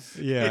 handles.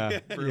 Yeah,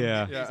 Broom-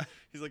 yeah. yeah.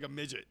 He's like a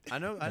midget. I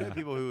know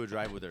people who would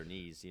drive with their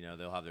knees. You know,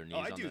 they'll have their knees.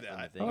 Oh, I on do the, on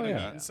the that. thing. Oh, When I'm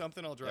yeah. eating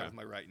something, I'll drive Yeah. with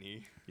my right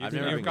knee. I've Even-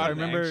 never I've been gotten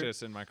good. remember-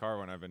 anxious in my car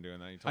when I've been doing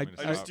that. You told me to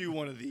I stop. just do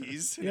one of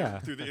these. Yeah.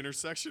 Through the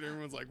intersection,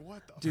 everyone's like,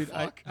 "What the Dude,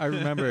 fuck?" I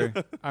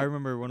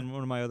remember one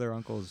of my other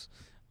uncles.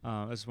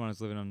 This is when I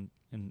was living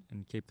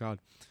in Cape Cod.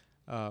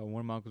 One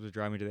of my uncles was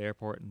driving me to the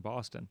airport in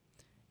Boston.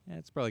 And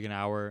it's probably like an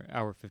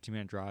hour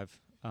 15-minute drive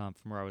from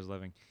where I was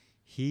living.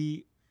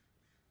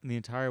 The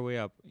entire way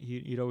up,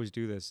 he'd always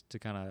do this to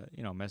kind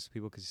of mess with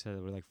people because he said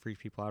it would like freak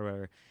people out or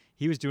whatever.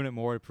 He was doing it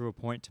more to prove a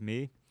point to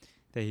me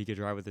that he could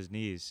drive with his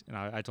knees, and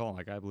I told him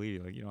like I believe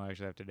you, like you don't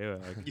actually have to do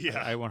it. Like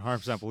Yeah. I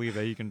 100% believe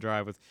that you can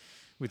drive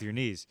with your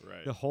knees.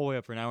 Right. The whole way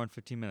up for an hour and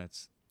 15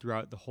 minutes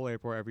throughout the whole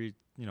airport, every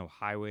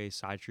highway,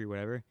 side street,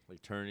 whatever.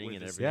 Like turning With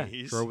and his everything. Yeah,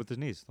 knees? drove with his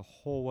knees the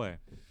whole way.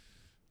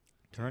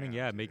 Turning,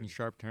 Damn, making dude.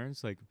 sharp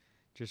turns, like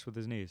just with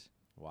his knees.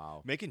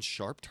 Wow. Making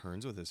sharp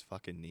turns with his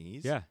fucking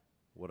knees. Yeah,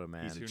 What a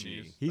man. He's a Two G.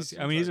 knees. he's.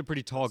 That I mean, he's seems a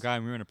pretty tall guy,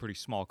 and we were in a pretty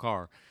small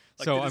car.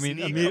 Like, So did I his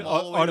mean, knee come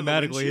all the way to the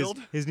automatically his,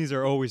 windshield? his knees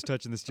are always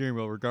touching the steering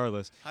wheel,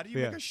 regardless. How do you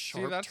Yeah. make a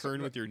sharp that's-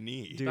 turn with your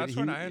knee? Dude, That's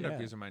when he- I end yeah.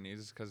 up using my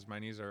knees because my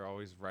knees are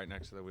always right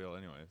next to the wheel,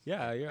 anyways.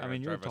 Yeah, Like, I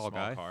mean, you're a drive tall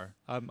small guy. Car.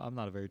 I'm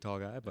not a very tall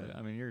guy, but Yeah.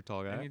 I mean, you're a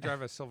tall guy. And you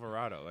drive a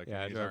Silverado, like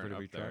Yeah, I your knees drive a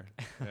aren't pretty up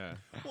big there.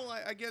 Yeah. Well,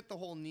 I get the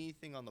whole knee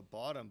thing on the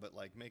bottom, but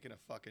like making a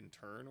fucking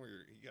turn where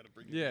you got to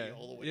bring your Yeah. knee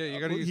all the way Yeah, you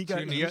up. gotta Well, use he got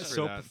two he got knees for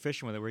so that.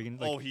 proficient with it where he can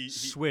like Oh, he-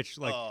 switch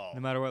like oh.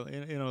 no matter what.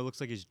 It looks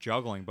like he's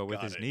juggling, but with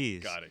Got his it,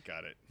 knees. Got it.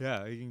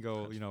 Yeah, he can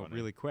go That's funny.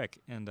 really quick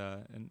and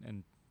turn.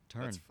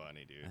 That's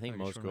funny, dude. I think Like a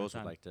most short amount of girls would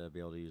time. like to be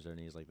able to use their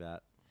knees like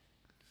that.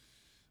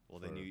 Well,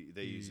 for-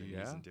 they use their knees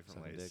Yeah. in different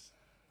Suck a ways.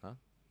 dick.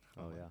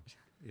 Oh yeah.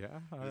 Yeah,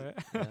 all right.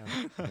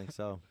 Yeah, I think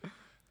so. Oh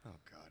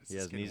God, is He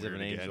this has getting knees of an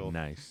weird again? angel.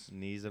 Nice.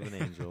 Knees of an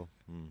angel.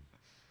 Hmm.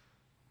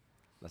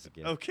 That's a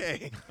gift.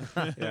 Okay.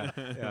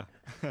 yeah.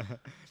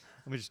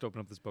 Let me just open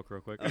up this book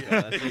real quick. Okay,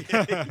 let's see.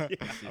 Yeah.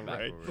 See All back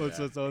right. where we're Let's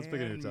at. pick a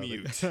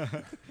new And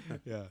topic.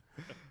 Yeah.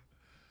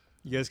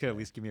 You guys could at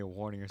least give me a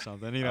warning or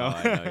something, you Oh, know.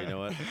 I know. You know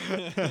what?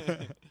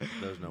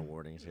 There's no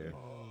warnings here.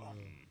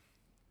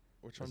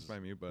 Which This one's is my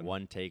mute button?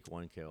 One take,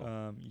 one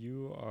kill.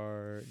 You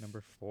are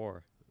number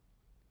 4.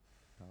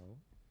 Oh.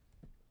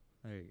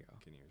 There you go.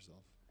 Can you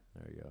yourself?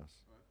 There he goes.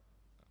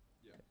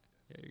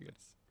 Yeah, you're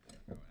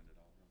good.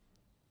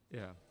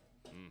 Yeah.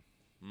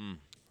 Mm.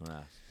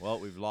 Ah. Well,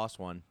 we've lost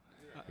one.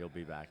 He'll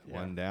be back. Yeah.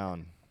 One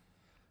down.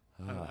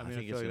 I mean, I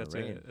think feel like it's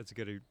gonna rain. that's a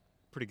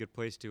pretty good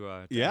place to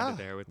end Yeah, it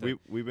there with the,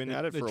 we've been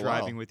at it the for a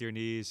driving while. with your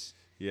knees.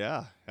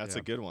 Yeah, that's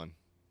Yeah. a good one.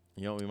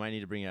 You know, we might need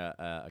to bring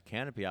a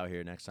canopy out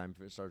here next time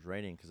if it starts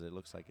raining because it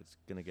looks like it's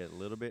gonna get a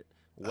little bit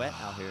wet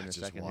out here in I a just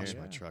second washed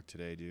here. my truck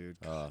today, dude.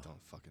 God,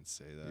 don't fucking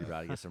say You're that.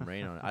 about to get some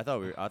rain on it. I thought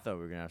we were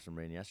gonna have some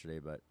rain yesterday,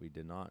 but we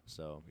did not.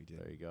 So We did.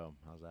 there you go.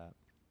 How's that?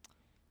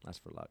 That's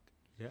for luck.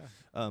 Yeah.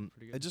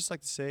 pretty good. I'd just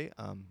like to say,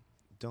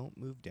 don't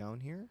move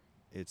down here.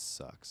 It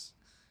sucks.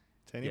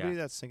 To anybody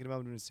that's thinking about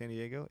moving to San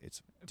Diego,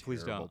 it's a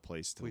Please terrible don't.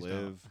 place to Please don't.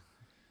 live.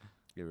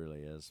 It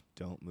really is.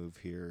 Don't move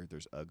here.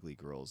 There's ugly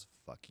girls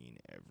fucking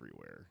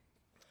everywhere.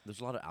 There's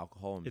a lot of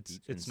alcohol and It's-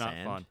 beach and it's not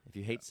sand. fun. If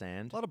you hate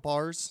sand, A lot of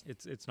bars.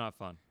 It's not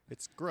fun.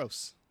 It's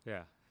gross.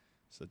 Yeah.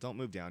 So don't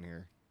move down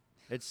here.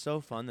 it's so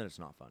fun that it's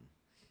not fun.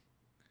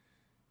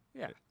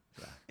 Yeah.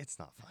 It's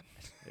not fun.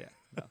 Yeah.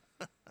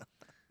 No.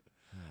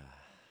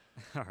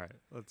 All right.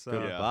 Let's Yeah.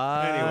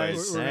 Goodbye,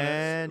 Anyways, we're gonna-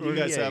 San You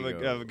guys have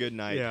Diego. a good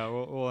night. yeah,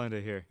 we'll end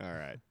it here. All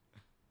right.